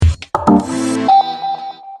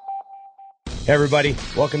Hey everybody,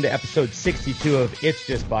 welcome to episode 62 of It's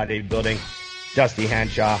Just Bodybuilding. Dusty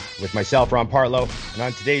Hanshaw with myself, Ron Partlow. And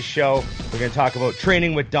on today's show, we're going to talk about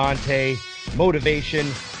training with Dante, motivation,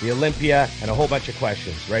 the Olympia, and a whole bunch of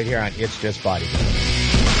questions right here on It's Just Bodybuilding.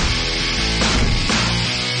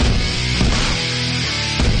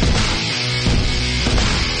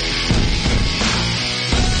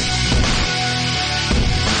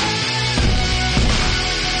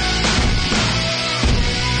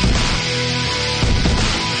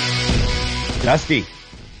 Dusty.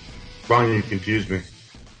 Ron, you confused me.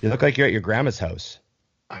 You look like you're at your grandma's house.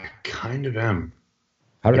 I kind of am.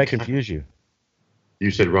 How did I confuse you?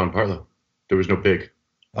 You said Ron Partlow. There was no pig.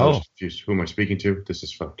 I was confused. Who am I speaking to? This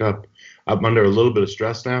is fucked up. I'm under a little bit of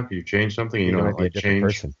stress now. You changed something. You know, like change.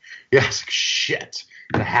 Person. Yeah, it's like shit.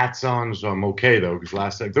 The hat's on, so I'm okay though. Because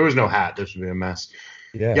last time there was no hat, this would be a mess.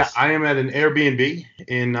 Yes. Yeah, I am at an Airbnb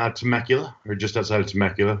in Temecula, or just outside of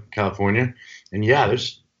Temecula, California. And yeah,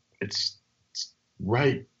 it's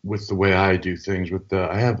right with the way I do things.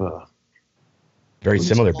 I have a very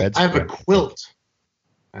similar bed. I have a quilt.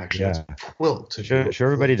 Actually, yeah. It's a quilt. Show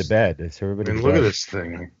everybody the bed. Look at this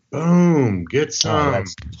thing. Like, boom, get some. Oh,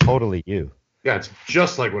 that's totally you. Yeah, it's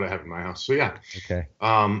just like what I have in my house. So yeah. Okay.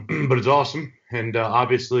 But it's awesome, and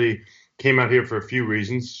obviously came out here for a few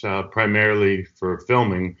reasons, primarily for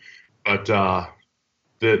filming. But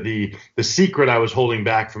the secret I was holding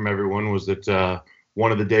back from everyone was that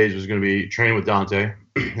one of the days was going to be training with Dante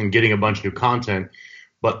and getting a bunch of new content.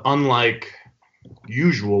 But unlike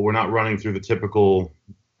usual, we're not running through the typical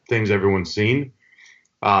things everyone's seen.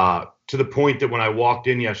 To the point that when I walked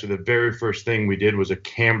in yesterday, the very first thing we did was a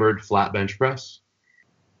cambered flat bench press.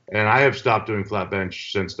 And I have stopped doing flat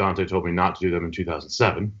bench since Dante told me not to do them in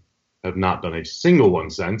 2007. Have not done a single one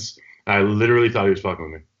since. I literally thought he was fucking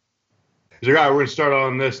with me. He's like, all right, we're going to start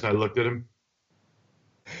on this. And I looked at him.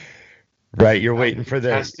 Right, you're waiting for the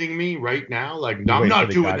testing me right now. Like, I'm not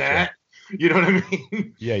doing that. You know what I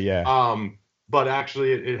mean? Yeah. But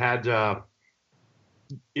actually, it had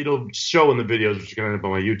it'll show in the videos, which is going to end up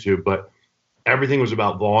on my YouTube. But everything was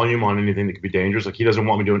about volume on anything that could be dangerous. Like, he doesn't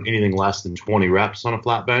want me doing anything less than 20 reps on a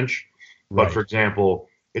flat bench. But right. For example,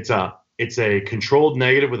 it's a controlled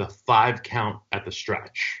negative with a 5 count at the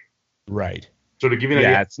stretch. Right. So to give you an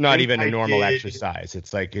idea, it's not even a normal exercise.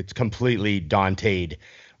 It's like it's completely Dante'd.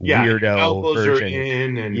 Weirdo elbows version. Are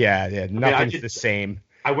in and nothing's the same.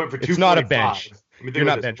 I went for 245. It's not a bench. You're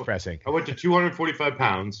not bench pressing. I went to 245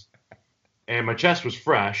 pounds, and my chest was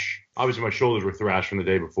fresh. Obviously, my shoulders were thrashed from the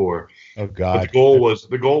day before. Oh God! But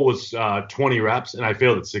the goal was 20 reps, and I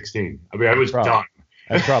failed at 16. I mean, I was done.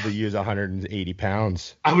 I'd probably use 180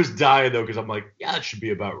 pounds. I was dying though, because I'm like, yeah, that should be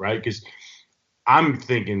about right. Because I'm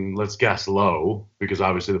thinking, let's guess low, because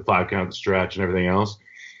obviously the 5 count, the stretch, and everything else.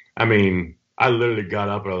 I mean, I literally got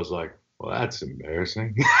up and I was like, well, that's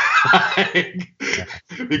embarrassing.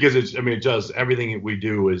 Because it does. Everything we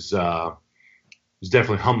do is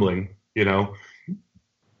definitely humbling, you know.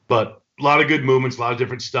 But a lot of good movements, a lot of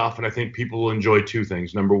different stuff. And I think people will enjoy two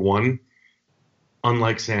things. Number one,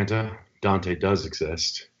 unlike Santa, Dante does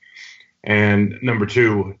exist. And number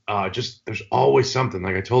two, just there's always something.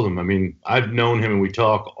 Like I told him, I mean, I've known him and we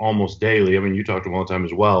talk almost daily. I mean, you talk to him all the time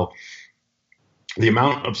as well. The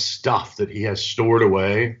amount of stuff that he has stored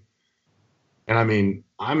away. And I mean,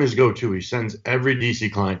 I'm his go-to. He sends every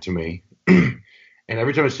DC client to me. And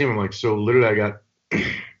every time I see him, I'm like, so literally I got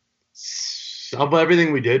of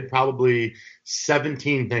everything we did, probably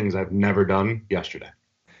 17 things I've never done yesterday.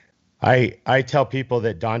 I tell people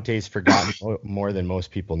that Dante's forgotten more than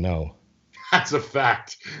most people know. That's a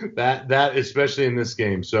fact. That especially in this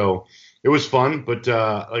game. So it was fun. But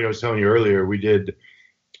like I was telling you earlier,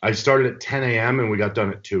 I started at 10 a.m. and we got done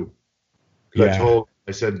at 2. Yeah.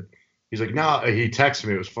 I said, he's like, no, he texted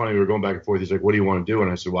me. It was funny. We were going back and forth. He's like, what do you want to do?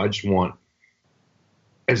 And I said, well, I just want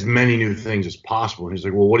as many new things as possible. And he's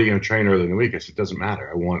like, well, what are you going to train early in the week? I said, it doesn't matter.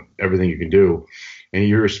 I want everything you can do. And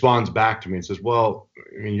he responds back to me and says, well,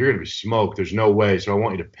 I mean, you're going to be smoked. There's no way. So I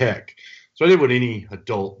want you to pick. So I did what any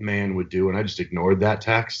adult man would do. And I just ignored that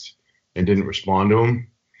text and didn't respond to him.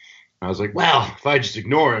 I was like, well, if I just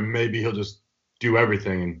ignore him, maybe he'll just do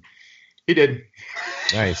everything. And he did.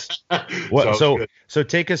 Nice. So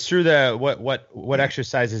take us through what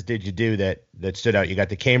exercises did you do that stood out? You got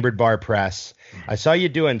the cambered bar press. I saw you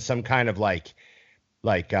doing some kind of like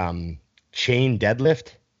chain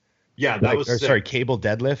deadlift. Yeah, that was cable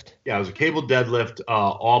deadlift. Yeah, it was a cable deadlift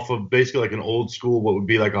off of basically like an old school, what would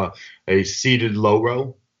be like a seated low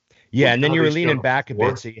row. Yeah, and then you were leaning back a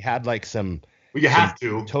bit, so you had like some. Well, you have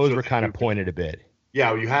to. Toes were kind of pointed a bit.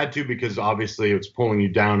 Yeah, well, you had to because obviously it's pulling you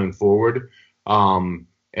down and forward.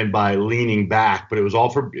 and by leaning back, but it was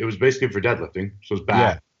basically for deadlifting. So it's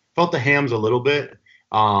back. Yeah. Felt the hams a little bit.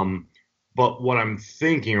 But what I'm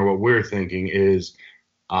thinking, or what we're thinking, is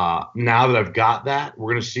now that I've got that,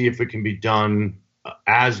 we're going to see if it can be done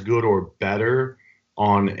as good or better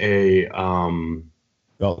on a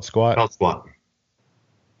Belt squat. belt squat.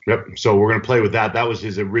 Yep. So we're going to play with that. That was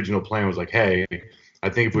his original plan, was like, hey, I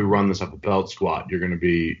think if we run this up a belt squat, you're going to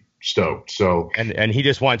be stoked. So And he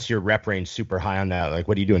just wants your rep range super high on that. Like,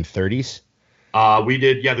 what are you doing, 30s? we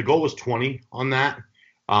did, yeah, the goal was 20 on that.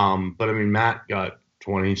 But I mean, Matt got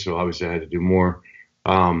 20, so obviously I had to do more.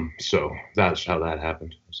 So that's how that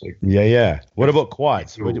happened. It's like, Yeah. What about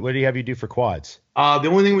quads? What do you have you do for quads? the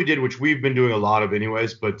only thing we did, which we've been doing a lot of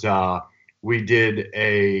anyways, but we did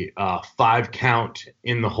a 5 count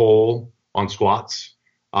in the hole on squats,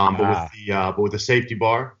 but with the safety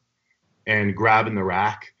bar and grabbing the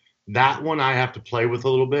rack. That one I have to play with a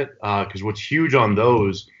little bit, because what's huge on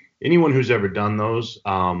those, anyone who's ever done those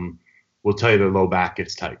will tell you their low back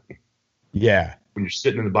gets tight. Yeah. When you're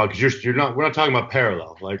sitting in the box, because we're not talking about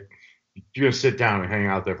parallel. Like, you're gonna sit down and hang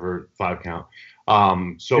out there for 5 count.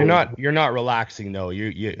 So You're not relaxing though.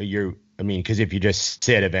 You're I mean, because if you just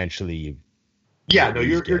sit, eventually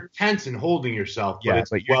you're tense and holding yourself, but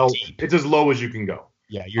but you're deep. it's as low as you can go.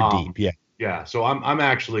 Yeah, you're deep. Yeah. Yeah, so I'm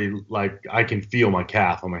actually, like, I can feel my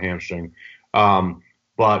calf on my hamstring.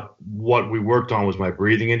 But what we worked on was my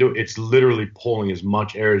breathing into it. It's literally pulling as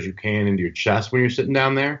much air as you can into your chest when you're sitting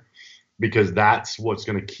down there, because that's what's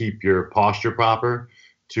going to keep your posture proper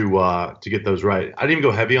to get those right. I didn't even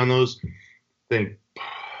go heavy on those. I think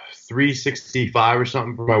 365 or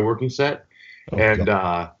something for my working set.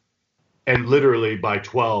 And literally by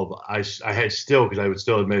 12, I had still, because I would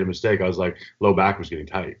still have made a mistake, I was like, low back was getting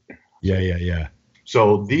tight. Yeah.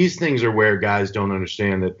 So these things are where guys don't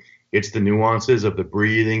understand that it's the nuances of the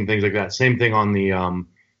breathing, things like that. Same thing on the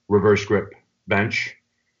reverse grip bench.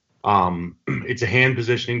 It's a hand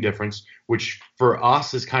positioning difference, which for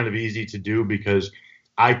us is kind of easy to do because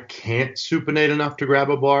I can't supinate enough to grab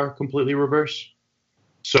a bar completely reverse.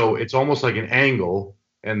 So it's almost like an angle,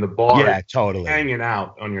 and the bar is hanging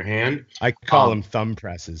out on your hand. I call them thumb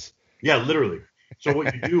presses. Yeah, literally. So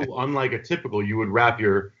what you do, unlike a typical, you would wrap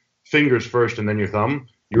your fingers first and then your thumb.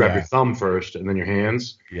 You wrap your thumb first and then your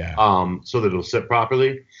hands. Yeah. So that it'll sit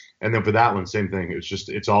properly. And then for that one, same thing.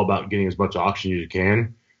 It's all about getting as much oxygen as you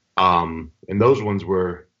can. And those ones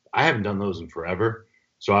I haven't done those in forever.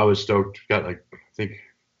 So I was stoked. Got I think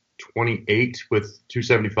 28 with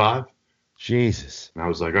 275. Jesus. And I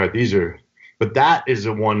was like, all right, but that is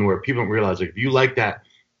the one where people don't realize, like, if you like that,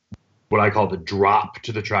 what I call the drop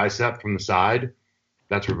to the tricep from the side,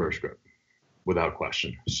 that's reverse grip without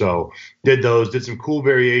question. So did some cool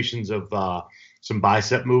variations of some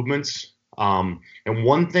bicep movements. And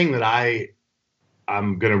one thing that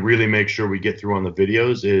I'm going to really make sure we get through on the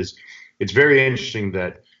videos is it's very interesting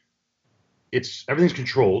that everything's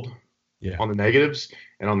controlled on the negatives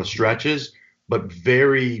and on the stretches, but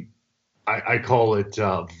very, I call it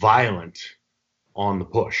violent on the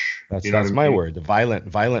push. That's my word, the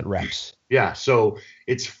violent reps. Yeah, so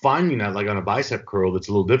it's finding that, like, on a bicep curl, that's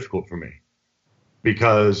a little difficult for me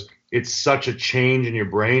because it's such a change in your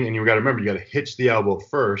brain, and you got to remember, you got to hitch the elbow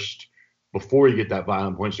first before you get that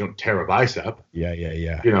violent punch. You don't tear a bicep.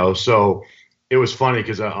 Yeah. So it was funny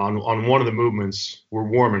because on one of the movements, we're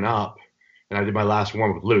warming up, and I did my last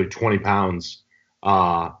warm up with literally 20 pounds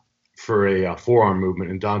for a forearm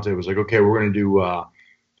movement, and Dante was like, okay, we're going to do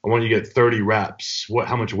I want you to get 30 reps.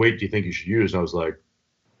 How much weight do you think you should use? And I was like,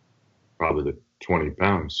 probably the 20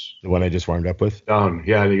 pounds. The one I just warmed up with?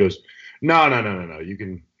 Yeah. And he goes, no. You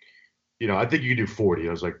can, I think you can do 40.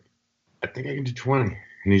 I was like, I think I can do 20.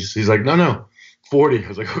 And he's like, no, 40. I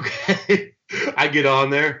was like, okay. I get on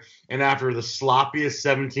there. And after the sloppiest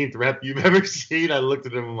 17th rep you've ever seen, I looked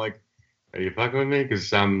at him and I'm like, are you fucking with me?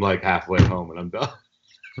 Because I'm like halfway home and I'm done.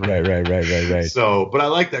 Right. So, but I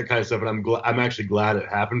like that kind of stuff, and I'm actually glad it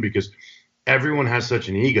happened because everyone has such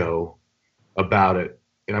an ego about it,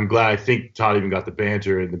 and I'm glad. I think Todd even got the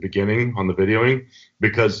banter in the beginning on the videoing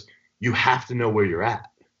because you have to know where you're at.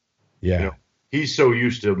 Yeah. He's so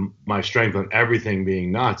used to my strength on everything being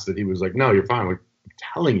nuts that he was like, "No, you're fine. I'm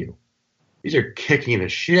telling you, these are kicking the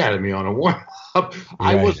shit out of me on a warm up."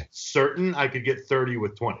 Right. I was certain I could get 30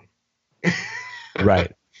 with 20.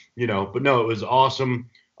 Right. But no, it was awesome.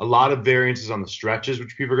 A lot of variances on the stretches,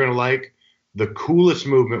 which people are going to like. The coolest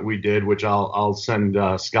movement we did, which I'll send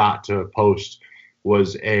Scott to post,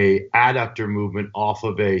 was a adductor movement off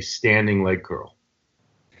of a standing leg curl.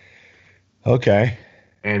 Okay.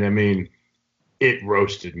 And I mean, it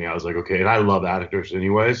roasted me. I was like, okay, and I love adductors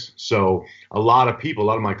anyways. So a lot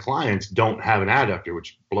of my clients don't have an adductor,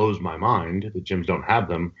 which blows my mind. The gyms don't have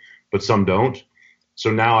them, but some don't.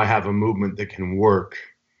 So now I have a movement that can work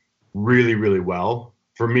really, really well.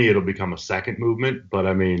 For me, it'll become a second movement, but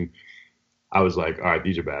I mean, I was like, all right,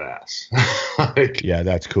 these are badass. Like, Yeah,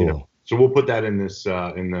 that's cool. So we'll put that in this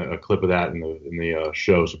a clip of that in the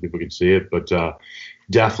show so people can see it. But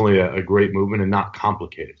definitely a great movement and not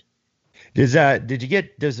complicated. Was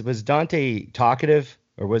Dante talkative,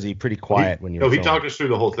 or was he pretty quiet when you were No, he filming? talked us through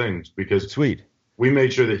the whole thing because Sweet. we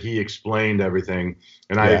made sure that he explained everything.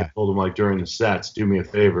 And I even told him, like, during the sets, do me a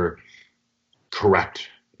favor, correct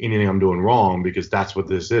anything I'm doing wrong, because that's what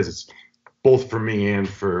this is. It's both for me and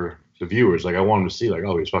for the viewers. Like, I want them to see, like,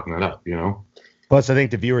 oh, he's fucking that up, you know? Plus, I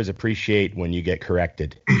think the viewers appreciate when you get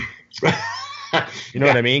corrected. You know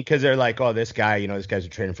what I mean? Because they're like, oh, this guy's been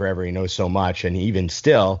training forever. He knows so much. And even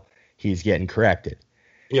still, he's getting corrected.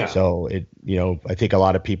 Yeah. So I think a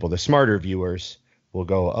lot of people, the smarter viewers, will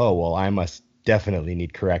go, oh, well, I must definitely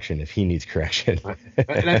need correction if he needs correction.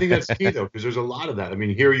 And I think that's key, though, because there's a lot of that. I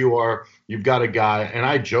mean, here you are, you've got a guy, and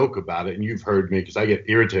I joke about it, and you've heard me because I get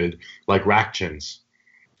irritated, like rack chins.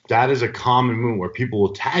 That is a common move where people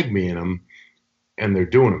will tag me in them, and they're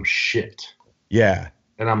doing them shit. Yeah.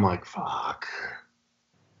 And I'm like, fuck.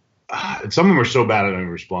 And some of them are so bad I don't even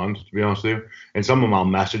respond, to be honest with you. And some of them I'll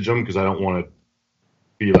message them because I don't want to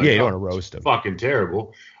be like, yeah, you don't want to roast them. Fucking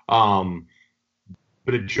terrible.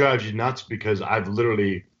 But it drives you nuts because I've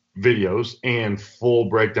literally videos and full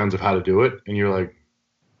breakdowns of how to do it. And you're like,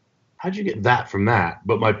 how'd you get that from that?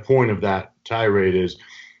 But my point of that tirade is,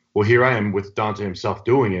 well, here I am with Dante himself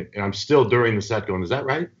doing it. And I'm still during the set going, is that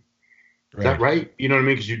right? Is that right? You know what I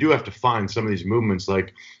mean? Because you do have to find some of these movements.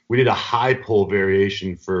 Like, we did a high pull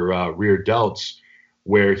variation for rear delts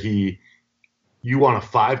where you want a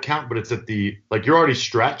 5 count, but it's at you're already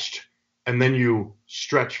stretched, and then you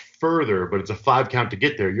stretch further, but it's a 5 count to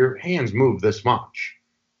get there. Your hands move this much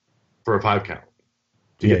for a 5 count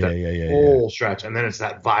to get that whole stretch. And then it's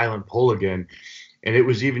that violent pull again. And it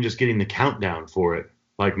was even just getting the countdown for it.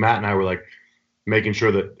 Like, Matt and I were like, making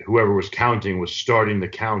sure that whoever was counting was starting the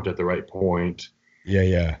count at the right point.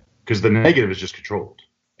 Yeah. Because the negative is just controlled.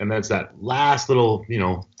 And that's that last little,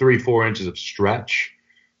 3-4 inches of stretch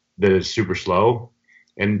that is super slow.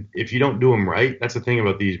 And if you don't do them right, that's the thing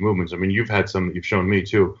about these movements. I mean, you've had some that you've shown me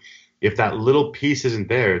too. If that little piece isn't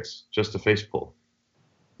there, it's just a face pull.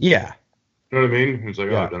 Yeah. You know what I mean? It's like,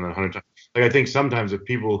 oh, I've done that 100 times. Like, I think sometimes if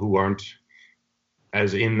people who aren't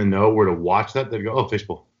as in the know were to watch that, they'd go, oh, face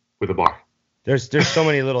pull with a bar. There's so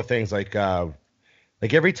many little things like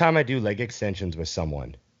every time I do leg extensions with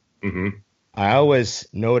someone, I always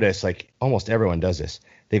notice, like, almost everyone does this.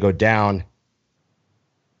 They go down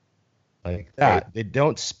like that. Right. They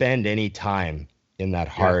don't spend any time in that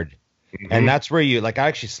hard. And that's where I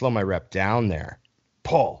actually slow my rep down there.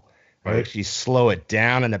 Pull. Right. I actually slow it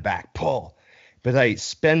down in the back. Pull. But I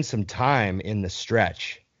spend some time in the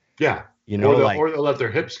stretch. Yeah. Or they'll let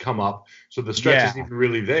their hips come up, so the stretch isn't even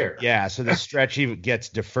really there. Yeah, so the stretch even gets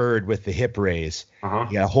deferred with the hip raise. You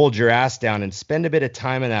gotta hold your ass down and spend a bit of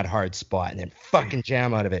time in that hard spot, and then fucking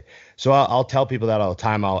jam out of it. So I'll tell people that all the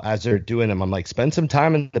time. As they're doing them, I'm like, spend some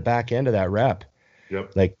time in the back end of that rep.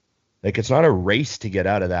 Yep. Like it's not a race to get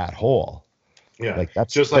out of that hole. Yeah. Like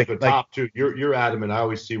that's just like the top too. You're adamant. I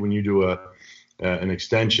always see when you do an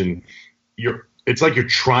extension, it's like you're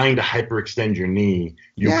trying to hyperextend your knee.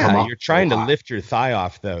 You're trying to lift your thigh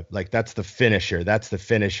off that's the finisher. That's the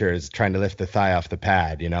finisher, is trying to lift the thigh off the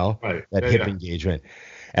pad, Right. That hip engagement.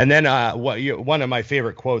 And then one of my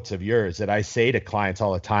favorite quotes of yours that I say to clients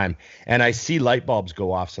all the time, and I see light bulbs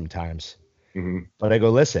go off sometimes, but I go,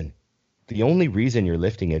 listen, the only reason you're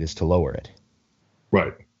lifting it is to lower it.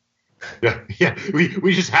 Right. Yeah.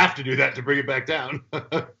 We just have to do that to bring it back down.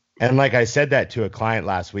 And like I said that to a client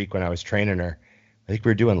last week when I was training her. I think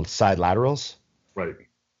we were doing side laterals. Right.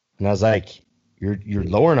 And I was like, you're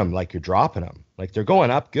lowering them like you're dropping them. Like, they're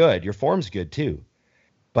going up good. Your form's good too.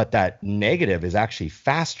 But that negative is actually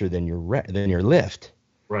faster than your lift.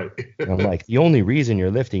 Right. And I'm like, the only reason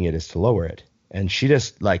you're lifting it is to lower it. And she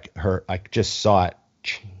just I just saw it.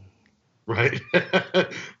 Right.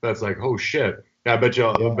 That's like, oh shit. Yeah, I bet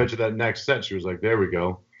you that next set she was like, there we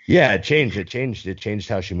go. Yeah, it changed. It changed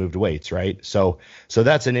how she moved weights, right? So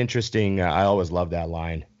that's an interesting. I always love that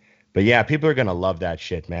line. But yeah, people are gonna love that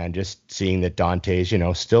shit, man. Just seeing that Dante's,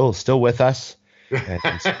 still with us, and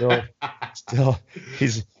still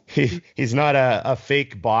he's not a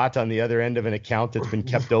fake bot on the other end of an account that's been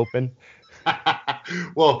kept open.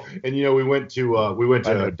 Well, and we went to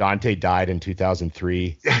I know Dante died in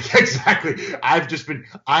 2003. Exactly.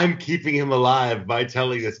 I'm keeping him alive by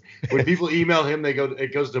telling this. When people email him,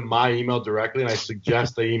 it goes to my email directly, and I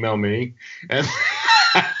suggest they email me. And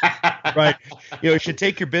Right. You should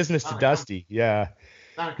take your business to Dusty. Yeah.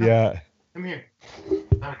 Donna, come here.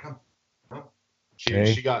 Donna, come. No.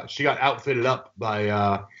 She got outfitted up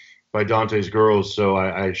by Dante's girls. So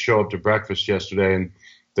I show up to breakfast yesterday, and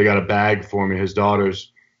they got a bag for me, his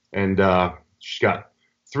daughters, and she's got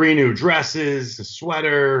 3 new dresses, a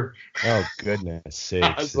sweater. Oh, goodness sakes.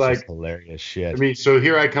 I was like, hilarious shit. I mean, so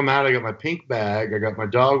here I come out. I got my pink bag. I got my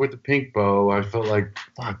dog with the pink bow. I felt like,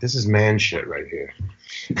 fuck, this is man shit right here.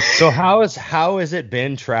 So how has it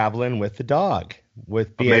been traveling with the dog?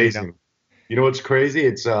 With being amazing. You know what's crazy?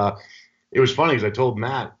 It was funny because I told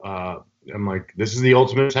Matt, I'm like, this is the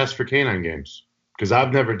ultimate test for canine games because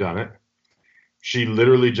I've never done it. She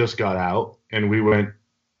literally just got out, and we went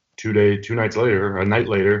 2 nights later, a night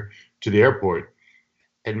later, to the airport.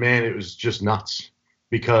 And man, it was just nuts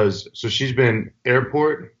because so she's been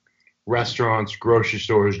airport, restaurants, grocery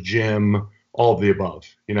stores, gym, all of the above,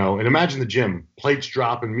 and imagine the gym, plates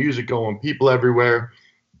dropping, music going, people everywhere.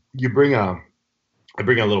 I bring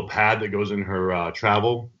a little pad that goes in her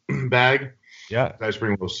travel bag. Yeah. I just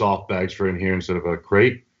bring little soft bags for in here instead of a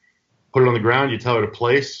crate. Put it on the ground. You tell her to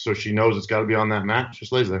place so she knows it's got to be on that mat. She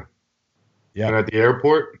just lays there. Yeah. And at the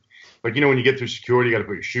airport, like, when you get through security, you got to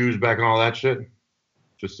put your shoes back and all that shit.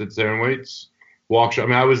 Just sits there and waits. Walks. I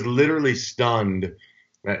mean, I was literally stunned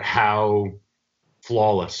at how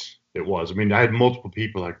flawless it was. I mean, I had multiple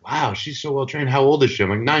people like, wow, she's so well trained. How old is she? I'm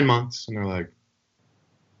like, 9 months. And they're like,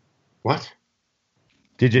 what?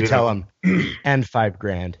 Did you tell them? And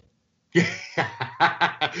 $5,000. Yeah.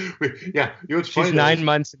 Yeah. What's funny? She's 9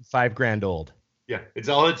 months and $5,000 old. Yeah. It's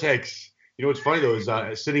all it takes. What's funny though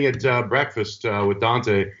is sitting at breakfast with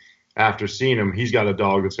Dante after seeing him, he's got a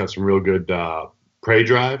dog that's got some real good prey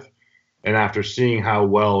drive. And after seeing how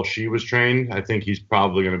well she was trained, I think he's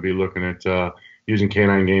probably going to be looking at using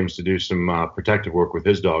canine games to do some protective work with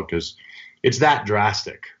his dog because it's that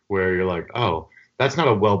drastic where you're like, oh, that's not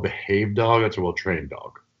a well-behaved dog. That's a well-trained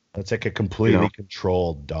dog. That's like a completely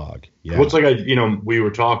controlled dog. Yeah. What's like we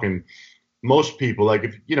were talking, most people, like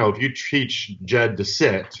if you teach Jed to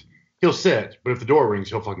sit, he'll sit, but if the door rings,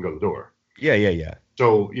 he'll fucking go to the door. Yeah.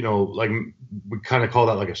 So, like we kind of call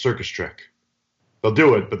that like a circus trick. They'll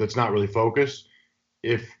do it, but it's not really focused.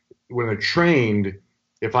 When they're trained,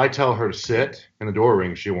 if I tell her to sit and the door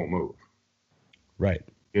rings, she won't move. Right.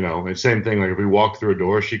 It's same thing. Like if we walk through a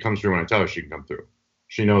door, she comes through when I tell her she can come through.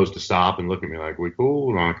 She knows to stop and look at me like, we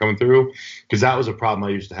cool? Am I coming through? Because that was a problem I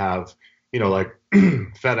used to have. Like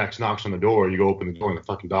FedEx knocks on the door, you go open the door and the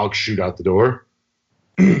fucking dogs shoot out the door.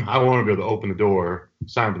 I want to be able to open the door,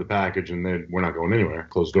 sign for the package, and then we're not going anywhere.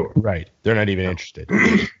 Close the door. Right. They're not even interested.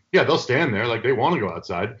 Yeah, they'll stand there like they want to go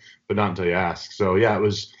outside, but not until you ask. So yeah,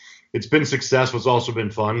 it's been successful. It's also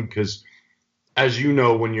been fun because, as you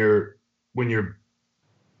know, when you're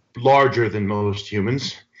larger than most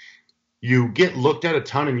humans, you get looked at a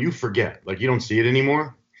ton and you forget. Like you don't see it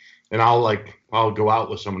anymore. And I'll go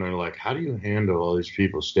out with someone and they're like, how do you handle all these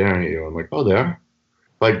people staring at you? I'm like, oh, they are.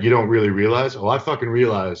 Like, you don't really realize. Oh, I fucking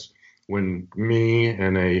realize when me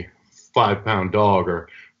and a 5-pound dog are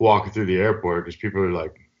walking through the airport because people are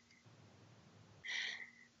like,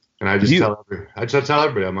 and I just tell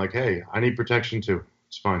everybody, I'm like, hey, I need protection too.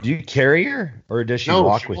 It's fine. Do you carry her or does she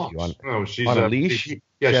walk with you she's on a leash? She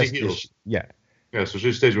heals. Yeah. Yeah, so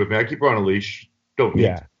she stays with me. I keep her on a leash. Don't need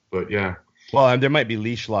to, but yeah. Well, there might be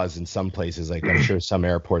leash laws in some places. Like I'm sure some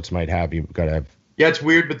airports might have. You've got to have. Yeah, it's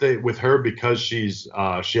weird, but with her because she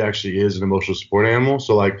actually is an emotional support animal.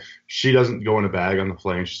 So like she doesn't go in a bag on the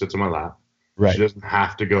plane. She sits on my lap. Right. She doesn't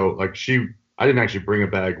have to go. Like I didn't actually bring a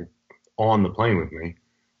bag on the plane with me.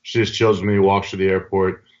 She just chills with me, walks to the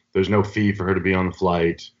airport. There's no fee for her to be on the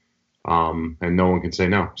flight, and no one can say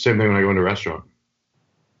no. Same thing when I go into a restaurant.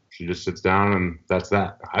 She just sits down, and that's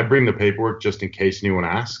that. I bring the paperwork just in case anyone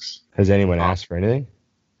asks. Has anyone asked for anything?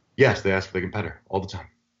 Yes, they ask if they can pet her all the time.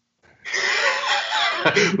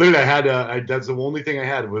 Literally, that's the only thing I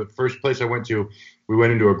had. The first place I went to, we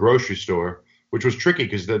went into a grocery store, which was tricky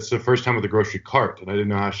because that's the first time with the grocery cart, and I didn't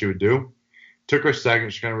know how she would do. Took her a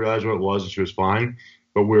second. She kind of realized what it was, and she was fine.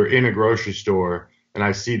 But we're in a grocery store, and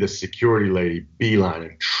I see the security lady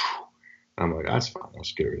beelining. I'm like, that's fine. I'll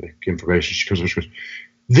just get her the information. She goes,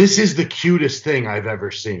 this is the cutest thing I've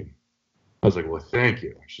ever seen. I was like, well, thank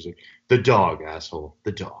you. She's like, the dog, asshole.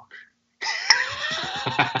 The dog.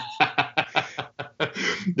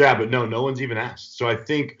 Yeah, but no one's even asked. So I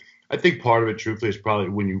think part of it, truthfully, is probably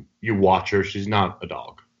when you watch her, she's not a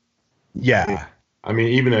dog. Yeah. I mean,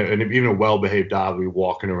 even a well-behaved dog will be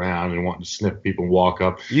walking around and wanting to sniff people and walk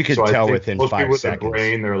up. You could So I tell think within most people 5 with their seconds.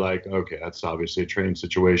 brain, they're like, okay, that's obviously a trained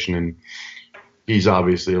situation, and he's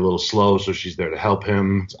obviously a little slow, so she's there to help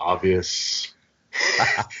him. It's obvious.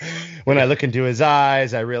 When I look into his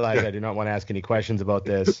eyes, I realize Yeah. I do not want to ask any questions about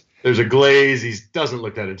this. There's a glaze. He doesn't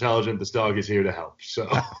look that intelligent. This dog is here to help. So,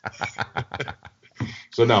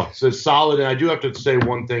 so it's solid. And I do have to say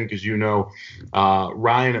one thing because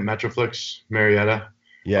Ryan at Metroflix, Marietta,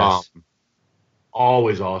 Yes.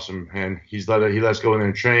 always awesome. And he lets go in there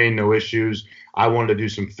and train, no issues. I wanted to do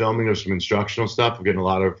some filming of some instructional stuff. I'm getting a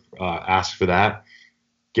lot of asks for that.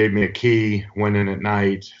 Gave me a key, went in at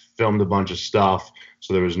night, filmed a bunch of stuff.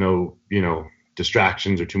 So there was no,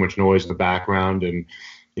 distractions or too much noise in the background. And,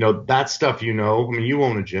 that stuff, I mean, you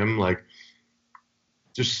own a gym, like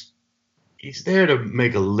just he's there to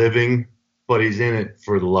make a living, but he's in it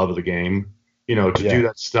for the love of the game, to do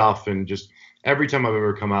that stuff. And just every time I've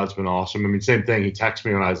ever come out, it's been awesome. I mean, same thing. He texted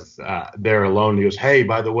me when I was there alone. He goes, hey,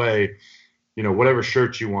 by the way, whatever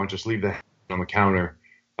shirt you want, just leave that on the counter,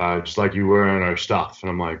 just like you were in our stuff. And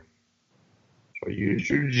I'm like, I used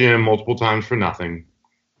your gym multiple times for nothing.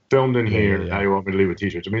 Filmed in here. Now you want me to leave with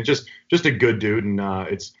t-shirts? I mean, just a good dude, and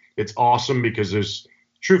it's awesome because there's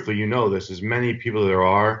truthfully, this as many people there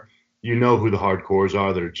are, who the hardcores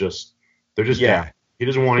are. They're just down. He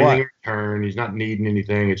doesn't want anything in return. He's not needing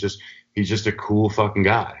anything. He's just a cool fucking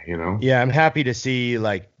guy, Yeah, I'm happy to see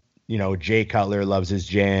Jay Cutler loves his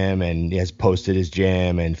gym and he has posted his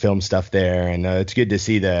gym and filmed stuff there, and it's good to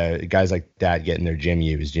see the guys like that getting their gym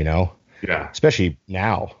used, Yeah. Especially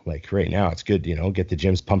now, like right now, it's good, get the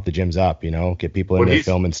gyms, pump the gyms up, get people in there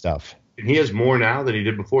filming stuff. And he has more now than he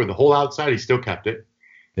did before. The whole outside, he still kept it.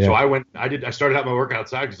 Yeah. So I started out my work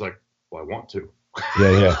outside because I want to.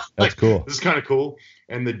 Yeah. That's cool. This is kind of cool.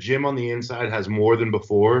 And the gym on the inside has more than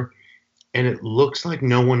before. And it looks like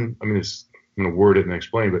no one, I mean, I'm going to word it and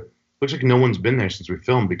explain, but it looks like no one's been there since we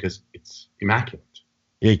filmed because it's immaculate.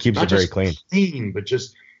 Yeah, he keeps it very clean. But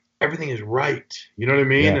just everything is right. You know what I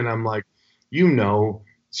mean? Yeah. And I'm like,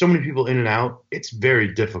 so many people in and out, it's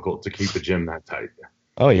very difficult to keep a gym that tight.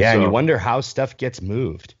 Oh, yeah, and you wonder how stuff gets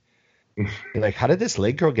moved. You're like, how did this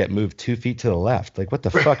leg curl get moved 2 feet to the left? Like, what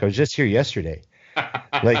the fuck? I was just here yesterday.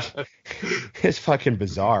 Like, it's fucking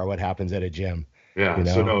bizarre what happens at a gym. Yeah,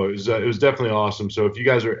 so no, it was definitely awesome. So if you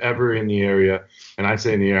guys are ever in the area, and I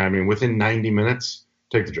say in the area, I mean within 90 minutes,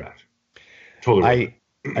 take the drive. Totally.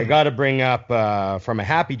 I got to bring up from a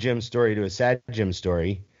happy gym story to a sad gym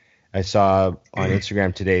story. I saw on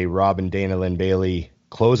Instagram today Rob and Dana Lynn Bailey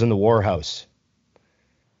closing the Warhouse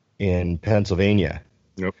in Pennsylvania.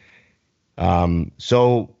 Yep.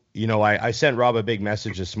 So, I sent Rob a big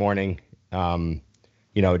message this morning. I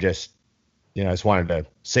just wanted to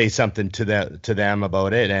say something to them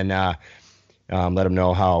about it and let them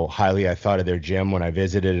know how highly I thought of their gym when I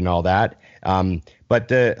visited and all that. But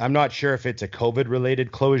I'm not sure if it's a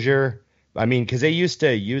COVID-related closure. I mean, because they used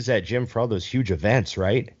to use that gym for all those huge events,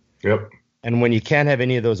 right? Yep. And when you can't have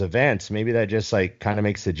any of those events, maybe that just kind of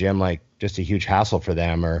makes the gym just a huge hassle for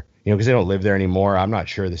them, or because they don't live there anymore. I'm not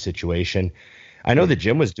sure of the situation. I know the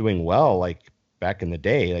gym was doing well back in the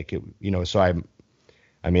day, so I'm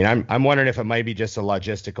wondering if it might be just a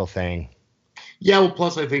logistical thing. Yeah, well,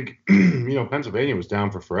 plus I think Pennsylvania was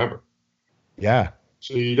down for forever. Yeah.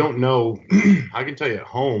 So you don't know. I can tell you at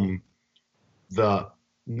home,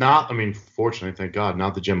 fortunately, thank God,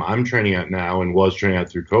 not the gym I'm training at now and was training at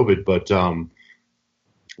through COVID, but all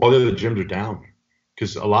the other gyms are down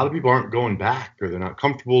because a lot of people aren't going back, or they're not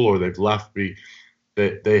comfortable, or they've left.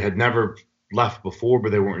 They had never left before,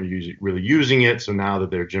 but they weren't really using it. So now that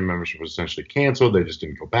their gym membership was essentially canceled, they just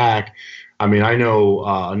didn't go back. I mean, I know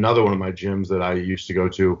another one of my gyms that I used to go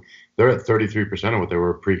to, they're at 33% of what they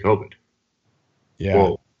were pre-COVID. Yeah.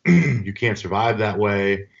 Well, you can't survive that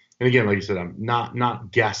way. And again, like you said, I'm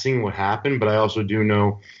not guessing what happened, but I also do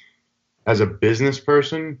know as a business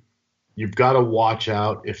person, you've got to watch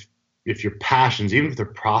out if your passions, even if they're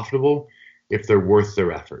profitable, if they're worth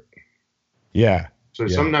their effort. Yeah. So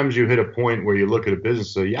sometimes you hit a point where you look at a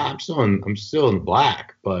business, so yeah, I'm still in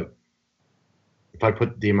black, but if I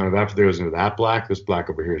put the amount of effort that goes into that black, this black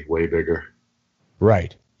over here is way bigger.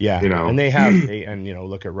 Right. Yeah. And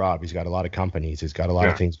look at Rob. He's got a lot of companies. He's got a lot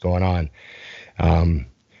of things going on.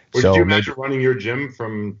 Did you imagine running your gym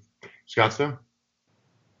from Scottsdale?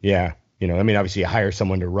 Yeah. Obviously you hire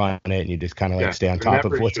someone to run it and you just kind of stay on top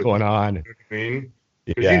of what's going on. You know what I mean?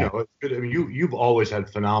 Because it's good. I mean, you've always had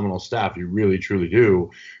phenomenal staff. You really, truly do.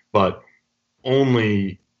 But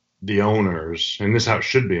only the owners, and this is how it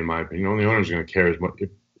should be, in my opinion, only the owners are going to care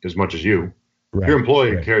as much as you. Right, if your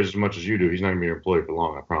employee cares as much as you do, he's not going to be your employee for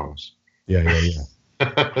long, I promise. Yeah, yeah,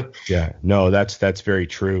 yeah. Yeah. No, that's very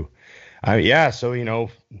true. Yeah, so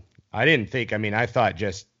I didn't think. I mean, I thought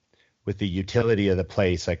just with the utility of the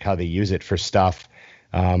place, like how they use it for stuff,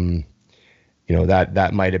 um,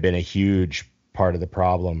 that might have been a huge part of the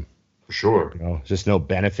problem. For sure. Just no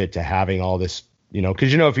benefit to having all this,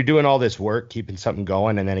 because if you're doing all this work, keeping something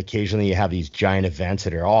going, and then occasionally you have these giant events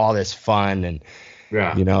that are all this fun, and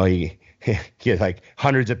Yeah. you get like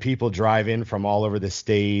hundreds of people drive in from all over the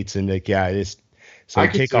states, and like, yeah, so I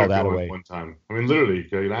take all considered that going away. one time. I mean, literally,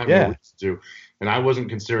 I have no Yeah, reason to. And I wasn't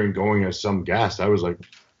considering going as some guest. I was like,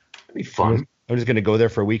 that'd be fun. I'm just gonna go there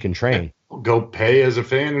for a week and train. I'll go pay as a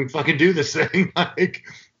fan and fucking do this thing.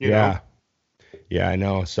 Yeah. Yeah, I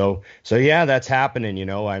know. So yeah, that's happening.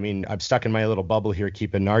 I mean, I'm stuck in my little bubble here,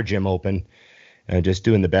 keeping our gym open and just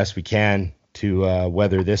doing the best we can to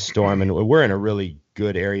weather this storm. And we're in a really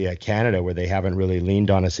good area of Canada where they haven't really leaned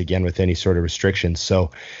on us again with any sort of restrictions.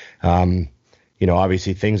 So,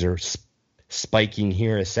 obviously things are spiking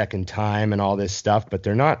here a second time and all this stuff, but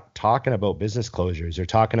they're not talking about business closures. They're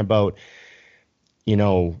talking about,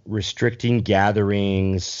 restricting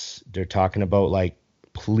gatherings. They're talking about like,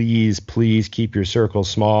 please keep your circle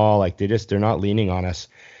small. Like they're not leaning on us.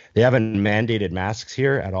 They haven't mandated masks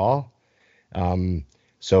here at all.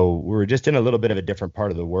 So we're just in a little bit of a different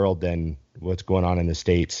part of the world than what's going on in the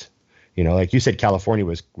States. Like you said, California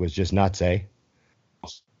was just nuts, eh?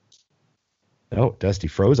 Oh, Dusty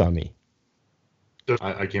froze on me.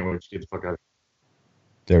 I can't wait to get the fuck out of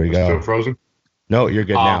There we here. go. Still frozen? No, you're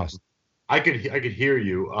good now. I could hear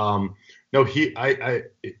you. No,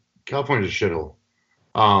 California's a shithole.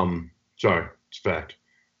 Sorry, it's fact.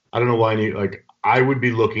 I don't know why I would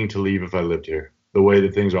be looking to leave if I lived here. The way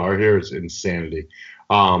that things are here is insanity.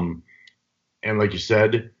 And like you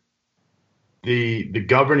said, the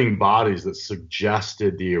governing bodies that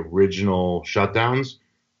suggested the original shutdowns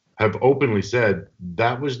have openly said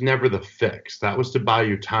that was never the fix. That was to buy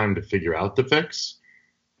you time to figure out the fix.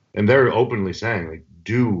 And they're openly saying, like,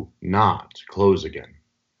 do not close again.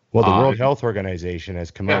 Well, the World Health Organization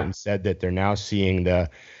has come out and said that they're now seeing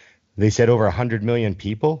they said over 100 million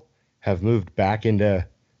people have moved back into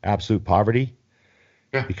absolute poverty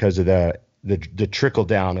because of the trickle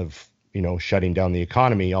down of, shutting down the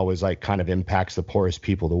economy always like kind of impacts the poorest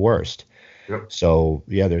people the worst. Yep. So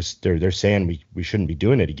yeah, they're saying we shouldn't be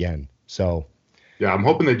doing it again. So yeah, I'm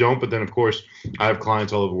hoping they don't. But then, of course, I have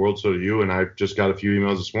clients all over the world. So do you. And I just got a few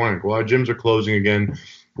emails this morning. Well, our gyms are closing again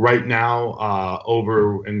right now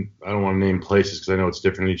over, and I don't want to name places because I know it's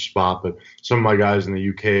different in each spot. But some of my guys in the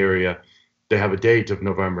UK area, they have a date of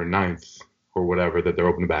November 9th or whatever that they're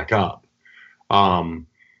opening back up.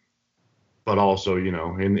 But also,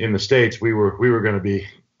 in the States, we were going to be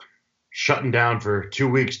shutting down for 2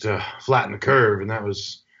 weeks to flatten the curve, and that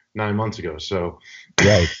was 9 months ago. So,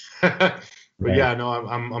 right. But yeah, no,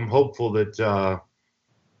 I'm hopeful that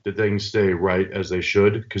things stay right as they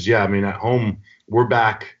should. Because yeah, I mean, at home we're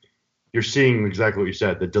back. You're seeing exactly what you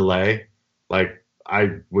said. The delay, like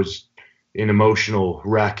I was an emotional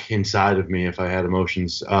wreck inside of me if I had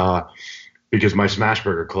emotions, because my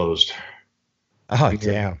Smashburger closed. Oh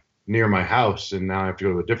damn! Near my house, and now I have to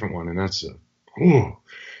go to a different one, and that's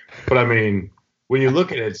But I mean, when you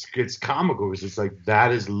look at it, it's comical because it's like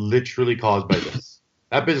that is literally caused by this.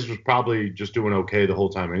 That business was probably just doing okay the whole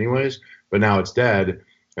time anyways, but now it's dead,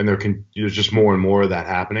 and there's just more and more of that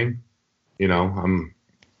happening. I'm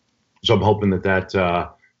hoping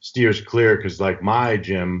that steers clear because like my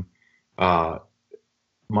gym,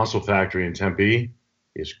 Muscle Factory in Tempe,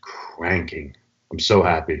 is cranking. I'm so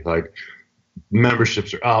happy. Like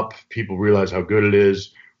memberships are up. People realize how good it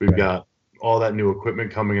is. We've got all that new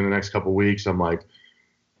equipment coming in the next couple of weeks. I'm like,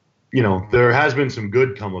 there has been some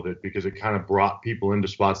good come of it because it kind of brought people into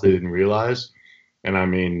spots they didn't realize. And I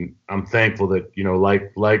mean, I'm thankful that,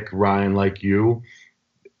 like Ryan, like you,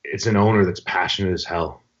 it's an owner that's passionate as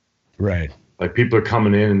hell. Right. Like people are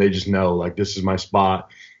coming in and they just know like, this is my spot.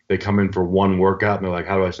 They come in for one workout and they're like,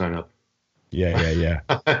 how do I sign up? Yeah.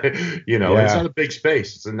 It's not a big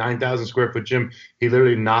space. It's a 9,000 square foot gym. He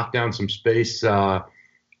literally knocked down some space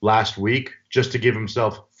last week just to give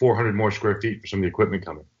himself 400 more square feet for some of the equipment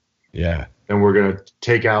coming. Yeah. And we're going to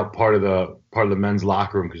take out part of the men's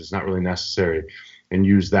locker room because it's not really necessary and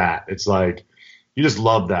use that. It's like, you just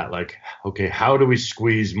love that. Like, okay, how do we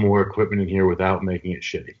squeeze more equipment in here without making it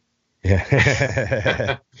shitty?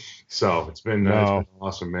 Yeah. So it's been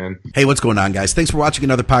awesome, man. Hey, what's going on, guys? Thanks for watching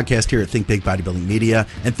another podcast here at Think Big Bodybuilding Media.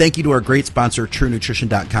 And thank you to our great sponsor,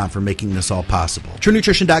 TrueNutrition.com, for making this all possible.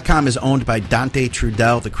 TrueNutrition.com is owned by Dante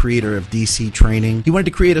Trudell, the creator of DC Training. He wanted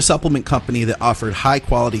to create a supplement company that offered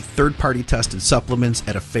high-quality, third-party tested supplements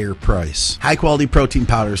at a fair price. High-quality protein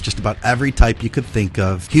powders, just about every type you could think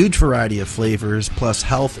of. Huge variety of flavors, plus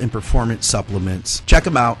health and performance supplements. Check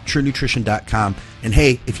them out, TrueNutrition.com. And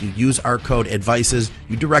hey, if you use our code ADVICES,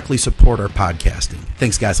 you directly support our podcasting.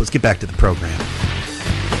 Thanks, guys. Let's get back to the program.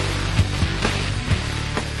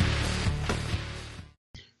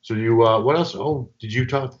 So what else? Oh, we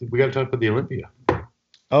got to talk about the Olympia.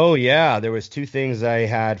 Oh, yeah. There was two things I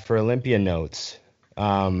had for Olympia notes.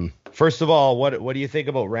 First of all, what do you think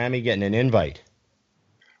about Ramy getting an invite?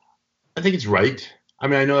 I think it's right. I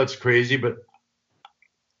mean, I know that's crazy, but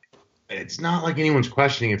it's not like anyone's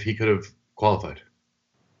questioning if he could have qualified.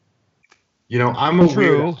 You know, I'm a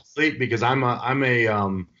weird athlete because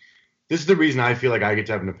this is the reason I feel like I get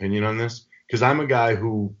to have an opinion on this, because I'm a guy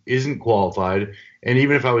who isn't qualified. And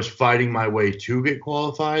even if I was fighting my way to get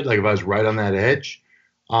qualified, like if I was right on that edge,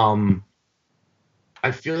 I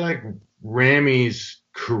feel like Ramy's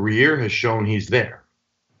career has shown he's there.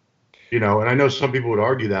 You know, and I know some people would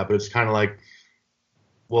argue that, but it's kind of like,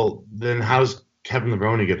 well, then how's Kevin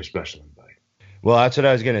Levrone get a special invite? Well, that's what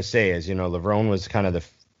I was going to say is, you know, Levrone was kind of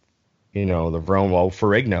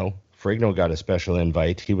Ferrigno got a special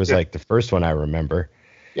invite. He was like the first one I remember.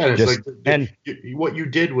 Yeah, what you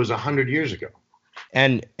did was 100 years ago.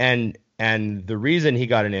 And the reason he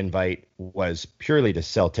got an invite was purely to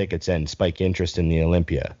sell tickets and spike interest in the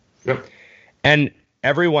Olympia. Yep. And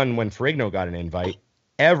everyone, when Ferrigno got an invite,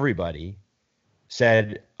 everybody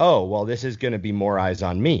said, oh, well, this is going to be more eyes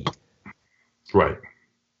on me. Right.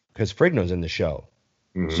 Because Ferrigno's in the show.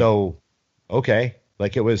 Mm-hmm. So, okay.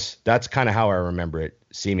 Like that's kind of how I remember it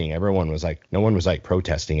seeming. No one was like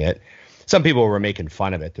protesting it. Some people were making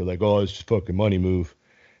fun of it. They're like, oh, it's just a fucking money move.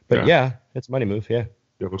 But yeah it's a money move. Yeah.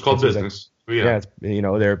 Yeah. It's called business. It's,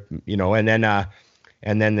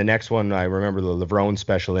 and then the next one, I remember the Levrone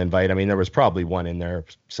special invite. I mean, there was probably one in there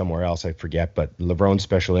somewhere else, I forget, but Levrone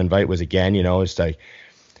special invite was again, it's like,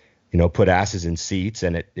 put asses in seats,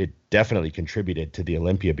 and it definitely contributed to the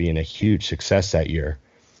Olympia being a huge success that year.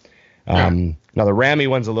 Now the Ramy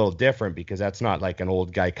one's a little different because that's not like an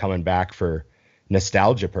old guy coming back for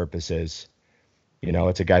nostalgia purposes.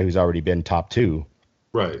 It's a guy who's already been top 2.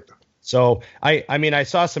 Right. So I mean, I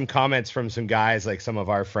saw some comments from some guys, like some of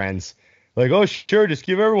our friends, like, oh, sure, just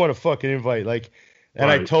give everyone a fucking invite. Like, and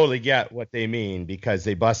right. I totally get what they mean because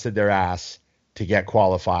they busted their ass to get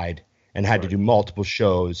qualified and had to do multiple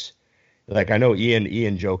shows. Like, I know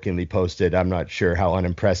Ian jokingly posted, I'm not sure how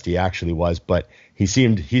unimpressed he actually was, but he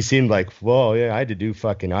seemed like, well, yeah, I had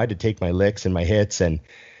to take my licks and my hits and,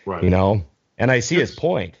 right. And I see his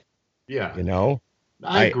point. Yeah.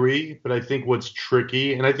 I agree, but I think what's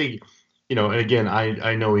tricky, and I think, and again,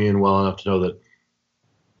 I know Ian well enough to know that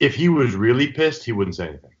if he was really pissed, he wouldn't say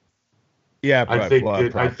anything. Yeah. I think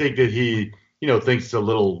that he, thinks it's a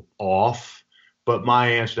little off, but my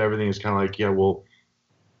answer to everything is kind of like, yeah, well,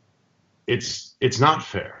 it's not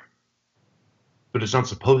fair, but it's not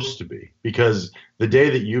supposed to be, because the day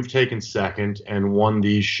that you've taken second and won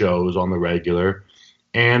these shows on the regular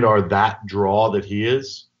and are that draw that he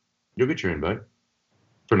is, you'll get your invite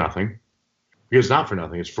for nothing. Because it's not for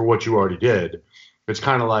nothing. It's for what you already did. It's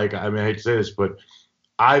kind of like, I mean, I hate to say this, but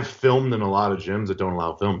I've filmed in a lot of gyms that don't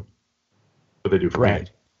allow filming, but they do for me.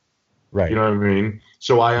 Right. You know what I mean?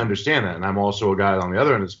 So I understand that. And I'm also a guy on the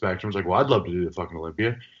other end of the spectrum. It's like, well, I'd love to do the fucking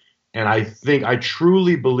Olympia. And I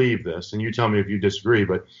truly believe this, and you tell me if you disagree,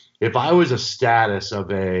 but if I was a status of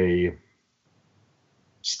a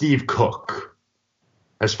Steve Cook,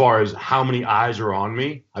 as far as how many eyes are on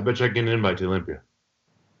me, I bet you I can get an invite to Olympia.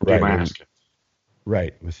 Right.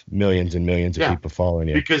 Right. With millions and millions of people following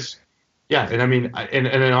you. Because, and I mean,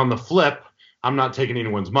 and on the flip, I'm not taking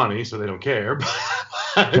anyone's money, so they don't care. But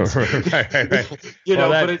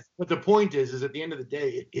but the point is at the end of the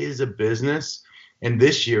day, it is a business. And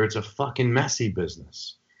this year, it's a fucking messy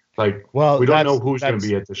business. Like, we don't know who's going to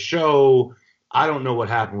be at the show. I don't know what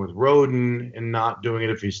happened with Roden and not doing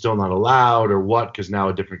it if he's still not allowed or what, because now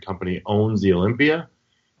a different company owns the Olympia.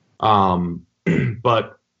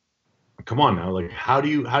 But come on now, like, how do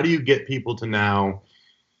you get people to now?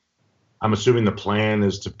 I'm assuming the plan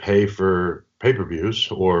is to pay for pay-per-views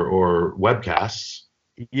or webcasts.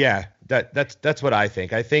 Yeah, that's what I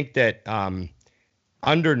think. I think that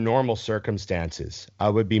under normal circumstances, I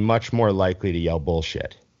would be much more likely to yell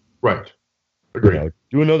bullshit. Right. Agreed.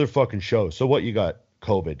 Do another fucking show. So what, you got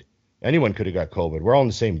COVID? Anyone could have got COVID. We're all in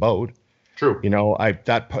the same boat. True. You know,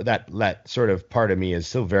 that sort of part of me is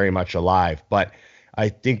still very much alive. But I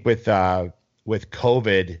think with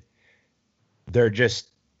COVID, they're just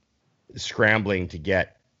scrambling to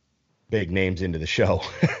get big names into the show.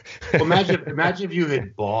 Well, imagine if you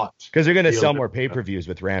had bought, because they're going to sell more pay-per-views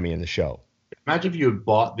with Ramy in the show. Imagine if you had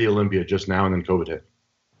bought the Olympia just now and then COVID hit.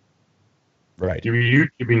 Right. You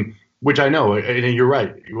mean, which I know, and you're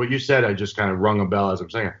right. What you said, I just kind of rung a bell as I'm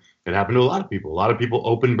saying. It happened to a lot of people. A lot of people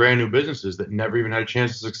opened brand new businesses that never even had a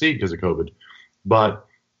chance to succeed because of COVID. But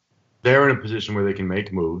they're in a position where they can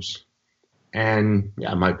make moves. And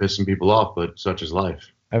yeah, it might piss some people off, but such is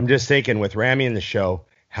life. I'm just thinking with Ramy in the show,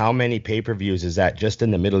 how many pay-per-views is that just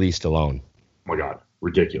in the Middle East alone? Oh my God,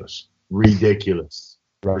 ridiculous. Ridiculous.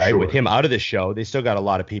 Right. Sure. With him out of the show, they still got a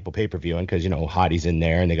lot of people pay-per-viewing because, you know, Hottie's in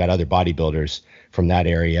there and they got other bodybuilders from that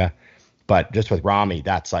area. But just with Ramy,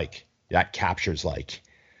 that captures like.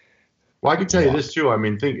 Well, I can tell you this too. I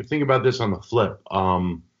mean, think about this on the flip.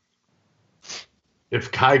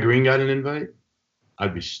 If Kai Green got an invite,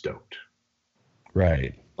 I'd be stoked.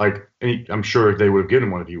 Right. Like, I'm sure they would have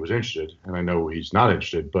given one if he was interested, and I know he's not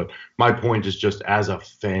interested. But my point is just as a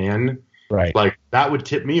fan, right? Like that would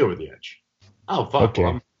tip me over the edge. Oh fuck! Okay.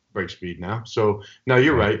 Well, I'm break speed now. So no,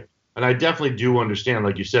 you're right, and I definitely do understand,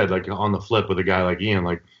 like you said, like on the flip with a guy like Ian,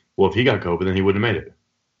 like, well, if he got COVID, then he wouldn't have made it.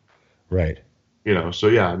 Right. You know. So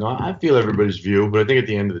yeah, no, I feel everybody's view, but I think at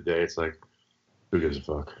the end of the day, it's like, who gives a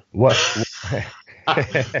fuck? What?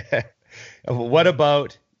 What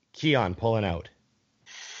about Keon pulling out?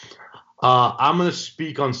 I'm going to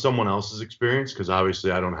speak on someone else's experience because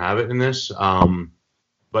obviously I don't have it in this.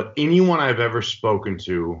 But anyone I've ever spoken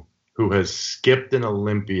to who has skipped an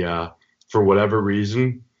Olympia for whatever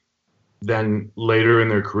reason, then later in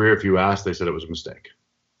their career, if you ask, they said it was a mistake.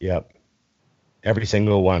 Yep. Every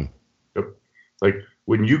single one. Yep. Like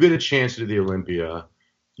when you get a chance to do the Olympia,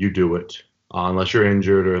 you do it unless you're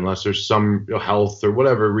injured or unless there's some health or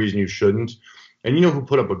whatever reason you shouldn't. And you know who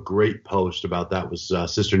put up a great post about that was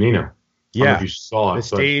Sister Nina. Yeah, I don't know if you saw it. The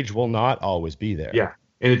stage will not always be there. Yeah,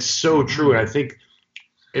 and it's so true. And I think,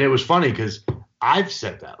 and it was funny because I've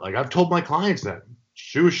said that. Like I've told my clients that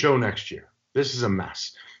do a show next year. This is a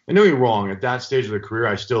mess. And don't get me wrong. At that stage of the career,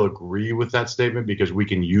 I still agree with that statement because we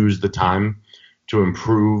can use the time to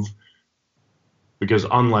improve. Because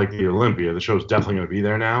unlike the Olympia, the show's definitely going to be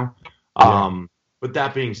there now. Yeah. But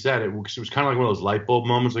that being said, it was kind of like one of those light bulb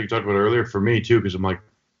moments like you talked about earlier for me too, because I'm like,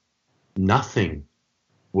 nothing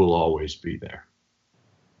will always be there.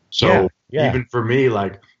 So even for me,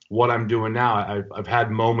 like what I'm doing now, I've had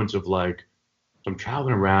moments of like, I'm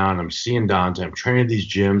traveling around, I'm seeing Dante, I'm training these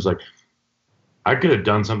gyms. Like I could have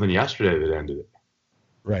done something yesterday that ended it.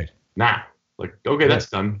 Right. Now, like, okay, that's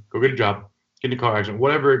done. Go get a job, get in a car accident,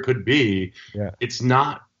 whatever it could be. Yeah. It's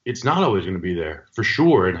not always going to be there for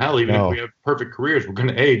sure. And hell, even if we have perfect careers, we're going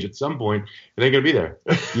to age at some point. It ain't going to be there.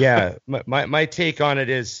 Yeah. My take on it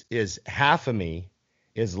is half of me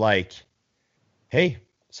is like, hey,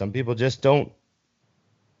 some people just don't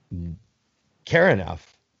care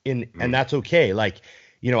enough and that's okay. Like,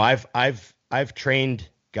 you know, I've trained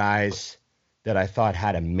guys that I thought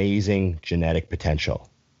had amazing genetic potential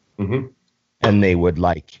and they would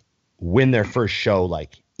like win their first show,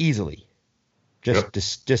 like easily,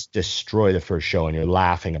 just destroy the first show. And you're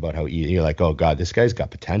laughing about how easy you're like, oh God, this guy's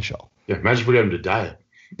got potential. Yeah. Imagine if we got him to diet.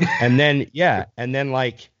 And then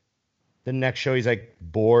like, the next show, he's like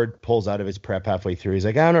bored, pulls out of his prep halfway through. He's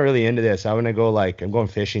like, I'm not really into this. I'm going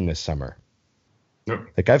fishing this summer. Yep.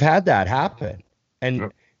 Like I've had that happen.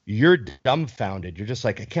 And you're dumbfounded. You're just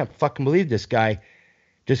like, I can't fucking believe this guy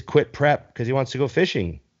just quit prep because he wants to go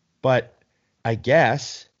fishing. But I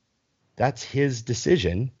guess that's his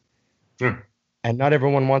decision. Yeah. And not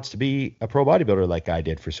everyone wants to be a pro bodybuilder like I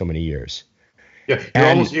did for so many years. Yeah, you're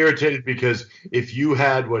almost irritated because if you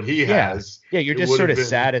had what he has, you're just sort of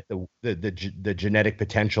sad at the genetic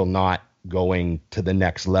potential not going to the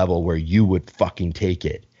next level where you would fucking take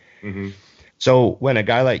it. Mm-hmm. So when a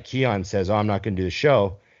guy like Keon says, "Oh, I'm not going to do the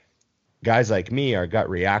show," guys like me, our gut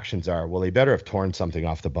reactions are, "Well, he better have torn something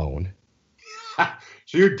off the bone."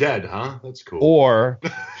 So you're dead, huh? That's cool. Or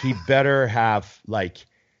he better have like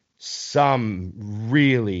some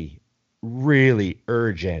really, really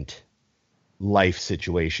urgent life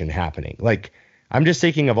situation happening. Like I'm just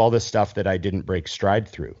thinking of all the stuff that I didn't break stride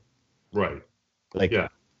through. Right. Like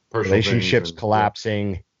relationships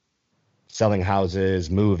collapsing, selling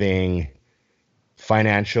houses, moving,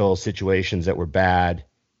 financial situations that were bad.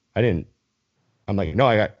 I'm like,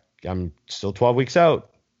 no, I'm still 12 weeks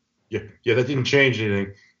out. Yeah. Yeah. That didn't change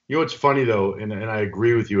anything. You know, what's funny though, and I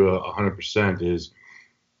agree with you 100% is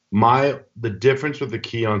the difference with the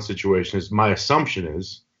Keon situation is my assumption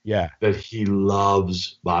is Yeah. that he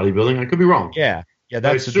loves bodybuilding. I could be wrong. Yeah. Yeah. But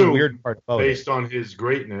I That's the assume, weird part about it. based on his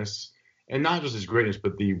greatness, and not just his greatness,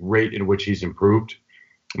 but the rate in which he's improved,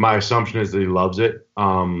 my assumption is that he loves it.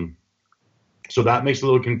 So that makes it a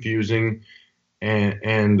little confusing.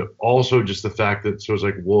 And also just the fact that, so it's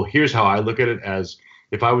like, well, here's how I look at it: as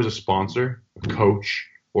if I was a sponsor, a coach,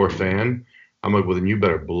 or a fan, I'm like, well, then you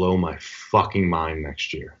better blow my fucking mind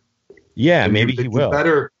next year. Yeah, And maybe he will.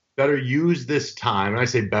 Better use this time. And I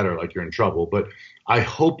say better like you're in trouble, but I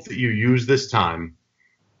hope that you use this time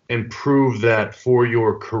and prove that for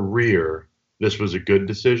your career, this was a good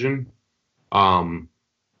decision.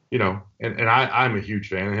 You know, and I'm a huge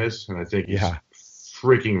fan of his, and I think he's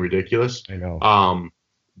freaking ridiculous. I know.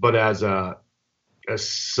 But as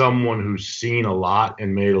someone who's seen a lot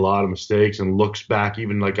and made a lot of mistakes and looks back,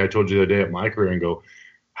 even like I told you the other day at my career, and go,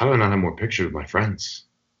 how do I not have more pictures of my friends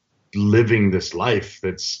living this life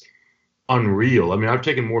that's unreal? I mean, I've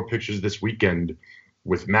taken more pictures this weekend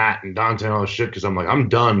with Matt and Dante and all this shit because I'm like, I'm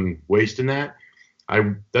done wasting that.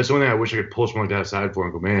 That's the only thing I wish I could pull someone like that aside for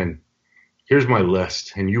and go, man, here's my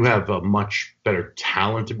list, and you have a much better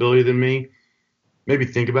talent ability than me. Maybe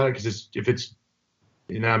think about it, because if it's,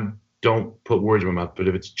 you know, don't put words in my mouth, but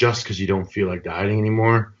if it's just because you don't feel like dieting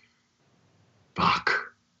anymore,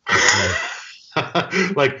 fuck.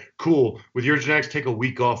 Like, cool. With your genetics, take a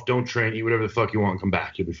week off, don't train, eat whatever the fuck you want, and come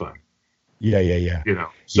back. You'll be fine. Yeah. You know.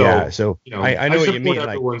 So you know, I know what you mean. I support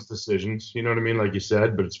everyone's decisions. You know what I mean? Like you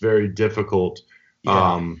said, but it's very difficult.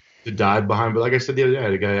 Yeah. To dive behind. But like I said the other day, I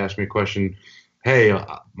had a guy ask me a question. Hey,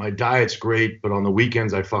 my diet's great, but on the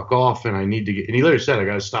weekends I fuck off and I need to get. And he literally said, I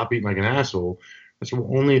got to stop eating like an asshole. I said,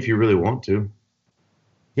 well, only if you really want to.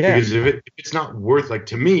 Yeah. Because if it's not worth, like,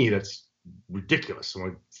 to me, that's ridiculous. I'm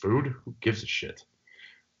like, food? Who gives a shit?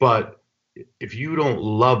 But if you don't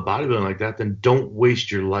love bodybuilding like that, then don't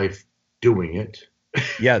waste your life doing it.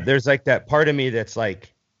 Yeah. There's like that part of me that's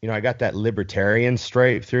like, you know, I got that libertarian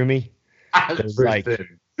stripe through me.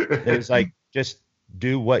 There's like, just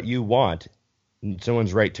do what you want.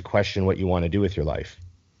 Someone's right to question what you want to do with your life.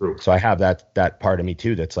 True. So I have that part of me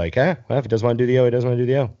too that's like, well, if it doesn't want to do the O, it doesn't want to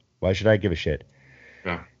do the O. Why should I give a shit?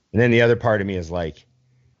 Yeah. And then the other part of me is like,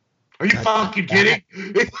 are you fucking kidding?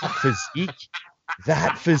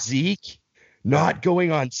 That physique, not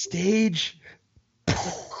going on stage,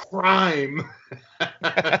 crime.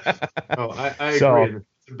 No, I agree.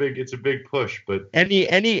 It's a big push, but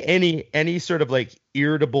any sort of like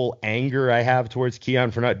irritable anger I have towards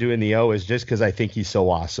Keon for not doing the O is just because I think he's so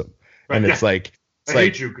awesome. Right, and it's like, I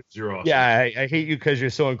hate you because you're awesome. Yeah, I hate you because you're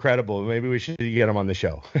so incredible. Maybe we should get him on the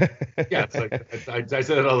show. Yeah, it's like I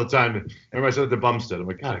said it all the time. Remember I said it to Bumstead. I'm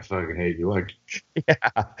like, God, I fucking hate you. Like, yeah.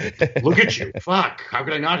 Look at you. Fuck. How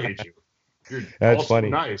could I not hate you? You're That's also funny.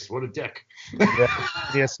 Nice. What a dick. Yeah,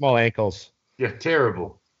 he has small ankles. Yeah,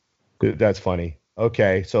 terrible. That's funny.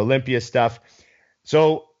 Okay, so Olympia stuff.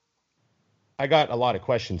 So I got a lot of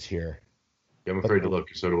questions here. Yeah, I'm afraid to look.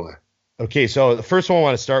 So do I. Okay, so the first one I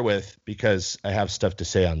want to start with, because I have stuff to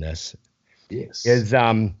say on this, yes, is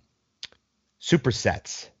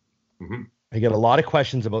supersets. Mm-hmm. I get a lot of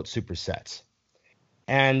questions about supersets,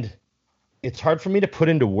 and it's hard for me to put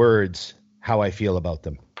into words how I feel about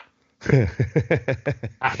them.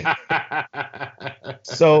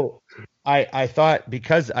 So I thought,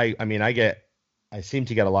 because I seem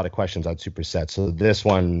to get a lot of questions on supersets. So this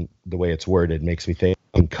one, the way it's worded, makes me think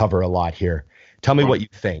I can cover a lot here. Tell me what you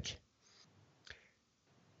think.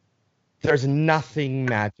 There's nothing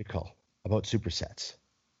magical about supersets.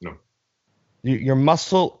 No. Your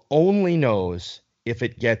muscle only knows if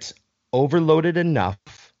it gets overloaded enough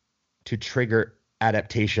to trigger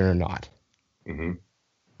adaptation or not. Mm-hmm.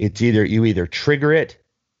 It's you either trigger it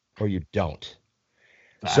or you don't.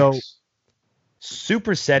 Facts. So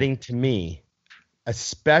supersetting, to me,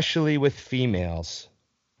 especially with females,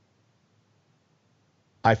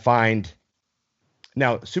 I find,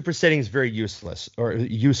 now supersetting is very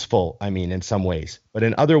useful, in some ways, but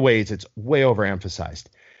in other ways it's way overemphasized.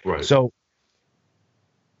 Right. So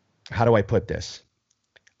how do I put this?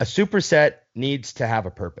 A superset needs to have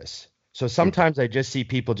a purpose. So sometimes I just see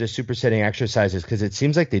people just supersetting exercises because it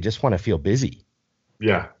seems like they just want to feel busy.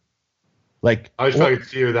 Yeah. Like, I was trying to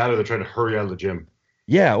see that, or they're trying to hurry out of the gym.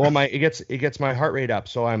 Yeah, well, it gets my heart rate up,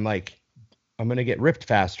 so I'm like, I'm gonna get ripped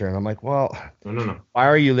faster, and I'm like, well, no. Why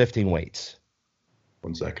are you lifting weights?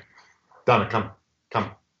 1 sec. Donna, come.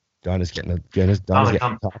 Donna's getting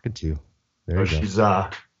talking to you. There you go. She's I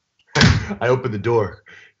opened the door.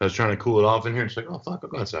 I was trying to cool it off in here. She's like, oh fuck, I'll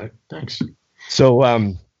go outside. Thanks. So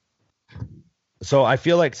I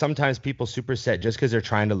feel like sometimes people superset just because they're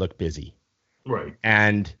trying to look busy. Right.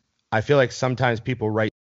 And I feel like sometimes people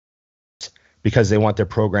write because they want their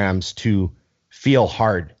programs to feel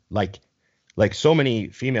hard. Like so many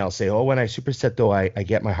females say, oh, when I superset though, I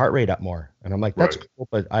get my heart rate up more. And I'm like, that's cool,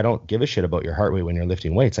 but I don't give a shit about your heart rate when you're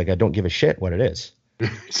lifting weights. Like, I don't give a shit what it is.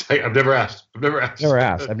 It's like, I've never asked.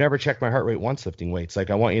 I've never checked my heart rate once lifting weights. Like,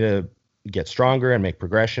 I want you to get stronger and make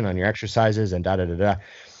progression on your exercises and da-da-da-da.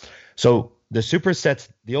 So the supersets,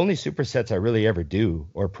 the only supersets I really ever do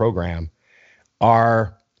or program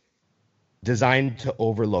are designed to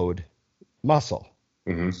overload muscle.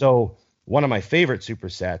 Mm-hmm. So one of my favorite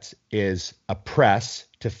supersets is a press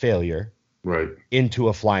to failure into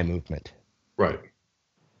a fly movement. Right.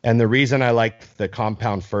 And the reason I like the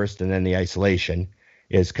compound first and then the isolation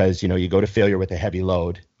is because, you go to failure with a heavy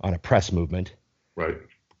load on a press movement. Right.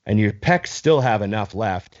 And your pecs still have enough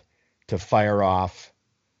left to fire off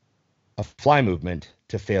a fly movement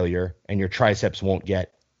to failure, and your triceps won't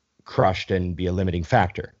get crushed and be a limiting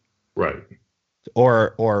factor. Right.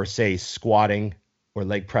 Or say squatting or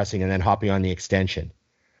leg pressing and then hopping on the extension.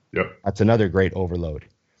 Yep. That's another great overload.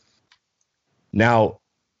 Now,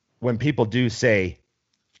 when people do say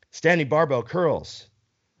standing barbell curls,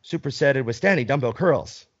 supersetted with standing dumbbell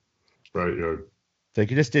curls. Right. Yeah. So you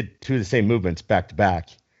just did two of the same movements back to back.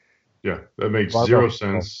 Yeah, that makes Barbell zero curl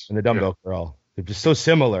sense. and the dumbbell curl. They're just so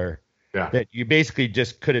similar that you basically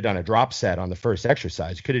just could have done a drop set on the first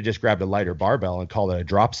exercise. You could have just grabbed a lighter barbell and called it a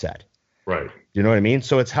drop set. Right. You know what I mean?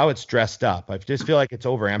 So it's how it's dressed up. I just feel like it's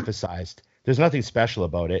overemphasized. There's nothing special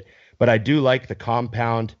about it, but I do like the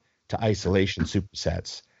compound to isolation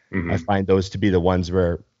supersets. Mm-hmm. I find those to be the ones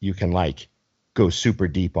where you can go super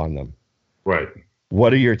deep on them. Right.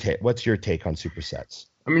 What's your take on supersets?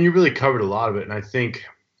 I mean, you really covered a lot of it. And I think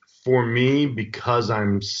for me, because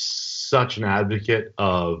I'm such an advocate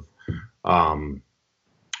of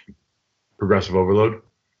progressive overload,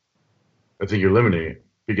 I think you're limiting it,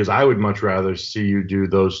 because I would much rather see you do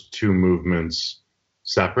those two movements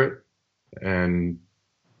separate and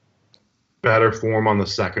better form on the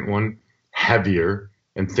second one, heavier,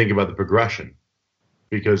 and think about the progression,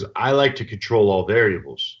 because I like to control all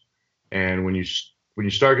variables. And when you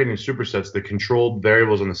start getting supersets, the controlled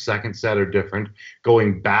variables on the second set are different.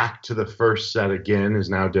 Going back to the first set again is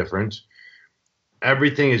now different.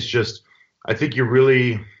 Everything is just, I think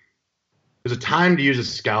there's a time to use a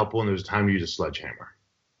scalpel and there's a time to use a sledgehammer.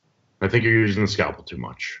 I think you're using the scalpel too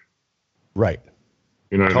much. Right.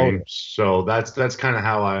 You know what I mean? So that's kind of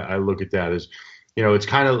how I look at that. Is, it's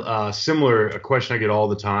kind of similar. A question I get all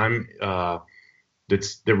the time that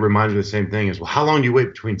reminds me of the same thing is, well, how long do you wait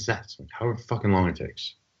between sets? However fucking long it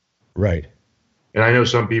takes. Right. And I know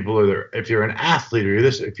some people are there. If you're an athlete or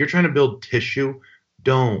if you're trying to build tissue,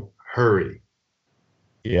 don't hurry.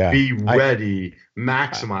 Yeah. Be ready,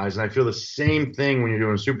 maximize. And I feel the same thing when you're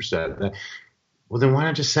doing a superset. Well, then why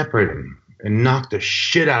not just separate them and knock the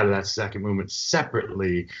shit out of that second movement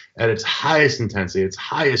separately at its highest intensity, its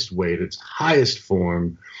highest weight, its highest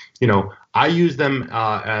form? I use them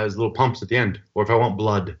as little pumps at the end, or if I want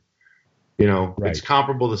blood. It's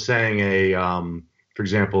comparable to saying for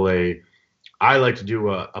example, I like to do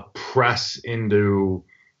a press into,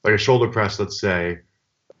 like a shoulder press, let's say.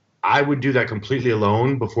 I would do that completely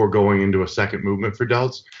alone before going into a second movement for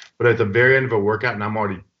delts. But at the very end of a workout, and I'm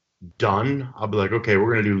already done, I'll be like, okay,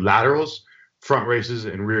 we're going to do laterals, front races,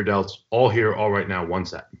 and rear delts all here, all right now, one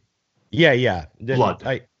set. Yeah. Blood.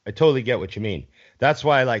 I totally get what you mean. That's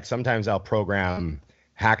why, sometimes I'll program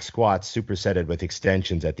hack squats supersetted with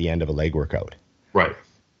extensions at the end of a leg workout. Right.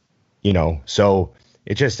 So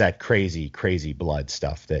it's just that crazy, crazy blood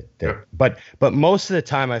stuff Yeah. But most of the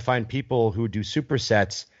time I find people who do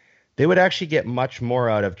supersets, they would actually get much more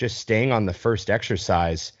out of just staying on the first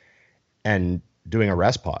exercise and doing a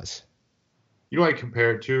rest pause. I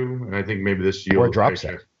compare it to, and I think maybe this or drop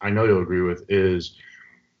set. I know you'll agree with, is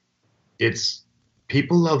it's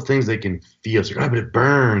people love things they can feel. It's like, but it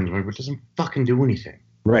burns. But it doesn't fucking do anything.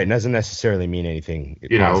 Right. It doesn't necessarily mean anything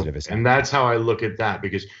positive. And that's how I look at that,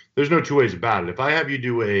 because there's no two ways about it. If I have you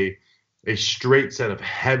do a straight set of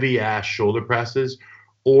heavy ass shoulder presses,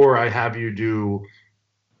 or I have you do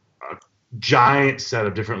a giant set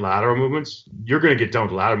of different lateral movements, you're going to get done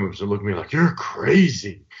with the lateral movements and look at me like, you're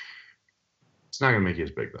crazy. It's not going to make you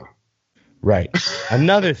as big, though. Right.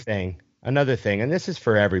 Another thing, and this is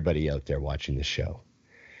for everybody out there watching the show.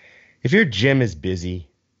 If your gym is busy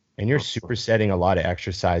and you're supersetting a lot of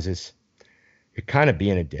exercises, you're kind of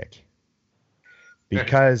being a dick.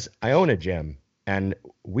 Because I own a gym and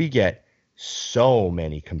we get so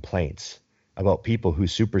many complaints about people who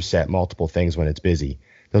superset multiple things when it's busy.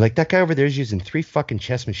 They're like, that guy over there is using 3 fucking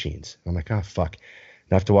chest machines. I'm like, oh, fuck.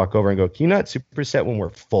 And I have to walk over and go, can you not superset when we're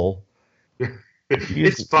full?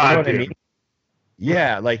 It's 5 p.m. I mean?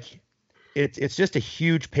 Yeah, it's just a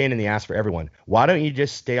huge pain in the ass for everyone. Why don't you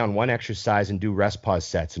just stay on one exercise and do rest pause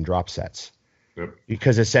sets and drop sets? Yep.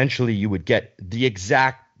 Because essentially you would get the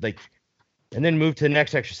exact and then move to the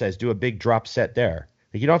next exercise, do a big drop set there.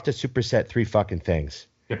 Like, you don't have to superset 3 fucking things.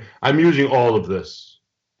 Yeah. I'm using all of this.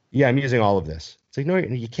 Yeah, I'm using all of this. It's like, no,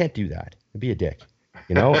 you can't do that. Be a dick.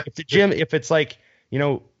 If the gym, if it's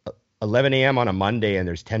 11 a.m. on a Monday and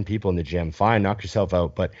there's 10 people in the gym, fine, knock yourself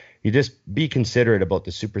out. But you just be considerate about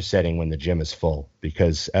the supersetting when the gym is full,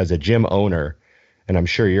 because as a gym owner, and I'm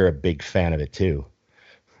sure you're a big fan of it too.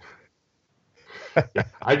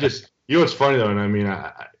 What's funny though, and I mean,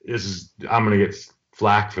 I'm going to get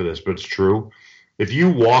flack for this, but it's true. If you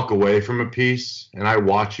walk away from a piece and I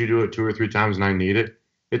watch you do it 2 or 3 times and I need it,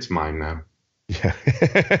 it's mine now. Yeah.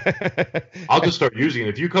 I'll just start using it.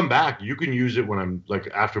 If you come back, you can use it when I'm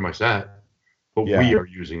after my set. But we are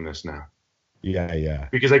using this now. Yeah.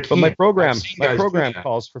 Because I can't. But my program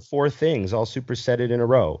calls for 4 things. I'll superset it in a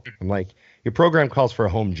row. I'm like, your program calls for a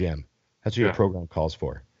home gym. That's what your program calls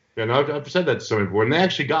for. Yeah, no, I've said that to somebody before, and they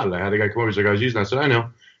actually got it. I had a guy come over. He's like, I was using that. I said, I know.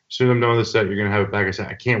 As soon as I'm done with the set, you're going to have it back. I said,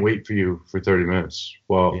 I can't wait for you for 30 minutes.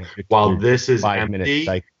 Well, while this is empty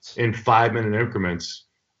in 5-minute increments,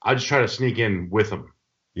 I just try to sneak in with them.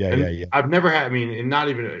 Yeah. I've never had, and not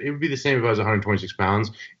even, it would be the same if I was 126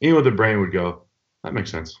 pounds. Anyone with a brain would go, that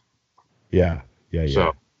makes sense. Yeah.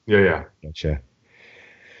 So, yeah. Gotcha.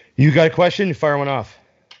 You got a question? Fire one off.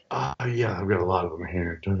 Yeah, I've got a lot of them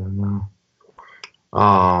here.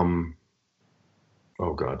 Oh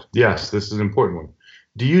God. Yes, this is an important one.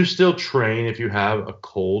 Do you still train if you have a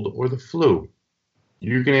cold or the flu?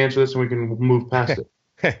 You can answer this and we can move past it.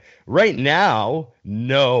 Right now,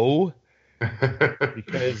 no,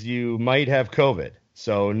 because you might have COVID.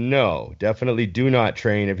 So no, definitely do not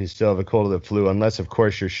train if you still have a cold or the flu, unless of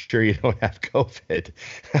course you're sure you don't have COVID.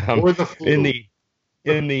 Or the flu.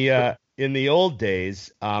 In the old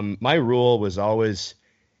days, my rule was always,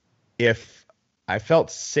 if I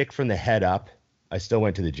felt sick from the head up, I still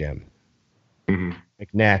went to the gym. Mm-hmm.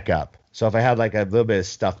 Like neck up. So if I had like a little bit of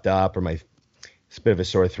stuffed up or a bit of a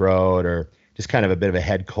sore throat or just kind of a bit of a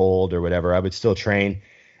head cold or whatever, I would still train.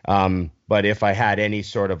 But if I had any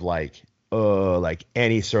sort of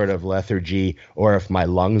any sort of lethargy, or if my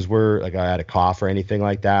lungs were I had a cough or anything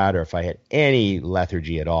like that, or if I had any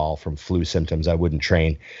lethargy at all from flu symptoms, I wouldn't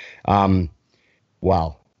train.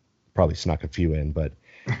 Well, probably snuck a few in, but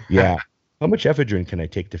yeah. How much ephedrine can I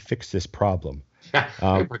take to fix this problem?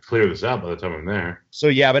 I could clear this out by the time I'm there. So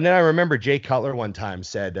yeah, but then I remember Jay Cutler one time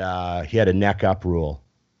said he had a neck up rule.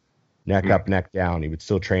 Neck up, neck down. He would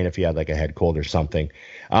still train if he had like a head cold or something.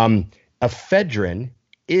 Ephedrine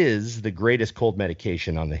is the greatest cold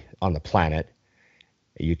medication on the planet.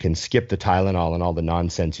 You can skip the Tylenol and all the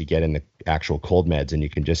nonsense you get in the actual cold meds, and you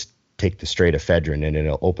can just take the straight ephedrine, and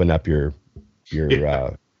it'll open up your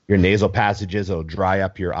nasal passages. It'll dry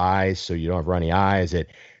up your eyes so you don't have runny eyes. It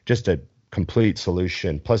just a complete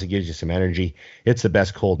solution. Plus, it gives you some energy. It's the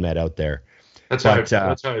best cold med out there. That's how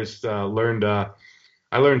I learned.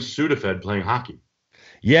 I learned Sudafed playing hockey.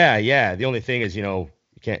 Yeah. The only thing is, you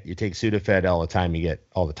take Sudafed all the time. You get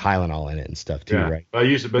all the Tylenol in it and stuff too, right? I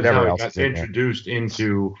used to, but how I got introduced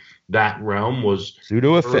into that realm was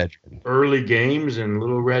pseudoephedrine. Early games and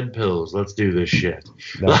little red pills. Let's do this shit.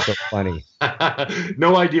 That's so funny.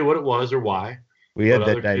 No idea what it was or why. We had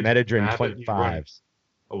the Dimethadrin 0.5s.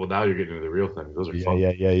 Oh, well, now you're getting into the real thing. Those are fun.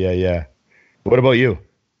 Yeah. What about you?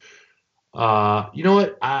 You know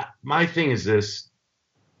what? My thing is this.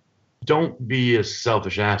 Don't be a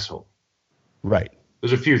selfish asshole. Right.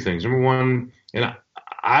 There's a few things. Number one, and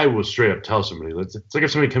I will straight up tell somebody. It's like if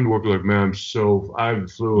somebody came to work like, man, I have the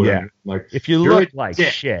flu. Yeah. And like, if you look like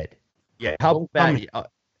shit. Yeah. How bad?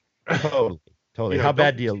 Totally. How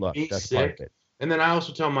bad do you look? That's part of it. And then I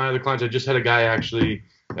also tell my other clients, I just had a guy actually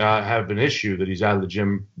have an issue that he's out of the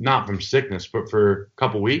gym, not from sickness, but for a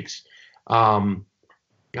couple weeks.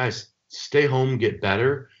 Guys, stay home, get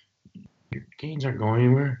better. Your gains aren't going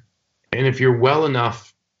anywhere. And if you're well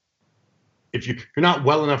enough, if you're not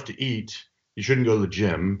well enough to eat, you shouldn't go to the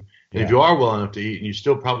gym. And if you are well enough to eat and you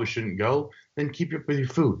still probably shouldn't go, then keep up with your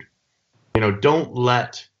food. Don't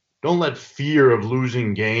let fear of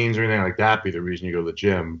losing gains or anything like that be the reason you go to the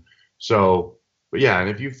gym. So, but yeah, and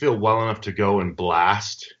if you feel well enough to go and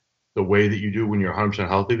blast the way that you do when you're 100%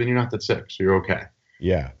 healthy, then you're not that sick, so you're okay.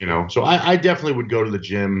 Yeah. So I definitely would go to the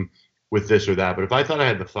gym with this or that, but if I thought I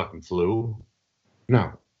had the fucking flu,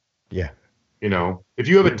 no. Yeah. If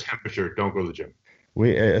you have a temperature, don't go to the gym.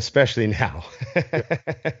 Especially now.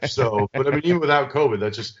 So, but even without COVID,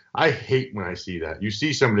 that's just, I hate when I see that. You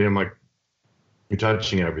see somebody, I'm like, you're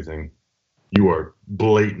touching everything. You are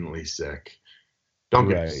blatantly sick. Don't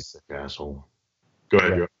get Right. sick, asshole. Go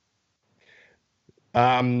ahead.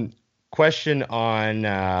 Right. Question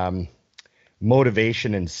on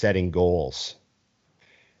motivation and setting goals.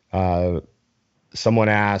 Someone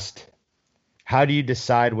asked, how do you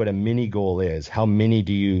decide what a mini goal is? How many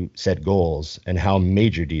do you set goals, and how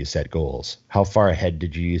major do you set goals? How far ahead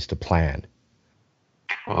did you use to plan?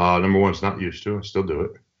 Number one, it's not used to. I still do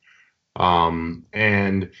it.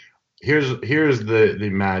 And here's the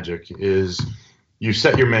magic is you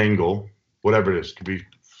set your main goal, whatever it is, could be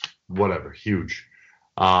whatever, huge.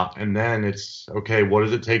 And then it's, okay, what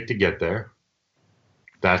does it take to get there?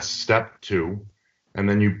 That's step 2. And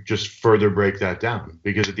then you just further break that down.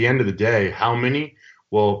 Because at the end of the day, how many?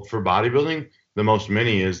 Well, for bodybuilding, the most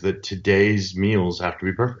many is that today's meals have to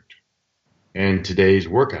be perfect. And today's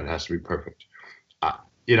workout has to be perfect.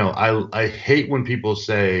 I hate when people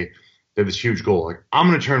say they have this huge goal, like, I'm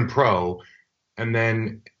going to turn pro, and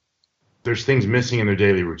then there's things missing in their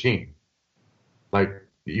daily routine. Like,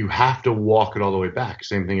 you have to walk it all the way back.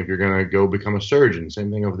 Same thing if you're going to go become a surgeon.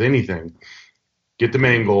 Same thing with anything. Get the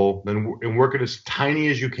main goal, and work it as tiny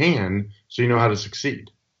as you can so you know how to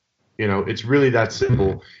succeed. It's really that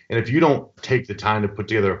simple. And if you don't take the time to put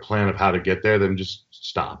together a plan of how to get there, then just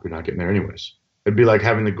stop. You're not getting there anyways. It'd be like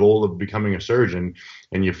having the goal of becoming a surgeon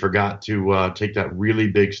and you forgot to take that really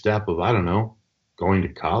big step of, I don't know, going to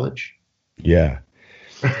college. Yeah.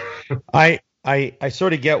 I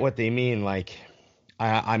sort of get what they mean. Like,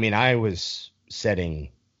 I mean, I was setting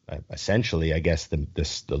essentially, I guess the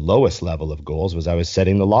lowest level of goals was I was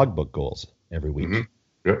setting the logbook goals every week.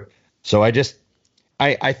 Mm-hmm. Yep. So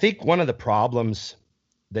I think one of the problems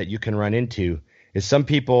that you can run into is some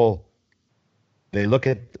people, they look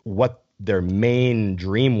at what their main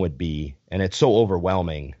dream would be, and it's so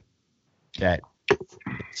overwhelming that it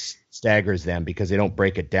staggers them because they don't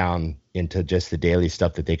break it down into just the daily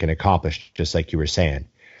stuff that they can accomplish, just like you were saying.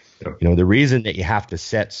 Yep. The reason that you have to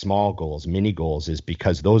set small goals, mini goals, is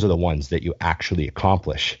because those are the ones that you actually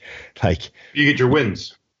accomplish. Like, you get your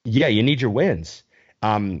wins. Yeah, you need your wins.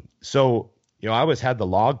 So, I always had the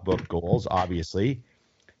logbook goals, obviously,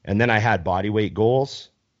 and then I had body weight goals.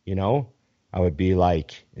 I would be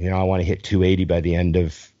like, I want to hit 280 by the end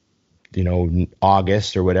of,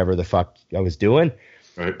 August or whatever the fuck I was doing.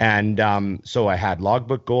 Right. And so I had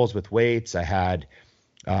logbook goals with weights. I had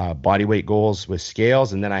body weight goals with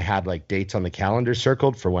scales. And then I had like dates on the calendar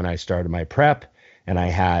circled for when I started my prep. And I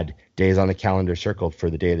had days on the calendar circled for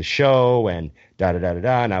the day of the show and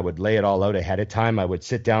da-da-da-da-da. And I would lay it all out ahead of time. I would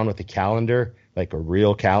sit down with a calendar, like a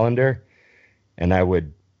real calendar, and I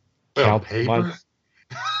would count months.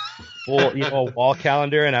 Full, wall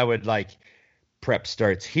calendar, and I would like prep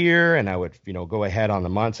starts here, and I would, go ahead on the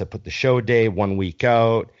months. I put the show day 1 week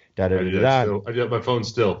out. I do that my phone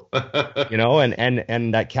still.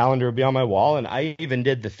 And that calendar would be on my wall, and I even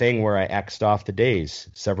did the thing where I X'd off the days.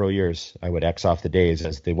 Several years, I would X off the days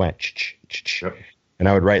as they went, Yep. And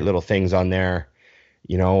I would write little things on there,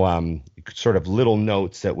 sort of little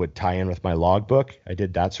notes that would tie in with my logbook. I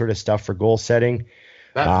did that sort of stuff for goal setting.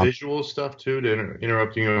 That visual stuff, too, to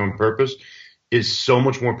interrupting you on purpose, is so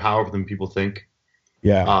much more powerful than people think.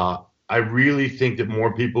 Yeah. I really think that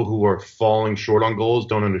more people who are falling short on goals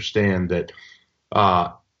don't understand that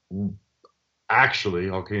actually,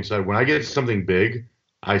 all kidding aside, when I get something big,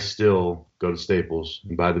 I still go to Staples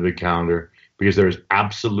and buy the big calendar because there is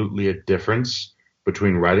absolutely a difference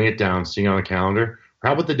between writing it down, seeing it on a calendar, or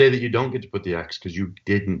how about the day that you don't get to put the X because you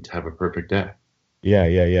didn't have a perfect day?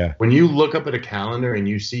 Yeah. When you look up at a calendar and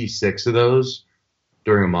you see 6 of those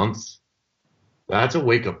during a month, that's a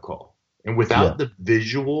wake-up call. And without the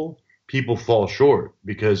visual, people fall short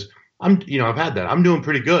because I've had that. I'm doing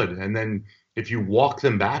pretty good. And then if you walk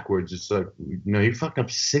them backwards, it's like, you fucked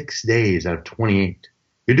up 6 days out of 28.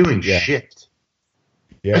 You're doing shit.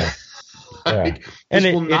 Yeah. Like,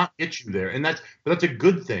 this will not get you there. And that's a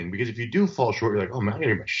good thing because if you do fall short, you're like, oh man, I gotta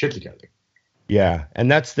get my shit together. Yeah, and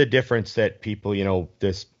that's the difference that people,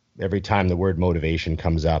 this every time the word motivation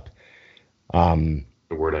comes up. The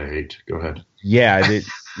word I hate. Go ahead. Yeah,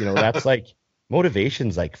 that's like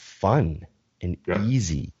motivation's like fun and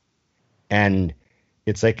easy, and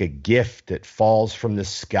it's like a gift that falls from the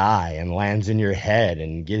sky and lands in your head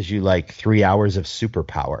and gives you like 3 hours of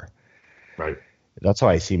superpower. Right. That's how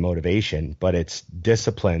I see motivation, but it's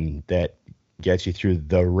discipline that gets you through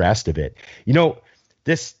the rest of it.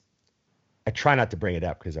 I try not to bring it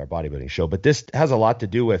up because our bodybuilding show, but this has a lot to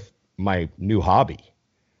do with my new hobby.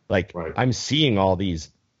 Like, right. I'm seeing all these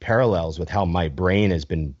parallels with how my brain has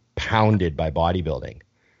been pounded by bodybuilding.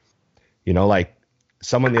 Like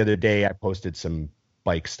someone the other day, I posted some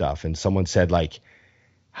bike stuff and someone said like,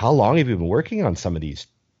 how long have you been working on some of these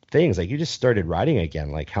things like, you just started riding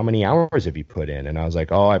again. Like, how many hours have you put in? And I was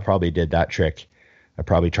like, oh, I probably did that trick. I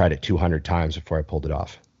probably tried it 200 times before I pulled it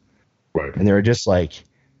off. Right. And they were just like,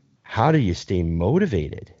 how do you stay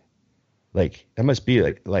motivated? Like, that must be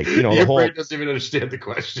like, you know, Your the whole brain doesn't even understand the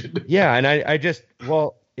question. Yeah. And I just,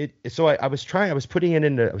 well, I was trying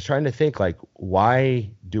to think, like,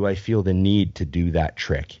 why do I feel the need to do that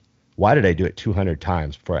trick? Why did I do it 200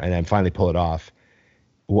 times before and then finally pull it off?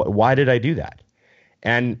 Why did I do that?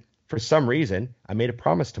 And for some reason, I made a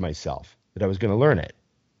promise to myself that I was going to learn it.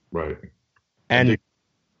 Right. And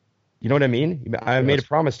you know what I mean? I made a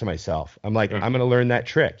promise to myself. I'm like, I'm going to learn that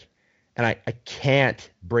trick. And I can't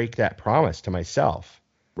break that promise to myself.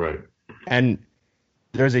 Right. And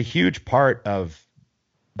there's a huge part of,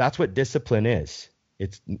 that's what discipline is.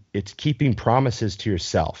 It's keeping promises to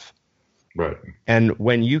yourself. Right. And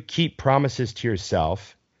when you keep promises to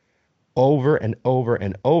yourself over and over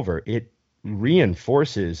and over, it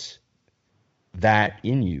reinforces that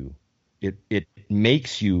in you. It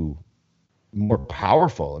makes you more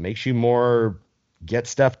powerful. It makes you more get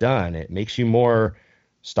stuff done. It makes you more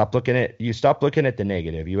stop looking at the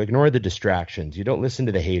negative. You ignore the distractions. You don't listen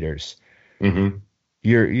to the haters. Mm-hmm.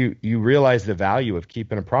 You realize the value of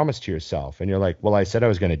keeping a promise to yourself. And you're like, well, I said I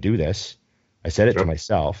was going to do this. I said it to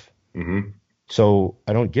myself. Mm-hmm. So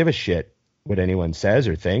I don't give a shit what anyone says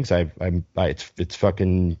or thinks. It's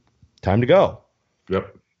fucking time to go.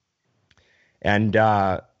 Yep. And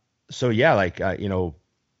so yeah, like you know,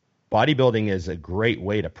 bodybuilding is a great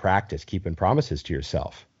way to practice keeping promises to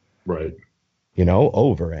yourself. Right. You know,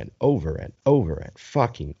 over and over and over and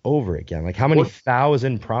fucking over again. Like, how many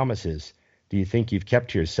thousand promises do you think you've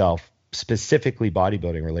kept to yourself, specifically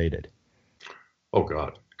bodybuilding related? Oh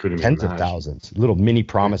God, couldn't even tens imagine. of thousands, little mini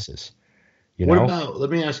promises. You What know? about? Let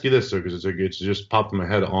me ask you this, sir, because it's just popped in my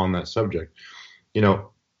head on that subject. You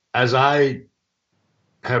know, as I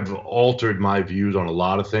have altered my views on a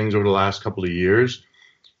lot of things over the last couple of years,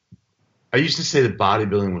 I used to say that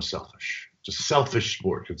bodybuilding was selfish. It's a selfish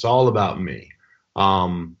sport. It's all about me.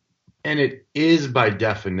 And it is by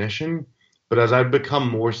definition, but as I've become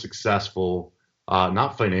more successful,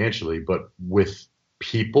 not financially, but with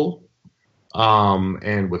people,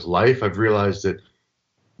 and with life, I've realized that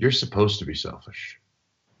you're supposed to be selfish.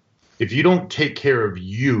 If you don't take care of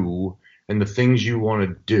you and the things you want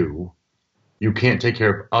to do, you can't take care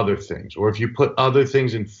of other things. Or if you put other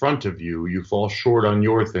things in front of you, you fall short on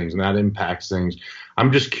your things, and that impacts things.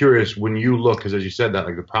 I'm just curious, when you look, because as you said that,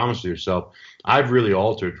 like the promise to yourself, I've really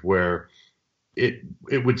altered where it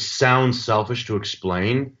would sound selfish to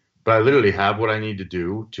explain, but I literally have what I need to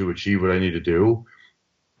do to achieve what I need to do.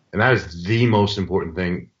 And that is the most important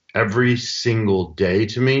thing every single day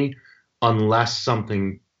to me, unless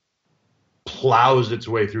something plows its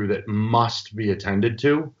way through that must be attended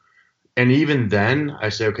to. And even then I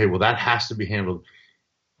say, okay, well, that has to be handled,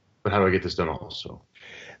 but how do I get this done also?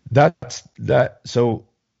 So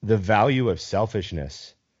the value of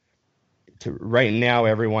selfishness, right now,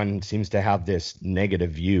 everyone seems to have this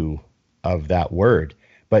negative view of that word.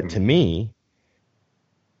 But to me,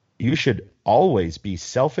 you should always be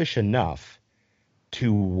selfish enough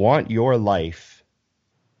to want your life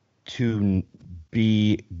to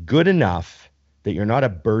be good enough that you're not a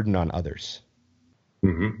burden on others.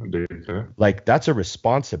 Mm-hmm. Like, that's a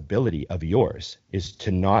responsibility of yours, is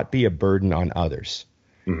to not be a burden on others.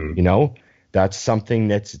 Mm-hmm. You know, that's something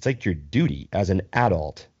it's like your duty as an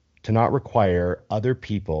adult to not require other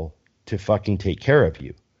people to fucking take care of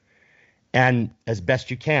you. And as best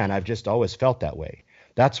you can, I've just always felt that way.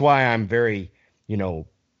 That's why I'm very, you know,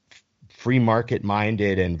 free market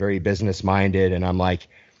minded and very business minded. And I'm like,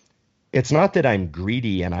 it's not that I'm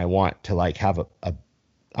greedy and I want to like have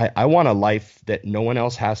I want a life that no one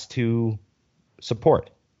else has to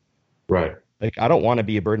support. Right. Like, I don't want to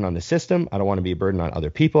be a burden on the system. I don't want to be a burden on other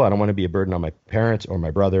people. I don't want to be a burden on my parents or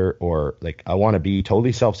my brother, or like, I want to be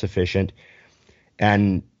totally self-sufficient.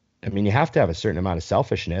 And I mean, you have to have a certain amount of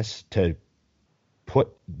selfishness to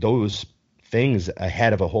put those things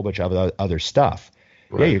ahead of a whole bunch of other stuff.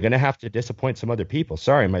 Right. Yeah, you're going to have to disappoint some other people.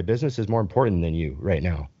 Sorry, my business is more important than you right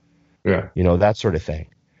now. Yeah. You know, that sort of thing.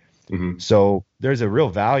 Mm-hmm. So there's a real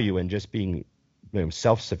value in just being, you know,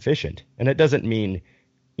 self-sufficient. And it doesn't mean,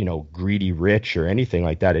 you know, greedy rich or anything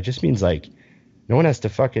like that. It just means like no one has to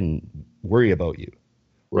fucking worry about you.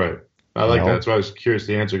 Right. I like that. That's why I was curious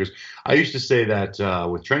to answer, because I used to say that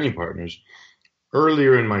with training partners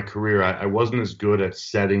earlier in my career, I wasn't as good at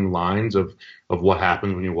setting lines of what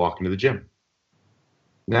happens when you walk into the gym.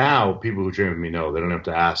 Now people who train with me know. They don't have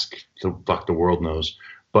to ask. So fuck, the world knows.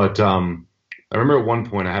 But I remember at one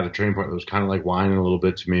point I had a training partner that was kind of like whining a little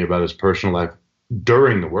bit to me about his personal life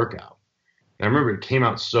during the workout. And I remember it came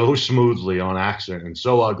out so smoothly on accident and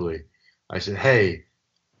so ugly. I said, hey,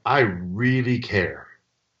 I really care.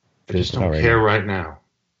 I just don't care right now.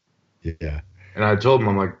 Yeah. And I told him,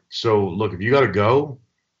 I'm like, so look, if you got to go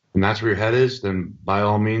and that's where your head is, then by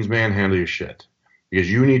all means, man, handle your shit. Because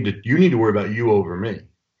you need to worry about you over me.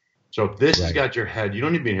 So if this has got your head, you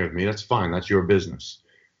don't need to be in here with me. That's fine. That's your business.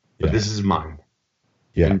 But this is mine.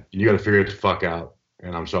 Yeah. And you got to figure it the fuck out.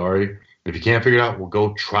 And I'm sorry. If you can't figure it out, we'll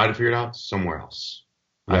go try to figure it out somewhere else.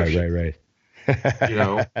 Right. You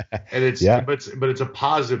know, and it's, but it's a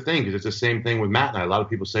positive thing because it's the same thing with Matt and I. A lot of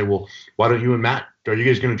people say, well, why don't you and Matt, are you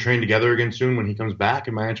guys going to train together again soon when he comes back?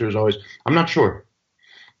 And my answer is always, I'm not sure.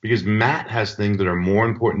 Because Matt has things that are more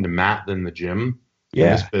important to Matt than the gym in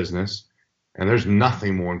this business. And there's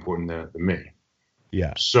nothing more important than me.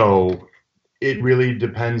 Yeah. So it really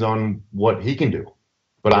depends on what he can do.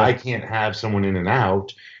 But I can't have someone in and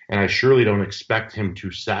out. And I surely don't expect him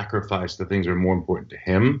to sacrifice the things that are more important to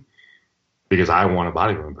him because I want a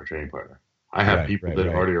bodybuilding training partner. I have people that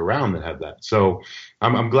are already around that have that. So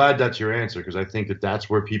I'm glad that's your answer because I think that that's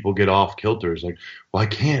where people get off kilter. It's like, well, I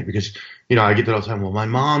can't because, you know, I get that all the time. Well, my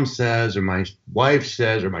mom says or my wife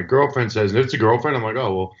says or my girlfriend says. And if it's a girlfriend, I'm like,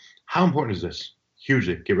 oh, well, how important is this?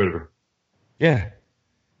 Hugely. Get rid of her. Yeah.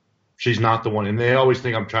 She's not the one. And they always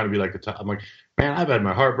think I'm trying to be like the top. I'm like, man, I've had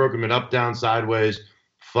my heart broken, been up, down, sideways.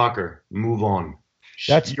 Fuck her. Move on.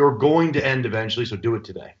 You're going to end eventually, so do it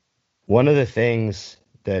today. One of the things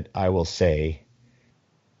that I will say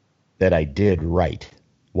that I did right,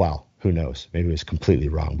 well, who knows? Maybe it was completely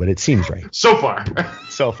wrong, but it seems right. So far.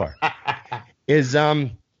 Is,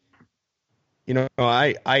 you know,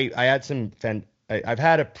 I had some, I've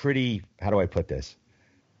had a pretty, how do I put this?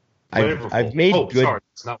 I've made good,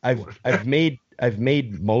 sorry, I've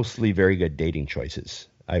made mostly very good dating choices.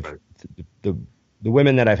 The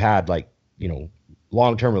women that I've had, like, you know,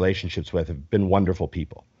 long-term relationships with have been wonderful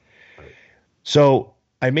people. Right. So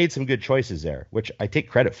I made some good choices there, which I take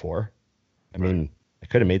credit for. I mean, I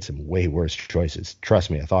could have made some way worse choices.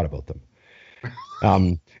 Trust me, I thought about them.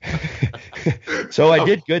 So I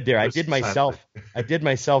did good there. I did myself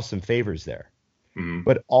some favors there. Mm-hmm.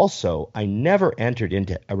 But also, I never entered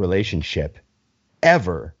into a relationship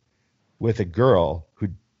ever with a girl who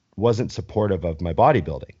wasn't supportive of my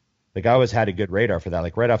bodybuilding. Like, I always had a good radar for that.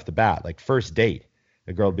 Like, right off the bat, like first date,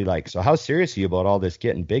 a girl would be like, so how serious are you about all this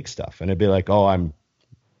getting big stuff? And I'd be like, oh, I'm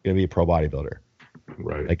going to be a pro bodybuilder.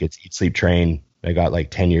 Right. Like, it's eat, sleep, train. I got like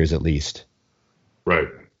 10 years at least. Right.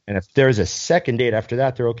 And if there's a second date after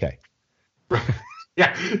that, they're okay. Right.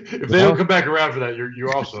 Yeah. If they don't come back around for that,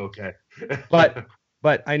 you're also okay.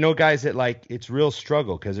 But I know guys that, like, it's real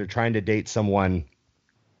struggle because they're trying to date someone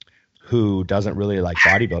who doesn't really like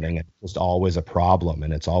bodybuilding. It's just always a problem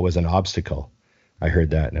and it's always an obstacle. I heard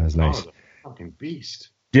that and it was nice. Oh, the fucking beast.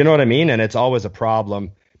 Do you know what I mean? And it's always a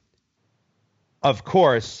problem. Of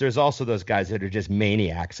course, there's also those guys that are just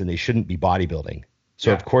maniacs and they shouldn't be bodybuilding.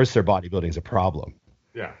 So of course their bodybuilding's a problem.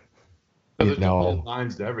 Yeah. There's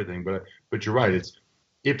lines to everything, but you're right. It's,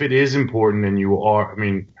 if it is important and you are, I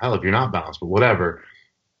mean, hell, if you're not balanced, but whatever,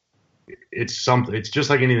 it's something, it's just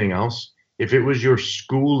like anything else. If it was your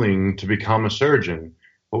schooling to become a surgeon,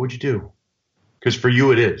 what would you do? Because for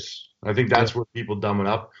you, it is. I think that's where people dumb it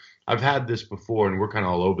up. I've had this before and we're kind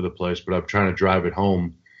of all over the place, but I'm trying to drive it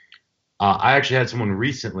home. I actually had someone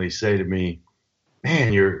recently say to me,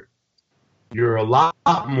 man, you're a lot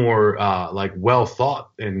more like well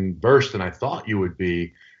thought and versed than I thought you would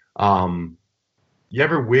be. You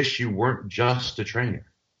ever wish you weren't just a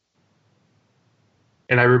trainer?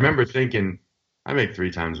 And I remember thinking, I make 3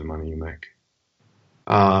 times the money you make.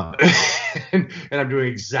 And I'm doing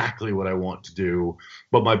exactly what I want to do.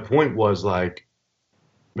 But my point was, like,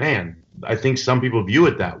 man, I think some people view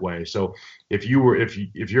it that way. So if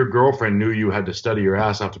your girlfriend knew you had to study your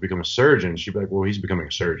ass off to become a surgeon, she'd be like, well, he's becoming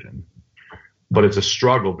a surgeon. But it's a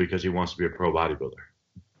struggle because he wants to be a pro bodybuilder.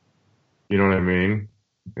 You know what I mean?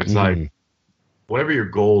 It's like, whatever your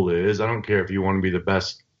goal is, I don't care if you want to be the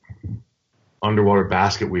best underwater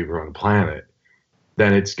basket weaver on the planet,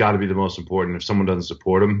 then it's got to be the most important. If someone doesn't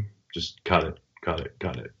support them, just cut it.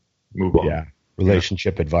 Move on. Yeah.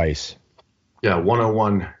 Relationship advice. Yeah.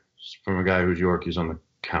 101 from a guy who's Yorkie's on the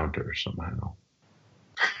counter somehow.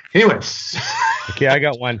 Anyways. Okay. I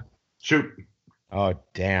got one. Shoot. Oh,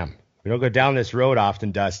 damn. We don't go down this road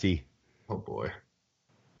often, Dusty. Oh boy.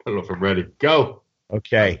 I don't know if I'm ready. Go.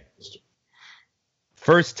 Okay.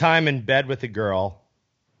 First time in bed with a girl.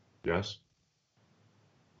 Yes.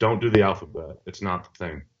 Don't do the alphabet. It's not the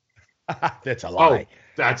thing. That's a lie. Oh,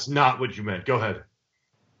 that's not what you meant. Go ahead.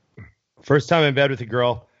 First time in bed with a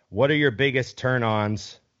girl. What are your biggest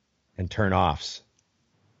turn-ons and turn-offs?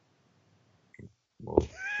 Well,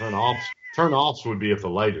 turn offs would be if the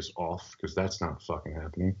light is off, because that's not fucking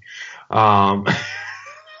happening. Um,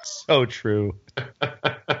 So true.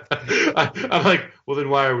 I'm like, well, then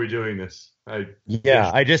why are we doing this?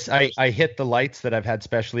 Yeah, I hit the lights that I've had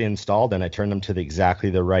specially installed, and I turn them to exactly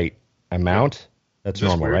the right amount. That's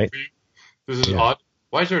normal, right? This is odd.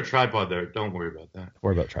 Why is there a tripod there? Don't worry about that.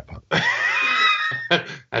 Worry about tripod.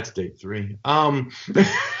 That's date 3.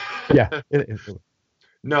 Yeah.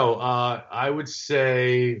 No, I would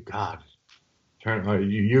say, God,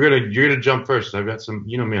 you're gonna jump first. I've got some,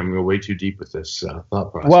 you know me, I'm gonna go way too deep with this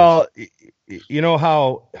thought process. Well, you know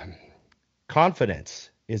how confidence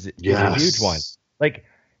is a huge one. Like,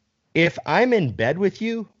 if I'm in bed with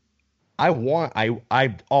you, I've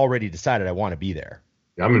already decided I want to be there.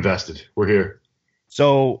 Yeah, I'm invested. We're here.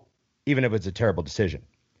 So even if it's a terrible decision,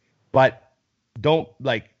 but don't,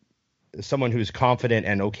 like, someone who's confident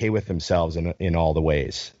and okay with themselves in all the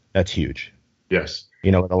ways. That's huge. Yes.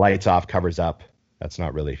 You know, the lights off, covers up. That's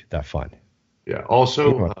not really that fun. Yeah.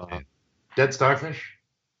 Also, dead starfish.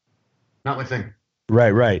 Not my thing.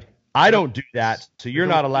 Right. I don't do that, so you're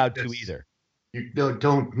not allowed to either. You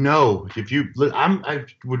don't know if you. I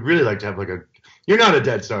would really like to have You're not a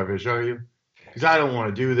dead starfish, are you? Because I don't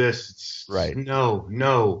want to do this. Right.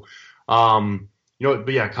 No.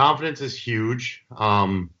 But yeah, confidence is huge.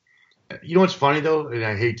 You know what's funny though, and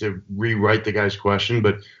I hate to rewrite the guy's question,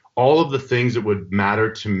 but all of the things that would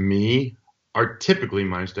matter to me are typically,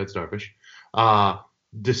 minus dead starfish,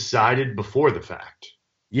 decided before the fact.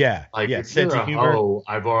 Yeah. Like, yeah. if you're a hoe,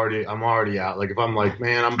 I'm already out. Like, if I'm like,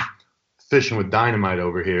 man, I'm fishing with dynamite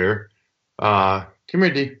over here. Come here,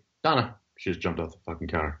 D. Donna. She just jumped off the fucking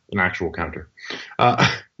counter, an actual counter.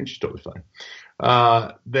 And she's totally fine.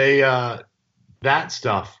 That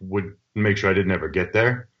stuff would make sure I didn't ever get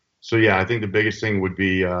there. So yeah, I think the biggest thing would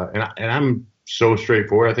be, and I'm so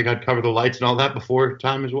straightforward. I think I'd cover the lights and all that before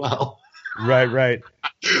time as well. Right.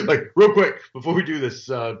 Like, real quick, before we do this,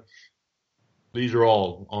 these are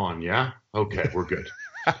all on, yeah? Okay, we're good.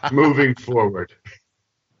 Moving forward.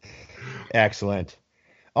 Excellent.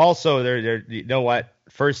 Also, there. You know what?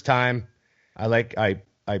 First time, I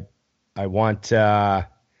want.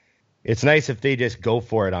 It's nice if they just go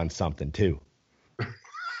for it on something too.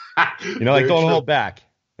 You know, like, don't hold back.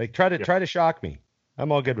 Like, try to shock me.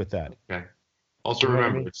 I'm all good with that. Okay. Also,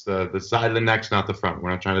 remember, it's the side of the neck's not the front. We're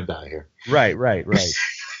not trying to die here. Right. Right.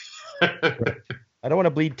 I don't want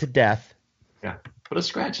to bleed to death. Yeah, but a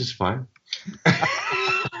scratch is fine.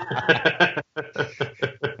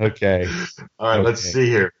 Okay. All right, let's see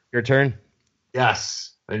here. Your turn?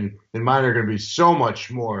 Yes. And mine are going to be so much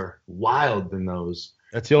more wild than those.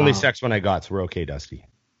 That's the only sex one I got, so we're okay, Dusty.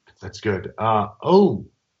 That's good. I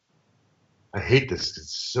hate this.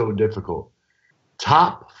 It's so difficult.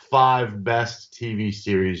 Top 5 best TV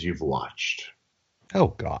series you've watched. Oh,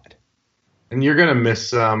 God. And you're going to miss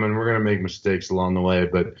some, and we're going to make mistakes along the way.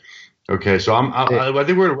 But, okay, so I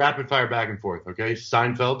think we're going to rapid fire back and forth, okay?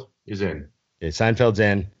 Seinfeld is in. Okay, Seinfeld's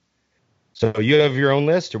in. So you have your own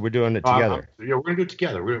list, or we're doing it together? Yeah, we're going to do it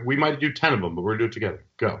together. We might do 10 of them, but we're going to do it together.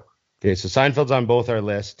 Go. Okay, so Seinfeld's on both our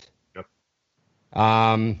list. Yep.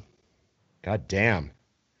 God damn.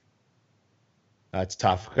 That's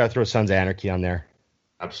tough. Got to throw Sons of Anarchy on there.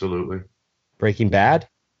 Absolutely. Breaking Bad?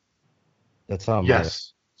 That's on my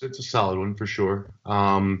list. Yes, it's a solid one for sure.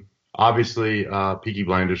 Obviously, Peaky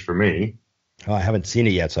Blinders for me. Oh, I haven't seen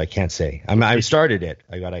it yet, so I can't say. I started it.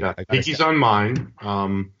 Peaky's on mine.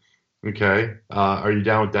 Okay. Are you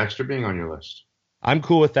down with Dexter being on your list? I'm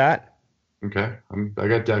cool with that. Okay. I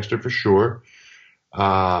got Dexter for sure.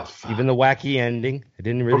 Even the wacky ending. I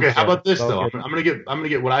didn't really. Okay. How about this though? I'm gonna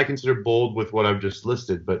get what I consider bold with what I've just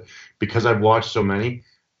listed, but because I've watched so many,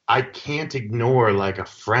 I can't ignore like a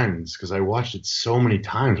Friends because I watched it so many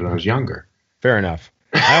times when I was younger. Fair enough.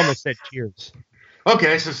 I almost said Cheers.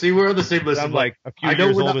 Okay, so see, we're on the same list. I'm like a few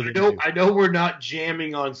years older than you. I know we're not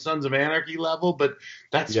jamming on Sons of Anarchy level, but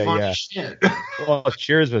that's fun shit. Well,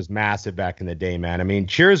 Cheers was massive back in the day, man. I mean,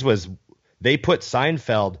 they put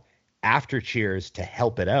Seinfeld after Cheers to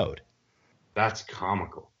help it out. That's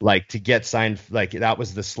comical. Like, to get like, that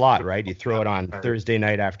was the slot, right? You throw it on Thursday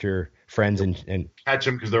night after Friends and catch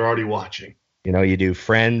them because they're already watching. You know, you do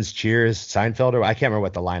Friends, Cheers, Seinfeld, or I can't remember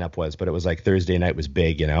what the lineup was, but it was like Thursday night was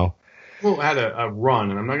big, you know? Well, I had a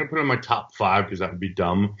run, and I'm not going to put it in my top 5 because that would be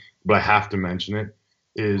dumb, but I have to mention it,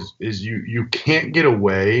 is you can't get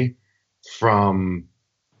away from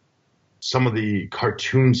some of the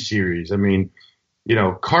cartoon series. I mean, you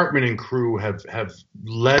know, Cartman and crew have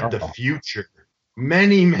led the future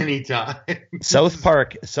many, many times. South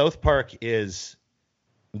Park is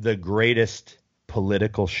the greatest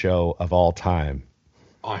political show of all time.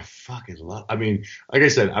 Oh, I fucking love. I mean, like I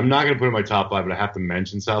said, I'm not gonna put it in my top five, but I have to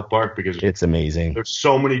mention South Park because It's amazing. there's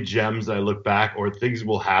so many gems that I look back, or things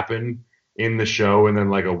will happen in the show, and then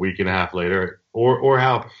like a week and a half later, or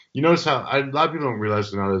how you notice how a lot of people don't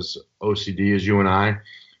realize they're not as OCD as you and I,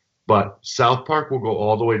 but South Park will go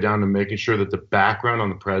all the way down to making sure that the background on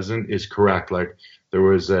the president is correct. Like there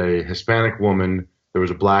was a Hispanic woman, there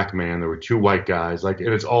was a black man, there were two white guys, like,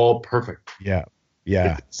 and it's all perfect. Yeah.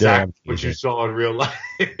 Yeah. It's exactly what you saw in real life.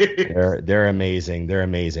 They're amazing. They're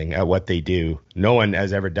amazing at what they do. No one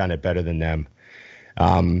has ever done it better than them.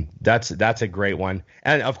 That's a great one.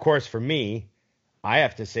 And of course, for me, I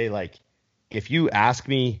have to say, like, if you ask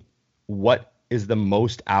me what is the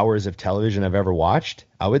most hours of television I've ever watched,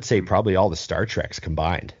 I would say probably all the Star Treks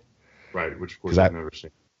combined. Right, which of course I've never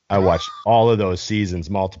seen. I watched all of those seasons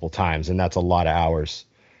multiple times, and that's a lot of hours.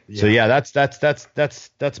 So yeah,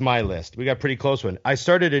 that's my list. We got a pretty close one. I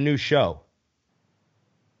started a new show.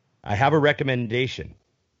 I have a recommendation.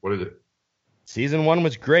 What is it? Season 1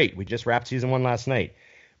 was great. We just wrapped season 1 last night.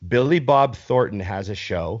 Billy Bob Thornton has a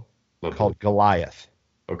show called Goliath.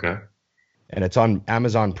 Okay. And it's on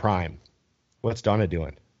Amazon Prime. What's Donna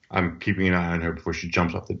doing? I'm keeping an eye on her before she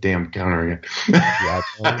jumps off the damn counter again.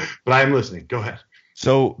 But I am listening. Go ahead.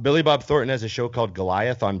 So Billy Bob Thornton has a show called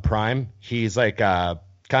Goliath on Prime. He's like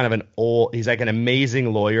he's like an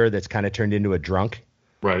amazing lawyer that's kind of turned into a drunk.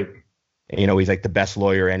 Right. You know, he's like the best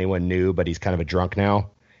lawyer anyone knew, but he's kind of a drunk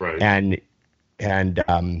now. Right. And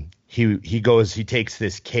he takes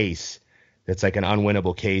this case that's like an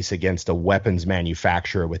unwinnable case against a weapons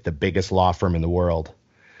manufacturer with the biggest law firm in the world.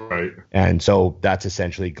 Right. And so that's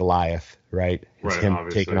essentially Goliath, right? It's him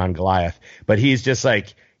obviously taking on Goliath. But he's just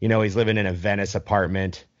like, you know, he's living in a Venice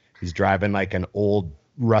apartment. He's driving like an old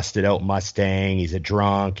rusted out Mustang. He's a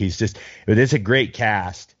drunk. It's a great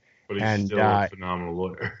cast. But he's still a phenomenal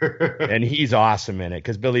lawyer. And he's awesome in it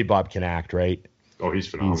because Billy Bob can act, right? Oh, he's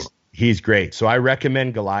phenomenal. He's great. So I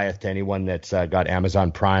recommend Goliath to anyone that's got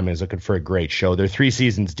Amazon Prime and is looking for a great show. They're 3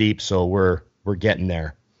 seasons deep, so we're getting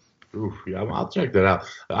there. Ooh, yeah, I'll check that out.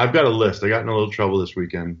 I've got a list. I got in a little trouble this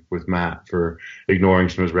weekend with Matt for ignoring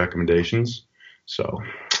some of his recommendations. So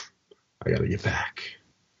I got to get back.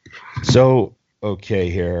 So, okay,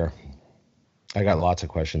 here. I got lots of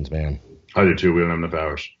questions, man. I do too. We don't have enough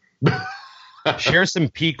hours. Share some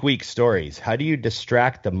peak week stories. How do you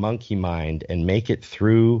distract the monkey mind and make it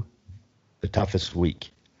through the toughest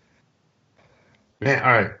week? Man,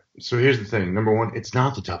 all right. So here's the thing. Number one, it's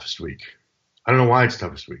not the toughest week. I don't know why it's the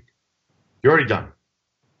toughest week. You're already done.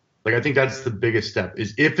 Like, I think that's the biggest step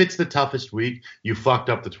is if it's the toughest week, you fucked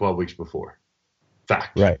up the 12 weeks before.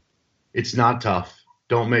 Fact. Right. It's not tough.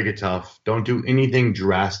 Don't make it tough. Don't do anything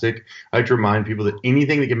drastic. I like to remind people that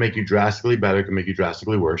anything that can make you drastically better can make you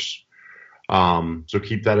drastically worse. So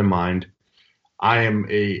keep that in mind. I am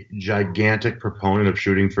a gigantic proponent of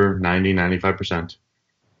shooting for 90, 95%.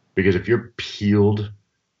 Because if you're peeled,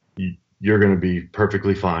 you're going to be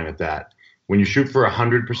perfectly fine at that. When you shoot for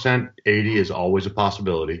 100%, 80 is always a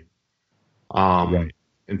possibility. Right.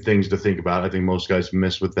 And things to think about. I think most guys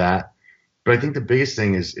miss with that. But I think the biggest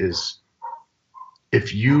thing is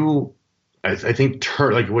if you, I think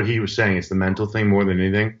like what he was saying, it's the mental thing more than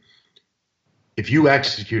anything. If you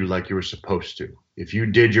executed like you were supposed to, if you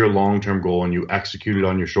did your long-term goal and you executed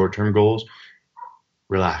on your short-term goals,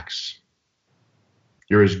 relax.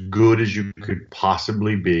 You're as good as you could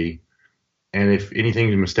possibly be. And if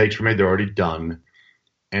anything, mistakes were made, they're already done.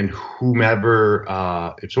 And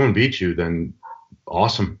whomever, if someone beats you, then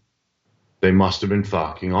awesome. They must have been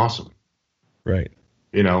fucking awesome. Right.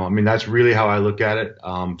 You know, I mean, that's really how I look at it.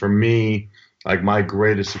 For me, like my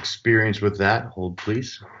greatest experience with that, hold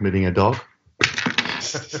please, meeting a dog.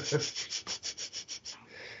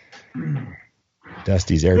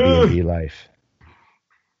 Dusty's Airbnb life.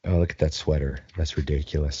 Oh, look at that sweater. That's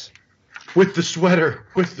ridiculous. With the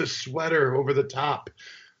sweater over the top.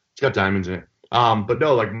 It's got diamonds in it. But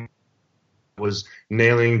no, like was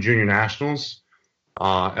nailing junior nationals.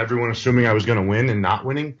 Everyone assuming I was going to win and not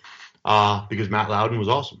winning because Matt Loudon was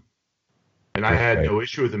awesome. And I had no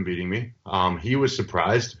issue with him beating me. He was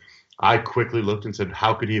surprised. I quickly looked and said,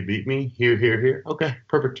 how could he have beat me? Here. Okay,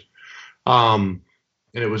 perfect. And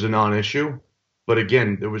it was a non-issue. But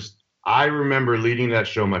again, I remember leading that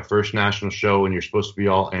show, my first national show, and you're supposed to be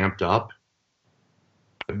all amped up.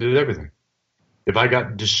 I did everything. If I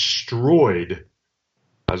got destroyed,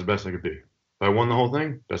 I was the best I could be. If I won the whole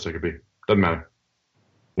thing, best I could be. Doesn't matter.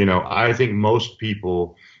 You know, I think most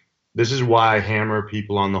people, this is why I hammer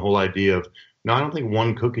people on the whole idea of, no, I don't think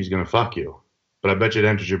one cookie's going to fuck you. But I bet you it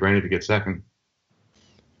enters your brain if you get second.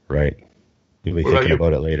 Right. You'll be thinking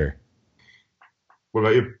about it later. What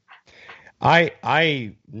about you?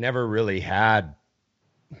 I never really had,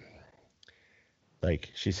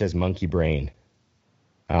 like she says, monkey brain.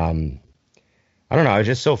 I don't know. I was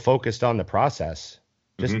just so focused on the process,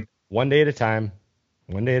 just one day at a time,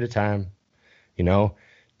 one day at a time. You know,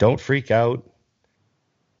 don't freak out.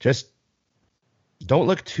 Just don't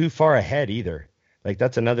look too far ahead either. Like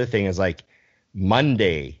that's another thing is like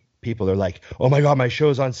Monday, people are like, oh my God, my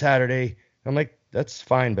show's on Saturday. I'm like, that's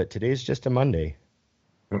fine, but today's just a Monday.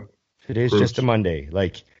 Today's just a Monday.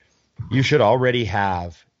 Like you should already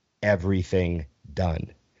have everything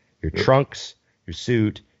done. Your trunks, your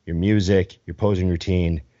suit, your music, your posing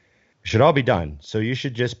routine, it should all be done. So you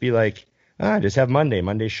should just be like, just have Monday.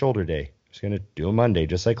 Monday's shoulder day. Just going to do a Monday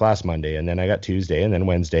just like last Monday. And then I got Tuesday and then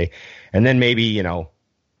Wednesday. And then maybe, you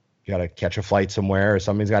got to catch a flight somewhere or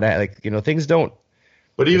something's got to, things don't.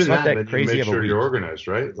 But even that crazy you make sure you're organized,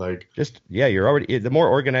 right? Like you're already, the more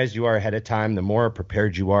organized you are ahead of time, the more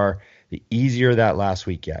prepared you are, the easier that last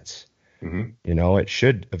week gets. It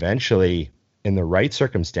should eventually, in the right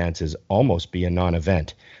circumstances, almost be a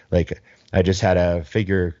non-event. Like I just had a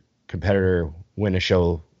figure competitor win a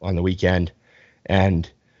show on the weekend.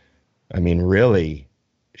 And I mean, really,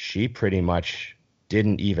 she pretty much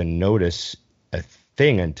didn't even notice a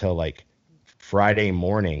thing until like Friday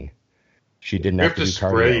morning. She didn't have to do cardio.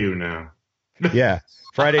 Spray you now. Yeah.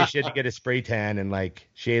 Friday she had to get a spray tan and like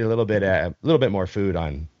she ate a little bit more food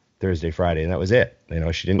on Thursday, Friday, and that was it.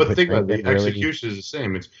 She didn't. But think about it, the execution is the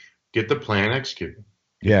same. It's get the plan executed.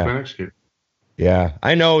 Yeah.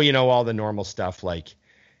 I know, all the normal stuff. Like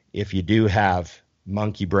if you do have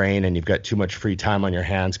monkey brain and you've got too much free time on your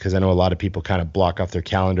hands, because I know a lot of people kind of block off their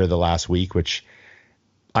calendar the last week, which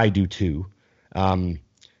I do too.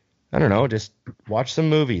 I don't know, just watch some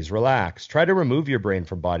movies, relax, try to remove your brain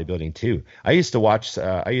from bodybuilding too. I used to watch some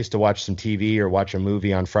TV or watch a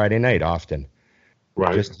movie on Friday night often,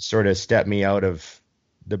 right? Just to sort of step me out of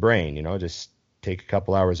the brain, just take a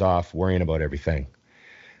couple hours off worrying about everything.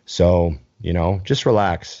 So, just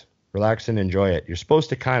relax and enjoy it. You're supposed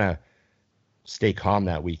to kind of stay calm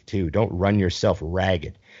that week too. Don't run yourself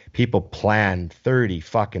ragged. People plan 30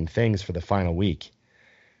 fucking things for the final week.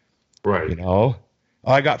 Right.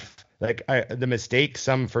 The mistake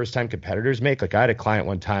some first time competitors make. Like I had a client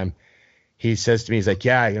one time, he says to me, he's like,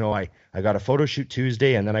 yeah, I got a photo shoot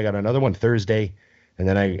Tuesday and then I got another one Thursday. And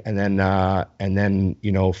then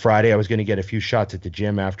Friday I was going to get a few shots at the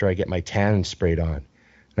gym after I get my tan sprayed on.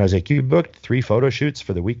 And I was like, you booked 3 photo shoots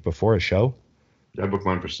for the week before a show? I booked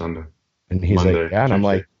mine for Sunday. And he's Monday, like, yeah. And I'm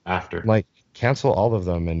like, after. I'm like, cancel all of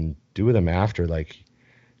them and do them after. Like,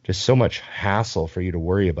 just so much hassle for you to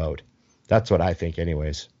worry about. That's what I think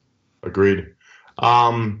anyways. Agreed.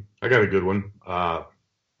 I got a good one.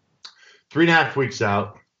 3.5 weeks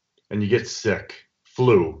out and you get sick.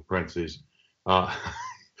 Flu, parentheses.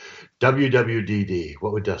 WWDD.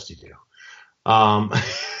 What would Dusty do? That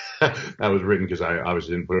was written because I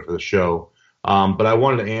obviously didn't put it for the show. But I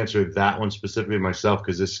wanted to answer that one specifically myself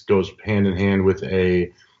because this goes hand in hand with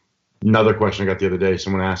another question I got the other day.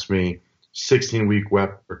 Someone asked me 16-week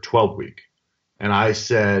WEP or 12-week. And I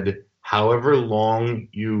said, however long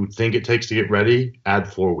you think it takes to get ready,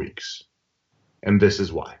 add 4 weeks. And this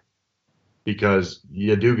is why. Because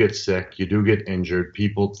you do get sick, you do get injured,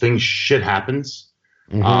 shit happens.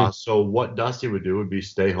 So what Dusty would do would be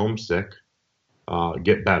stay home sick,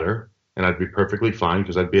 get better, and I'd be perfectly fine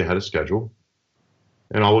because I'd be ahead of schedule,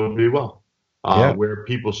 and all would be well. Where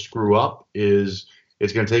people screw up is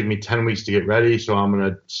it's going to take me 10 weeks to get ready, so I'm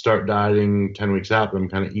going to start dieting 10 weeks out, but I'm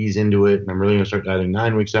kind of ease into it, and I'm really going to start dieting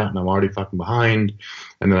 9 weeks out, and I'm already fucking behind,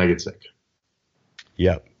 and then I get sick.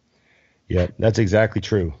 Yep, that's exactly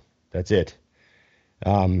true. That's it.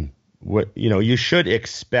 You should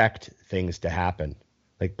expect things to happen,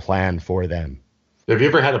 like plan for them. Have you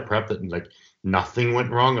ever had a prep that like nothing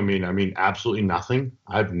went wrong? I mean, absolutely nothing.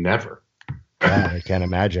 I've never. Yeah, I can't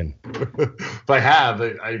imagine. If I have,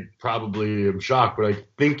 I probably am shocked. But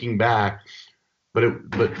thinking back, but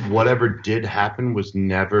whatever did happen was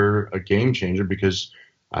never a game changer because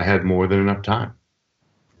I had more than enough time.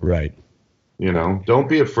 Right. Don't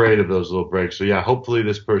be afraid of those little breaks. So yeah, hopefully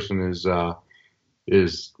this person was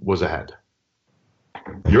ahead.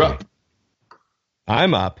 You're up.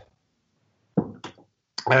 I'm up.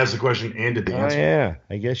 I asked the question and did the answer. Oh yeah,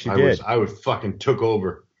 I guess you did. I would fucking took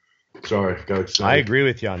over. Sorry, got excited. I agree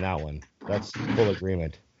with you on that one. That's full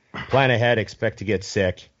agreement. Plan ahead, expect to get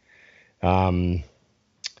sick. Bunch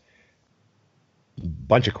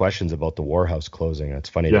of questions about the Warhouse closing. It's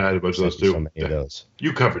funny. Yeah, I had a bunch of those too. So many of those.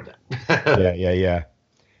 You covered that. Yeah.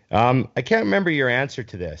 I can't remember your answer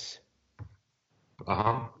to this.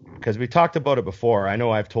 Uh-huh. Because we talked about it before. I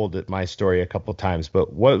know I've told it my story a couple times,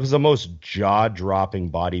 but what was the most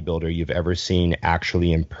jaw-dropping bodybuilder you've ever seen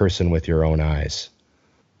actually in person with your own eyes?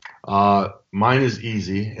 Mine is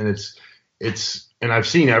easy, and and I've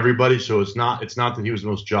seen everybody, so it's not that he was the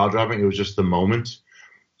most jaw-dropping. It was just the moment.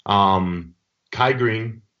 Kai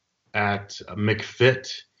Green at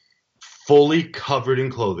McFit, fully covered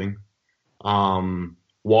in clothing,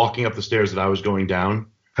 walking up the stairs that I was going down.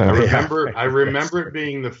 I remember it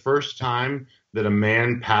being the first time that a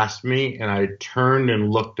man passed me, and I turned and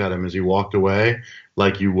looked at him as he walked away,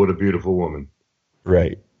 like you would a beautiful woman.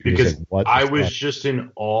 Right. Because like, what I was just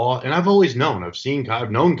in awe, and I've always known. I've seen Kai. I've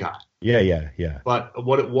known Kai. Yeah. But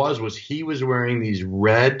what it was he was wearing these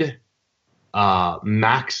red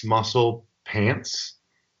Max Muscle pants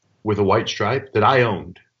with a white stripe that I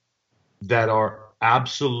owned that are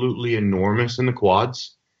absolutely enormous in the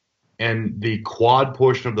quads. And the quad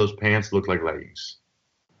portion of those pants looked like leggings.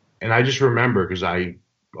 And I just remember because I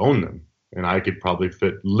own them and I could probably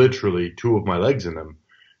fit literally 2 of my legs in them.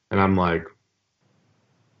 And I'm like,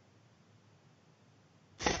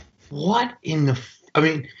 what in the,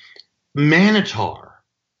 Manitar.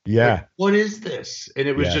 Yeah. Like, what is this? And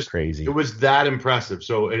it was just crazy. It was that impressive.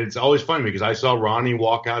 So and it's always funny because I saw Ronnie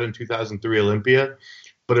walk out in 2003 Olympia,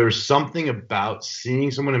 but there was something about seeing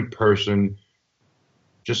someone in person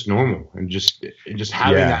just normal and just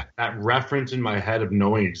having that reference in my head of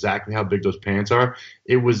knowing exactly how big those pants are.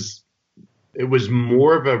 It was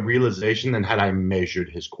more of a realization than had I measured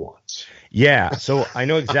his quads. Yeah. So I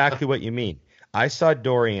know exactly what you mean. I saw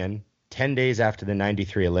Dorian 10 days after the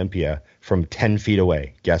 93 Olympia from 10 feet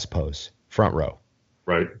away, guest pose, front row.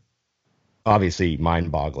 Right. Obviously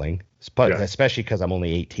mind boggling, but especially because I'm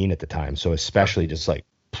only 18 at the time. So especially just like,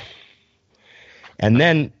 and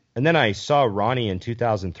then I saw Ronnie in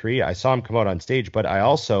 2003. I saw him come out on stage, but I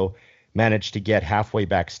also managed to get halfway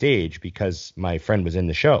backstage because my friend was in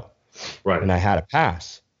the show. Right. And I had a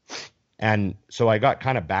pass. And so I got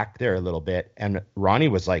kind of back there a little bit. And Ronnie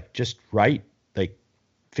was like just right, like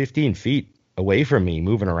 15 feet away from me,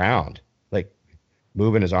 moving around, like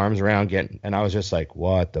moving his arms around, and I was just like,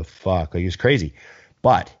 what the fuck? Like, he was crazy.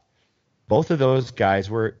 But both of those guys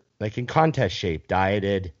were like in contest shape,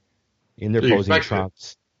 dieted, in their posing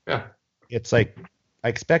trunks. Yeah. It's like I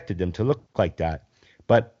expected them to look like that.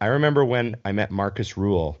 But I remember when I met Marcus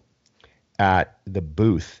Rule at the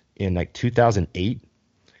booth in like 2008,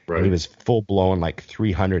 right. And he was full blown like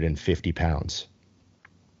 350 pounds.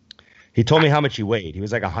 He told me how much he weighed. He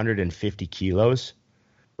was like 150 kilos.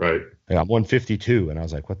 Right. Like, I'm 152. And I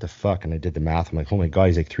was like, what the fuck? And I did the math. I'm like, oh my God,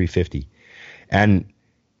 he's like 350. And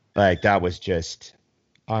like, that was just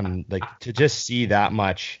like to just see that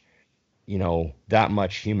much, that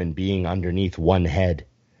much human being underneath one head.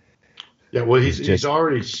 Yeah, well, he's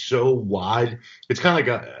already so wide. It's kind of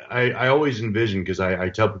like I always envision, because I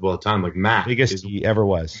tell people all the time, like Matt. Biggest he ever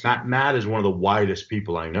was. Matt is one of the widest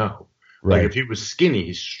people I know. Right. Like if he was skinny,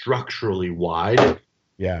 he's structurally wide.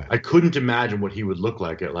 Yeah. I couldn't imagine what he would look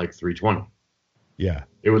like at like 320. Yeah.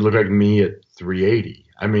 It would look like me at 380.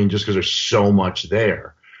 I mean, just because there's so much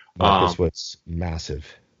there. Marcus was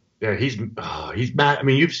massive. Yeah, he's mad. I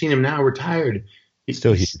mean, you've seen him now, retired. He's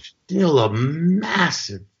still huge. Still a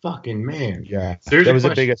massive fucking man. Yeah, that was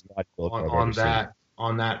the biggest bodybuilder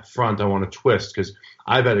on that front. I want to twist because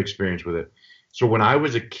I've had experience with it. So when I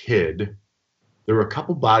was a kid, there were a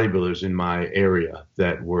couple bodybuilders in my area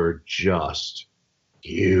that were just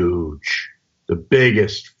huge, the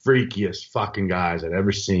biggest, freakiest fucking guys I'd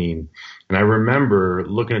ever seen. And I remember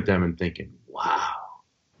looking at them and thinking, wow,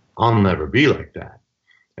 I'll never be like that.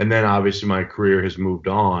 And then obviously my career has moved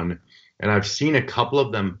on, and I've seen a couple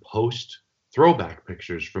of them post throwback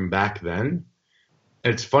pictures from back then.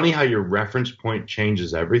 And it's funny how your reference point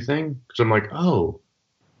changes everything. Because I'm like, oh,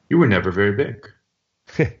 you were never very big.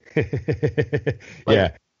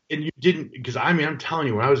 Yeah. And you didn't, because I'm telling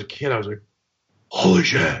you, when I was a kid, I was like, holy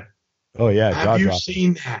shit. Oh, yeah. Have you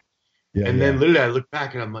seen that? Yeah, and then literally I look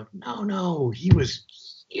back and I'm like, no, he was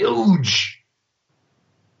huge.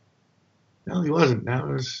 No, he wasn't. That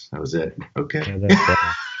was it. Okay.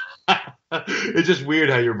 Yeah, it's just weird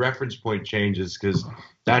how your reference point changes, because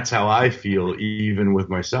that's how I feel even with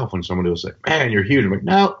myself when somebody will say, man, you're huge. I'm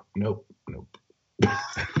like, nope.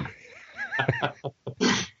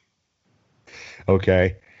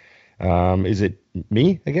 Okay. Is it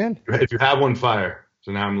me again? If you have one, fire.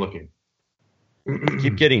 So now I'm looking.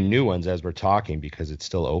 Keep getting new ones as we're talking because it's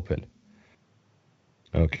still open.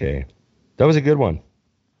 Okay. That was a good one.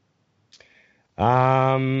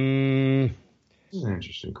 This is an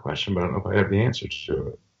interesting question, but I don't know if I have the answer to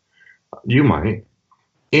it. You might.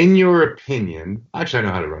 In your opinion, actually, I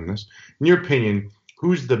know how to run this. In your opinion,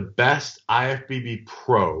 who's the best IFBB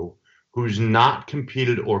pro who's not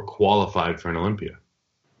competed or qualified for an Olympia?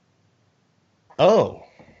 Oh.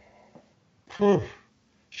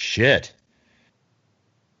 Shit.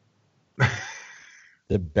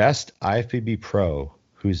 The best IFBB pro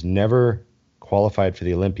who's never qualified for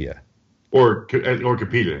the Olympia. Or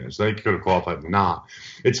competed in it. So they could have qualified, but not.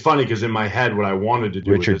 It's funny because in my head, what I wanted to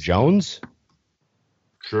do Richard Jones?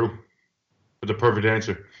 True. That's a perfect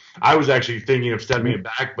answer. I was actually thinking of stepping it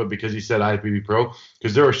back, but because he said IFBB pro,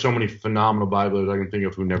 because there are so many phenomenal bodybuilders I can think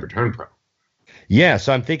of who never turned pro. Yeah,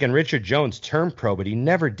 so I'm thinking Richard Jones turned pro, but he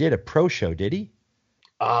never did a pro show, did he?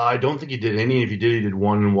 I don't think he did any. If he did, he did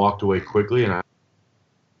one and walked away quickly. And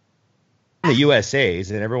the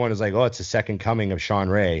USA's, and everyone was like, "Oh, it's the second coming of Sean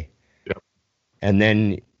Ray." Yep. And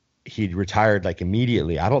then he retired like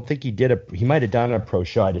immediately. I don't think he did he might have done a pro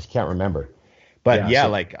show. I just can't remember. But yeah,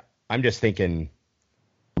 like I'm just thinking.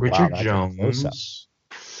 Richard Jones,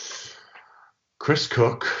 Chris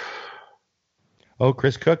Cook. Oh,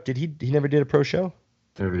 Chris Cook. Did he never did a pro show?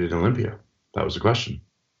 Never did Olympia. That was the question.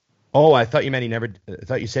 Oh, I thought you meant I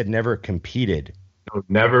thought you said never competed. No,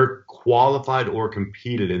 never qualified or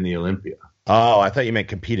competed in the Olympia. Oh, I thought you meant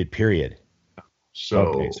competed, period.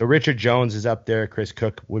 So Richard Jones is up there. Chris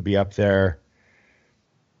Cook would be up there.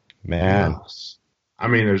 Man. Yes. I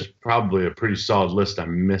mean, there's probably a pretty solid list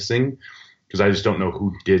I'm missing because I just don't know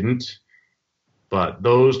who didn't. But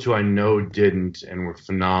those two I know didn't and were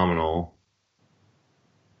phenomenal.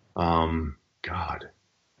 God.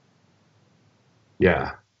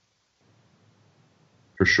 Yeah.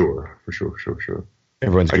 For sure.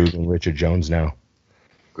 Everyone's Googling Richard Jones now.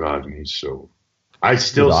 God, he's so. I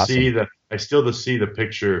still see the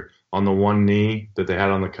picture on the one knee that they had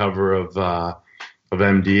on the cover of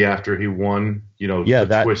MD after he won. You know,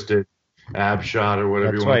 the twisted ab shot or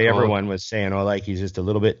whatever. That's you want why to call everyone was saying, "Oh, like he's just a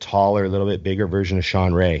little bit taller, a little bit bigger version of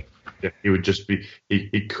Sean Ray." Yeah, he would just be.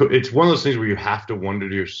 He could. It's one of those things where you have to wonder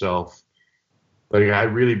to yourself. Like I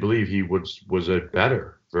really believe he was a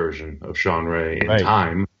better version of Sean Ray in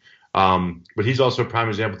time. But he's also a prime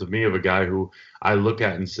example to me of a guy who I look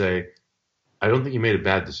at and say, I don't think he made a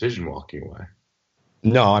bad decision walking away.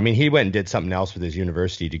 No, I mean, he went and did something else with his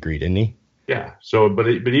university degree, didn't he? Yeah. So, but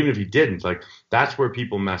even if he didn't, like, that's where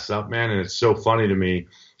people mess up, man. And it's so funny to me.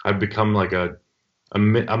 I've become like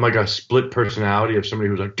I'm like a split personality of somebody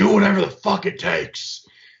who's like, do whatever the fuck it takes.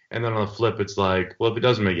 And then on the flip, it's like, well, if it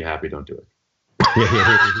doesn't make you happy, don't do it. Well,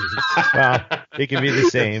 it can be the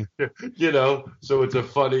same. You know, so it's a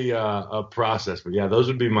funny process. But yeah, those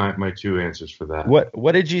would be my two answers for that.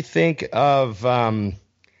 What did you think of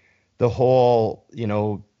the whole,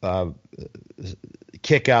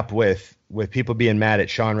 kick up with people being mad at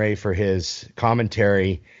Sean Ray for his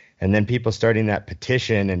commentary, and then people starting that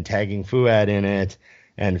petition and tagging Fouad in it,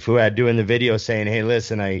 and Fouad doing the video saying, "Hey,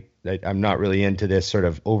 listen, I'm not really into this sort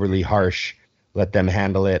of overly harsh. Let them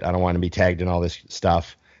handle it. I don't want to be tagged in all this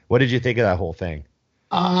stuff." What did you think of that whole thing?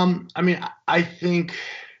 I mean, I think,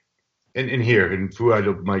 and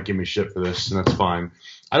Fouad might give me shit for this, and that's fine.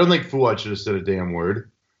 I don't think Fouad should have said a damn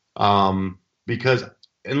word, because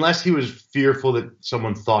unless he was fearful that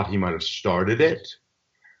someone thought he might have started it,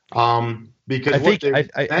 because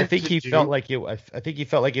I think he felt like it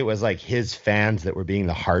was like his fans that were being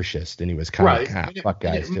the harshest, and he was kind of fuck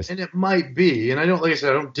guys. And it might be, and I don't, like I said,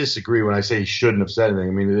 I don't disagree when I say he shouldn't have said anything.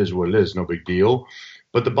 I mean, it is what it is, no big deal.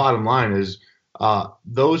 But the bottom line is,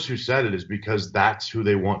 those who said it is because that's who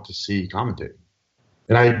they want to see commentating,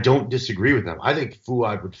 and I don't disagree with them. I think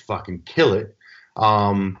Fouad would fucking kill it,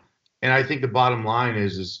 and I think the bottom line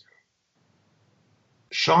is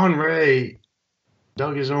Sean Ray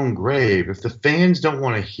dug his own grave. If the fans don't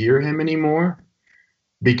want to hear him anymore,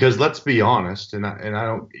 because let's be honest, and I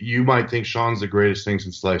don't, you might think Sean's the greatest thing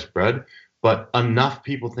since sliced bread, but enough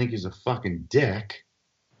people think he's a fucking dick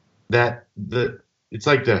that it's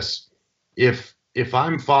like this. If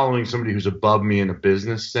I'm following somebody who's above me in a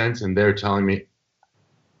business sense and they're telling me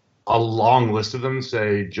a long list of them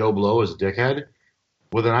say Joe Blow is a dickhead,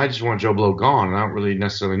 well, then I just want Joe Blow gone, and I don't really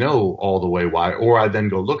necessarily know all the way why. Or I then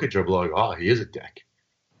go look at Joe Blow and go, oh, he is a dick.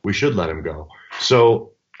 We should let him go.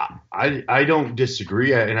 So I don't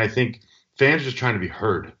disagree, and I think fans are just trying to be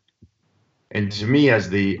heard. And to me,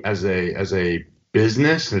 as a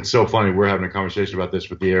business, and it's so funny, we're having a conversation about this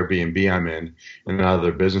with the Airbnb I'm in and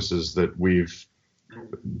other businesses that we've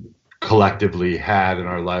collectively had in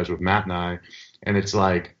our lives with Matt and I, and it's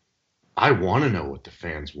like, I want to know what the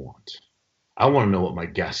fans want. I want to know what my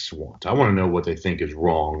guests want. I want to know what they think is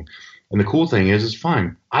wrong. And the cool thing is, it's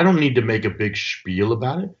fine. I don't need to make a big spiel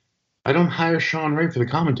about it. I don't hire Sean Ray for the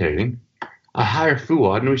commentating. I hire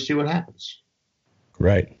Fuad and we see what happens.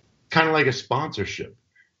 Right. Kind of like a sponsorship.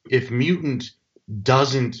 If Mutant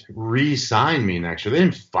doesn't re-sign me next year, they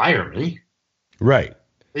didn't fire me. Right.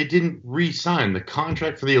 They didn't re-sign. The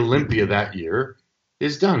contract for the Olympia that year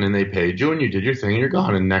is done, and they paid you, and you did your thing, and you're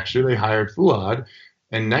gone. And next year they hired Fuad,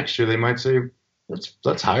 and next year they might say,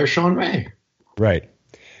 let's hire Sean Ray. Right.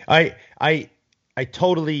 I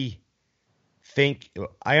totally think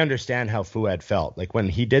I understand how Fuad felt. Like when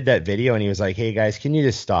he did that video and he was like, "Hey guys, can you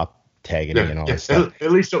just stop tagging me and all this stuff?"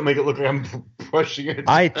 At least don't make it look like I'm pushing it.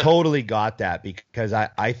 I totally got that because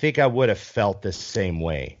I think I would have felt the same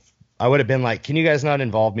way. I would have been like, "Can you guys not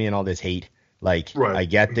involve me in all this hate? Like, Right. I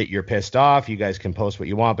get that you're pissed off. You guys can post what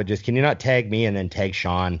you want, but just can you not tag me and then tag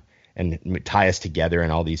Sean and tie us together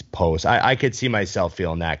in all these posts?" I could see myself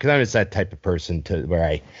feeling that because I'm just that type of person where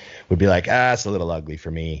I would be like, it's a little ugly for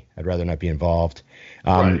me. I'd rather not be involved.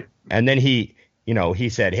 Right. And then he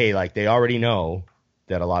said, hey, like they already know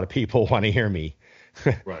that a lot of people want to hear me.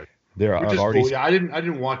 Right. They're Which is already. cool. Yeah, I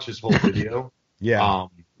didn't watch his whole video. Yeah.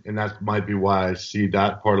 And that might be why I see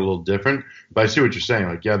that part a little different. But I see what you're saying.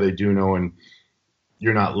 Like, yeah, they do know, and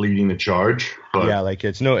you're not leading the charge. But Yeah, like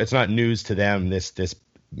it's not news to them. This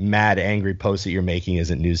mad, angry post that you're making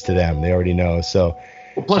isn't news to them. They already know. So,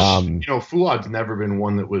 well, plus, Fuad's never been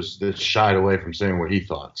one that shied away from saying what he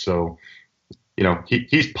thought. So,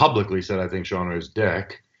 he's publicly said, I think Sean Ray's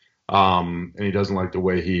dick. And he doesn't like the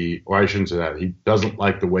way or I shouldn't say that. He doesn't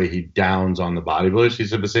like the way he downs on the bodybuilders. He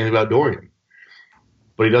said the same about Dorian.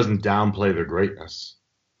 But he doesn't downplay their greatness.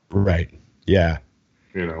 right. Yeah.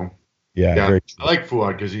 Yeah. Yeah. I like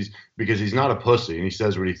Fuad because he's not a pussy and he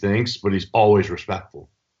says what he thinks, but he's always respectful.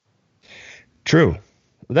 True.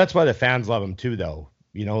 That's why the fans love him too, though.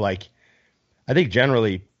 Like I think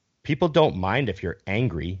generally people don't mind if you're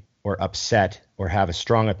angry or upset or have a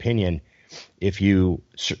strong opinion if you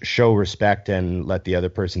show respect and let the other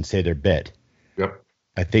person say their bit. Yep.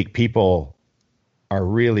 I think people are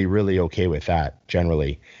really, really okay with that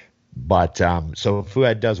generally. But so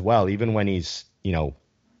Fuad does well, even when he's,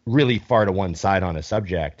 really far to one side on a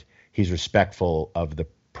subject, he's respectful of the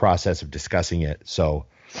process of discussing it. So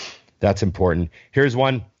that's important. Here's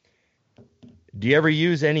one. Do you ever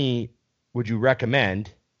use would you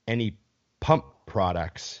recommend any pump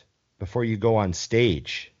products before you go on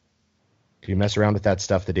stage? Do you mess around with that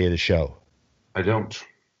stuff the day of the show? I don't.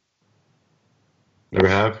 Never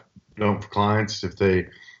have. No, for clients if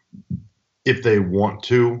they want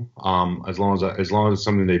to, as long as it's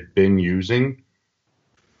something they've been using,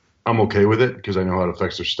 I'm okay with it because I know how it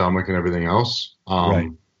affects their stomach and everything else.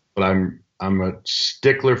 Right. But I'm a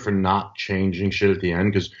stickler for not changing shit at the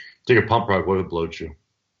end because take a pump product, what if it bloats you?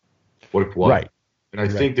 What if what? Right. And I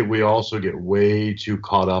think that we also get way too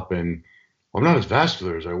caught up in, well, I'm not as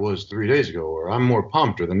vascular as I was 3 days ago, or I'm more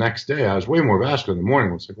pumped, or the next day I was way more vascular in the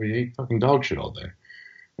morning. It's like, well, you ate fucking dog shit all day.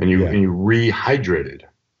 And you rehydrated.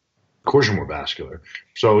 Of course you're more vascular.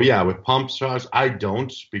 So yeah, with pump shots, I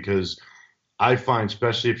don't because I find,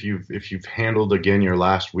 especially if you've handled again your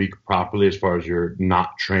last week properly as far as your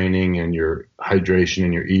not training and your hydration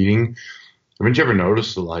and your eating. Haven't you ever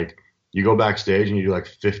noticed that like you go backstage and you do like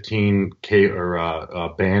 15K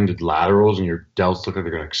or banded laterals and your delts look like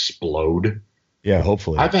they're gonna explode? Yeah,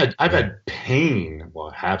 hopefully. I've had pain.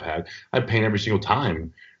 Well, I had pain every single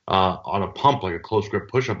time on a pump, like a close grip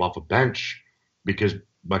push up off a bench, because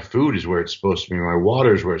my food is where it's supposed to be, my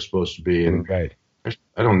water is where it's supposed to be, and right.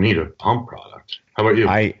 I don't need a pump product. How about you?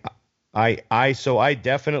 So I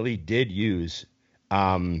definitely did use.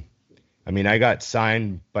 I got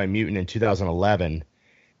signed by Mutant in 2011,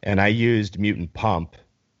 and I used Mutant Pump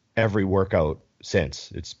every workout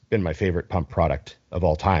since. It's been my favorite pump product of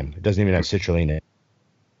all time. It doesn't even have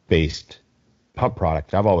citrulline-based pump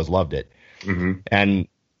product. I've always loved it. Mm-hmm. And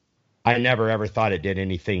I never ever thought it did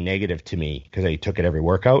anything negative to me because I took it every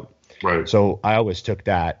workout. Right. So I always took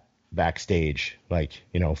that backstage,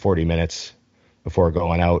 40 minutes before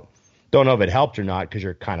going out. Don't know if it helped or not because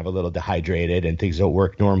you're kind of a little dehydrated and things don't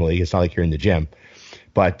work normally. It's not like you're in the gym.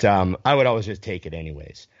 But I would always just take it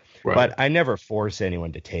anyways. Right. But I never force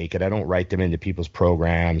anyone to take it. I don't write them into people's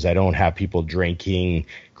programs. I don't have people drinking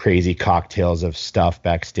crazy cocktails of stuff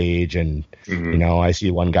backstage. And, I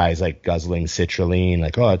see one guy's like guzzling citrulline,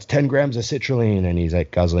 like, oh, it's 10 grams of citrulline. And he's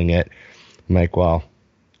like guzzling it. I'm like, well,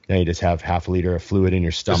 then you just have half a liter of fluid in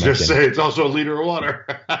your stomach. Just say it's also a liter of water.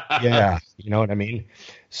 Yeah. You know what I mean?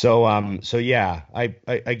 So yeah, I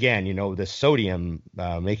again, the sodium,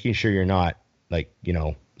 making sure you're not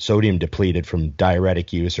sodium depleted from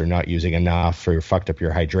diuretic use or not using enough or fucked up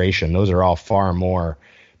your hydration. Those are all far more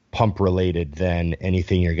pump related than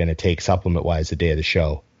anything you're going to take supplement wise the day of the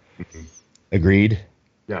show. Mm-hmm. Agreed?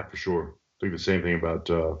 Yeah, for sure. think the same thing about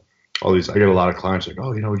all these. I get a lot of clients like,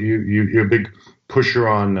 oh, you're a big pusher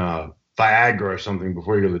on Viagra or something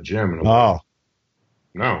before you go to the gym. And I'm like,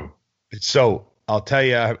 no. So I'll tell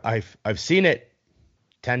you, I've seen it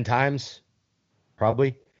 10 times,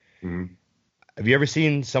 probably. Mm-hmm. Have you ever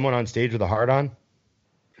seen someone on stage with a heart on?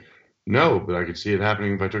 No, but I could see it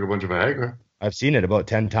happening if I took a bunch of Viagra. I've seen it about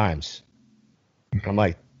 10 times. I'm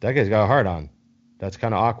like, that guy's got a heart on. That's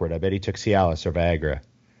kind of awkward. I bet he took Cialis or Viagra.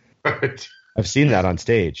 Right. I've seen that on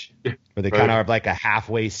stage where they Right. kind of have like a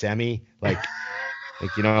halfway semi, like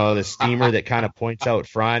the steamer that kind of points out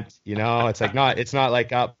front, it's not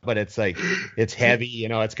like up, but it's like, it's heavy,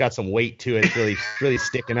 it's got some weight to it. It's really, really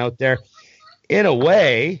sticking out there. In a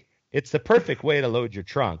way, it's the perfect way to load your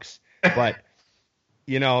trunks, but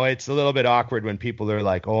it's a little bit awkward when people are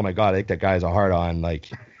like, oh my God, I think that guy has a heart on. Like,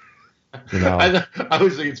 I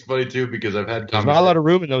always think it's funny too, because I've had there's not a lot of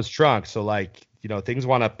room in those trunks. So like, things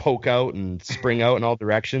want to poke out and spring out in all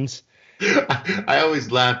directions. I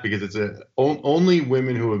always laugh because it's only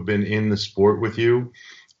women who have been in the sport with you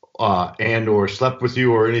and or slept with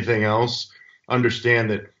you or anything else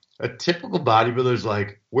understand that a typical bodybuilder is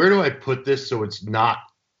like, where do I put this so it's not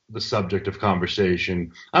the subject of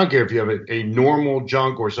conversation? I don't care if you have a normal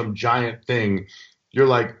junk or some giant thing. You're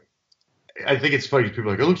like, I think it's funny. People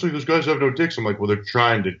are like, it looks like those guys have no dicks. I'm like, well, they're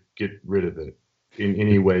trying to get rid of it in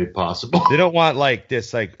any way possible. They don't want like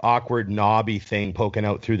this like awkward knobby thing poking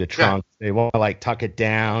out through the trunk. Yeah. They want to like tuck it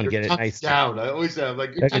down, get it nice down. I always have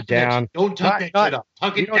like, you're tuck it down. Don't tuck that shit up.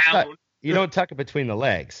 Tuck it down. You don't tuck it between the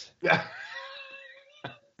legs. Yeah.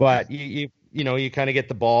 But you kind of get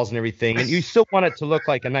the balls and everything, and you still want it to look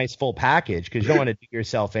like a nice full package because you don't want to do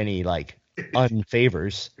yourself any like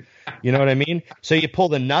unfavors. You know what I mean? So you pull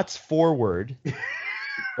the nuts forward,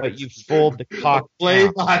 but you fold the cock play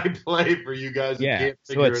down. by play for you guys who can't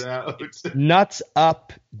figure it out. Nuts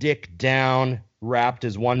up, dick down, wrapped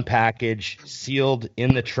as one package, sealed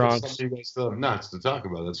in the trunk. You guys still have nuts to talk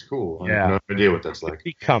about. That's cool. Yeah. I have no idea what that's like.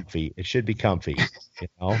 It should be comfy.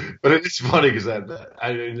 But it's funny because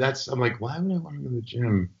I'm like, why would I want to go to the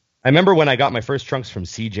gym? I remember when I got my first trunks from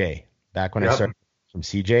CJ, back when I started from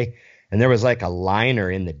CJ, and there was like a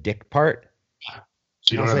liner in the dick part.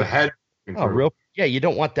 So you don't have a head. Oh, real? Yeah, you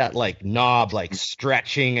don't want that like knob like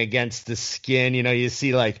stretching against the skin. You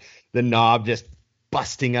see like the knob just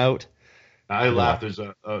busting out. I laugh. There's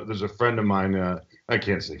a friend of mine. I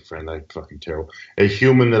can't say friend. I'm fucking terrible. A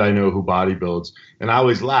human that I know who bodybuilds, and I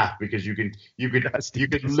always laugh because you could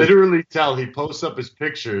literally tell he posts up his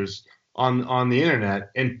pictures on the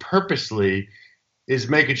internet and purposely is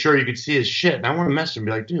making sure you can see his shit. And I want to message him and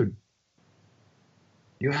be like, dude,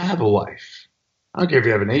 you have a wife. I don't care if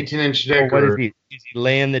you have an 18-inch dick or... Is he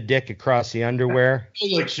laying the dick across the underwear?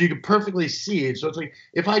 Like, so you can perfectly see it. So it's like,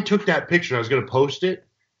 if I took that picture and I was going to post it,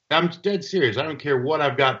 I'm dead serious. I don't care what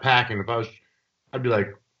I've got packing. I'd be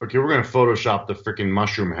like, okay, we're going to Photoshop the freaking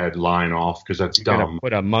mushroom head line off because that's dumb.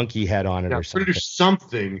 Put a monkey head on it or something. Do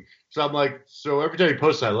something. So I'm like, so every time you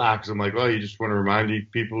post, I laugh because I'm like, well, you just want to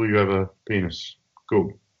remind people you have a penis.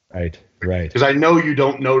 Cool. Right. Because I know you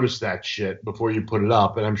don't notice that shit before you put it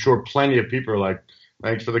up, and I'm sure plenty of people are like,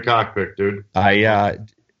 thanks for the cockpit, dude.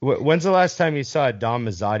 When's the last time you saw a Dom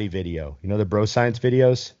Mazzotti video? The Bro Science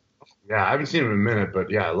videos? Yeah, I haven't seen him in a minute,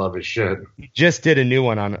 but yeah, I love his shit. He just did a new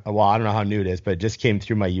one I don't know how new it is, but it just came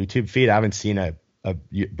through my YouTube feed. I haven't seen a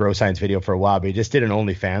Bro Science video for a while, but he just did an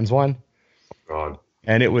OnlyFans one. God.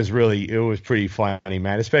 And it was pretty funny,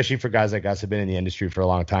 man, especially for guys like us who've been in the industry for a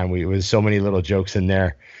long time. It was so many little jokes in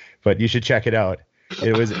there, but you should check it out.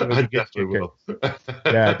 It was a good definitely will.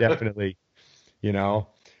 Yeah, definitely.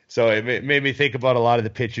 So it made me think about a lot of the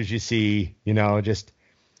pictures you see, just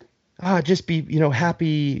be,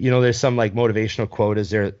 happy. There's some like motivational quote as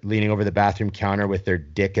they're leaning over the bathroom counter with their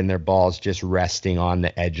dick and their balls just resting on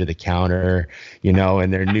the edge of the counter,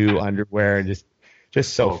 and their new underwear, and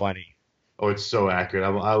just so funny. Oh, it's so accurate.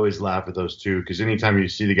 I always laugh at those too, because anytime you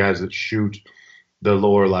see the guys that shoot the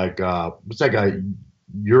lower, like, what's that guy,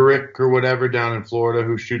 Uric or whatever down in Florida,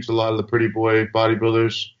 who shoots a lot of the pretty boy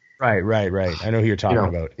bodybuilders? Right. I know who you're talking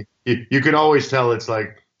about. You can always tell it's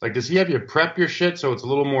like, does he have you prep your shit so it's a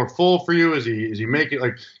little more full for you? Is he make it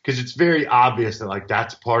like, because it's very obvious that like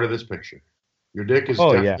that's part of this picture. Your dick is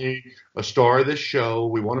definitely a star of this show.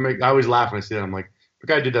 We want to make. I always laugh when I see that. I'm like, the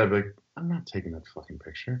guy did that. I'm like, I'm not taking that fucking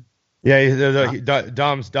picture. Yeah,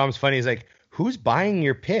 Dom's funny. He's like, who's buying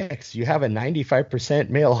your pics? You have a 95%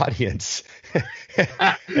 male audience.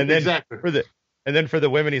 And then exactly. for the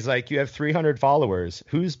women, he's like, you have 300 followers.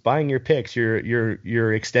 Who's buying your pics?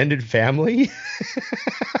 Your extended family?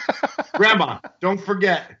 Grandma, don't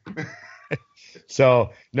forget.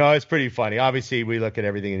 So, no, it's pretty funny. Obviously, we look at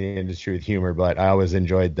everything in the industry with humor, but I always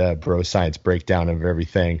enjoyed the bro science breakdown of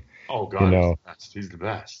everything. Oh, God, he's the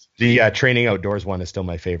best. The training outdoors one is still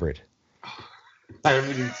my favorite. I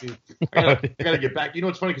haven't even seen. I gotta get back. You know,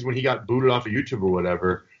 it's funny because when he got booted off of YouTube or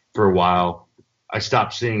whatever for a while, I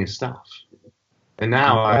stopped seeing his stuff. And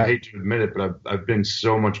now I hate to admit it, but I've been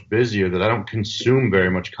so much busier that I don't consume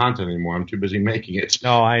very much content anymore. I'm too busy making it.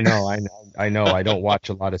 No, I know. I don't watch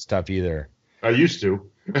a lot of stuff either. I used to.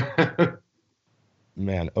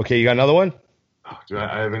 Man. Okay, you got another one? Oh, dude,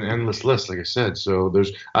 I have an endless list, like I said. So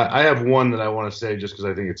I have one that I want to say just because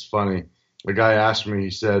I think it's funny. The guy asked me,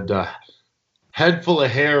 he said, head full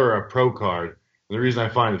of hair or a pro card? And the reason I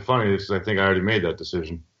find it funny is because I think I already made that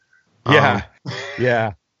decision. Yeah.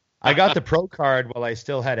 Yeah. I got the pro card while I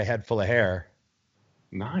still had a head full of hair.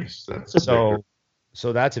 Nice. So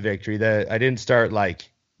that's a victory. I didn't start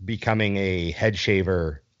like becoming a head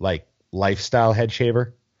shaver, like lifestyle head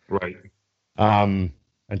shaver. Right.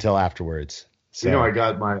 Until afterwards. So, you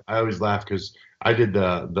know, I always laugh because I did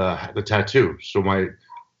the tattoo. So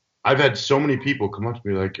I've had so many people come up to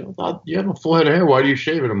me like, oh, you have a full head of hair. Why do you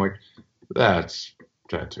shave it? I'm like, that's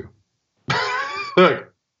tattoo.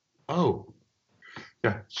 Like, oh.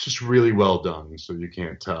 Yeah, it's just really well done, so you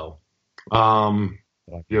can't tell. You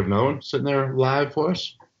have another one sitting there live for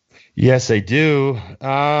us? Yes, I do.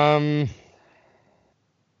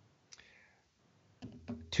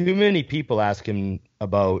 Too many people ask him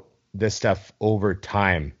about this stuff over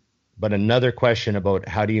time, but another question about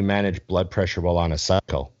how do you manage blood pressure while on a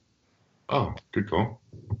cycle? Oh, good call.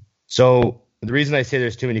 So the reason I say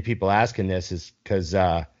there's too many people asking this is because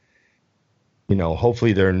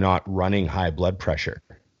hopefully they're not running high blood pressure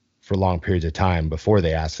for long periods of time before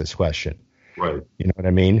they ask this question. Right. You know what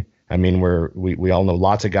I mean? I mean, we all know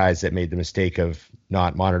lots of guys that made the mistake of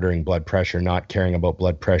not monitoring blood pressure, not caring about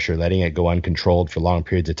blood pressure, letting it go uncontrolled for long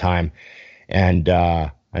periods of time. And,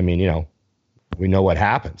 we know what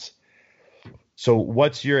happens. So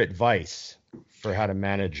what's your advice for how to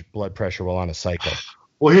manage blood pressure while on a cycle?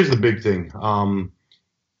 Well, here's the big thing.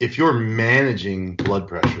 If you're managing blood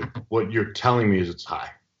pressure, what you're telling me is it's high.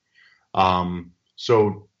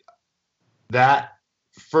 So that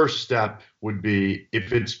first step would be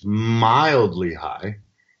if it's mildly high,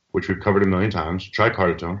 which we've covered a million times, try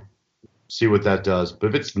Carditone, see what that does. But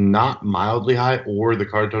if it's not mildly high or the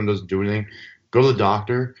Carditone doesn't do anything, go to the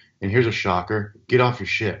doctor, and here's a shocker, get off your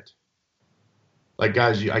shit. Like,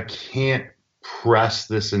 guys, I can't press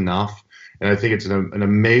this enough. And I think it's an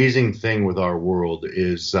amazing thing with our world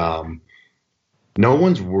is no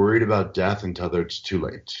one's worried about death until it's too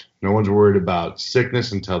late. No one's worried about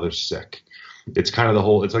sickness until they're sick. It's kind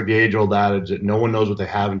of it's like the age-old adage that no one knows what they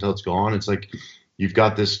have until it's gone. It's like you've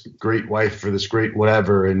got this great wife or this great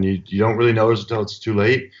whatever, and you don't really notice until it's too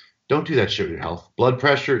late. Don't do that shit with your health. Blood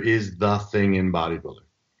pressure is the thing in bodybuilding.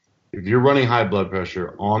 If you're running high blood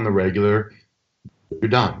pressure on the regular, you're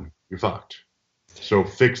done. You're fucked. So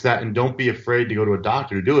fix that, and don't be afraid to go to a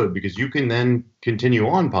doctor to do it, because you can then continue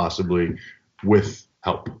on possibly with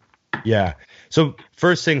help. Yeah. So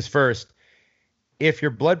first things first, if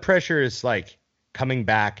your blood pressure is like coming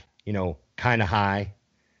back, kind of high,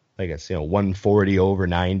 like it's, 140 over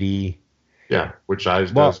 90. Yeah. Which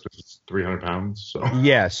does because it's 300 pounds. So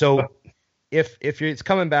yeah. So if it's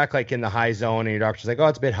coming back like in the high zone and your doctor's like, oh,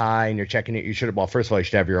 it's a bit high, and you're checking it, first of all, you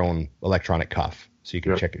should have your own electronic cuff so you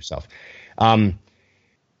can check yourself.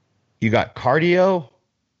 You got cardio.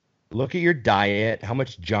 Look at your diet. How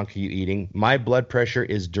much junk are you eating? My blood pressure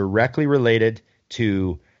is directly related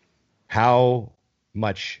to how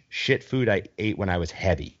much shit food I ate when I was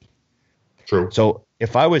heavy. True. So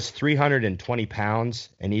if I was 320 pounds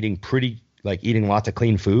and eating lots of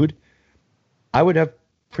clean food, I would have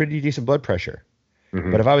pretty decent blood pressure. Mm-hmm.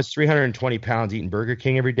 But if I was 320 pounds eating Burger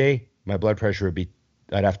King every day, my blood pressure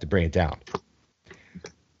I'd have to bring it down.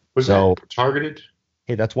 Was that targeted?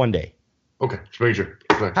 Hey, that's one day. Okay, just make sure.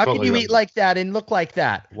 How can you eat like that and look like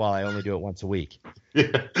that? Well, I only do it once a week. Yeah.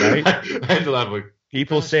 Right? I had to laugh like,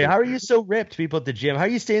 people say, how are you so ripped? People at the gym, how are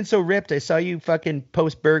you staying so ripped? I saw you fucking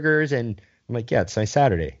post burgers. And I'm like, yeah, it's my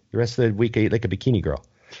Saturday. The rest of the week I eat like a bikini girl.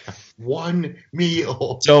 One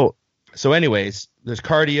meal. So anyways, there's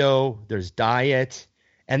cardio, there's diet,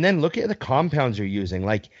 and then look at the compounds you're using.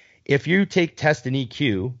 Like if you take test and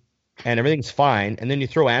EQ and everything's fine, and then you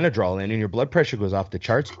throw Anadrol in and your blood pressure goes off the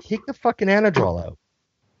charts, take the fucking Anadrol out.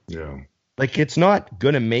 Yeah. Like it's not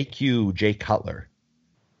going to make you Jay Cutler.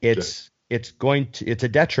 It's a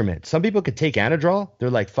detriment. Some people could take Anadrol. They're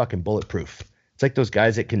like fucking bulletproof. It's like those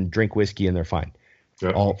guys that can drink whiskey and they're fine.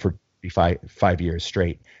 Yeah. All for 5 years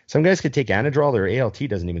straight. Some guys could take Anadrol. Their ALT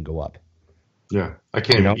doesn't even go up. Yeah. I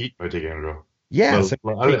can't even eat if I take Anadrol. Yeah.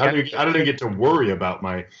 I didn't get to worry about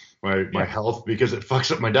my health because it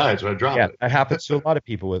fucks up my diet, so I drop it. That happens to a lot of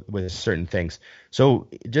people with certain things. So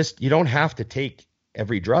you don't have to take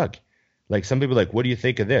every drug. Like some people are like, what do you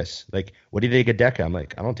think of this? Like, what do you think of DECA? I'm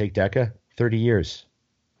like, I don't take DECA. 30 years.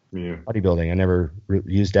 Yeah. Bodybuilding. I never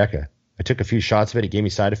used DECA. I took a few shots of it. It gave me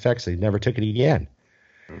side effects. I never took it again.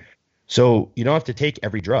 So you don't have to take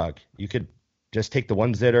every drug. You could just take the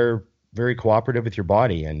ones that are very cooperative with your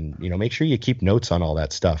body, and, make sure you keep notes on all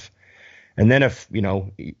that stuff. And then if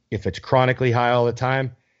it's chronically high all the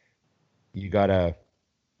time, you got to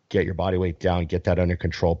get your body weight down, get that under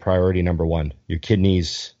control. Priority number one. Your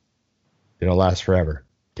kidneys, they don't last forever.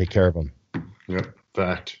 Take care of them. Yep.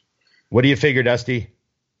 Fact. What do you figure, Dusty?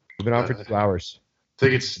 We've been on for 2 hours. I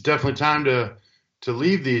think it's definitely time to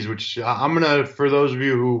leave these, which I'm going to, for those of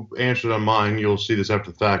you who answered on mine, you'll see this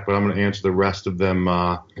after the fact, but I'm going to answer the rest of them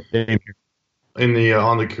in the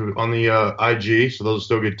on the IG, so those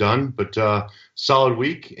still get done. But solid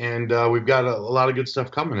week, and we've got a lot of good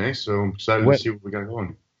stuff coming, so I'm excited to see what we got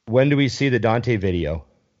going. When do we see the Dante video?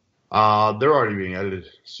 They're already being edited,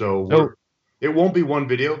 so it won't be one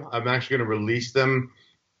video. I'm actually going to release them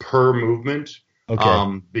per movement,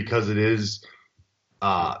 because it is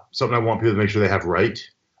something I want people to make sure they have right.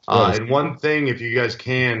 And one thing, if you guys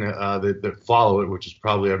can, that follow it, which is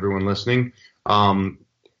probably everyone listening,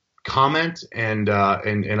 comment, and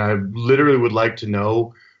I literally would like to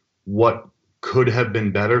know what could have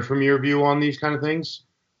been better from your view on these kind of things.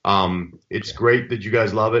 It's great that you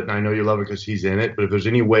guys love it, and I know you love it because he's in it, but if there's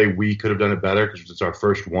any way we could have done it better, because it's our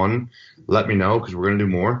first one, let me know, because we're going to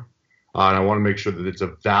do more. And I want to make sure that it's a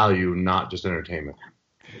value, not just entertainment.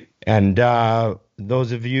 And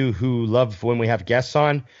those of you who love when we have guests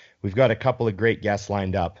on, we've got a couple of great guests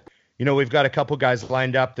lined up. We've got a couple guys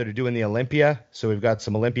lined up that are doing the Olympia. So we've got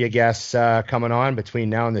some Olympia guests coming on between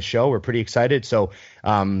now and the show. We're pretty excited. So,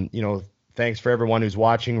 thanks for everyone who's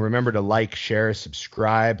watching. Remember to like, share,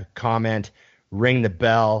 subscribe, comment, ring the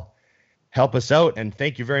bell, help us out. And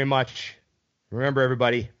thank you very much. Remember,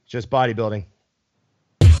 everybody, just bodybuilding.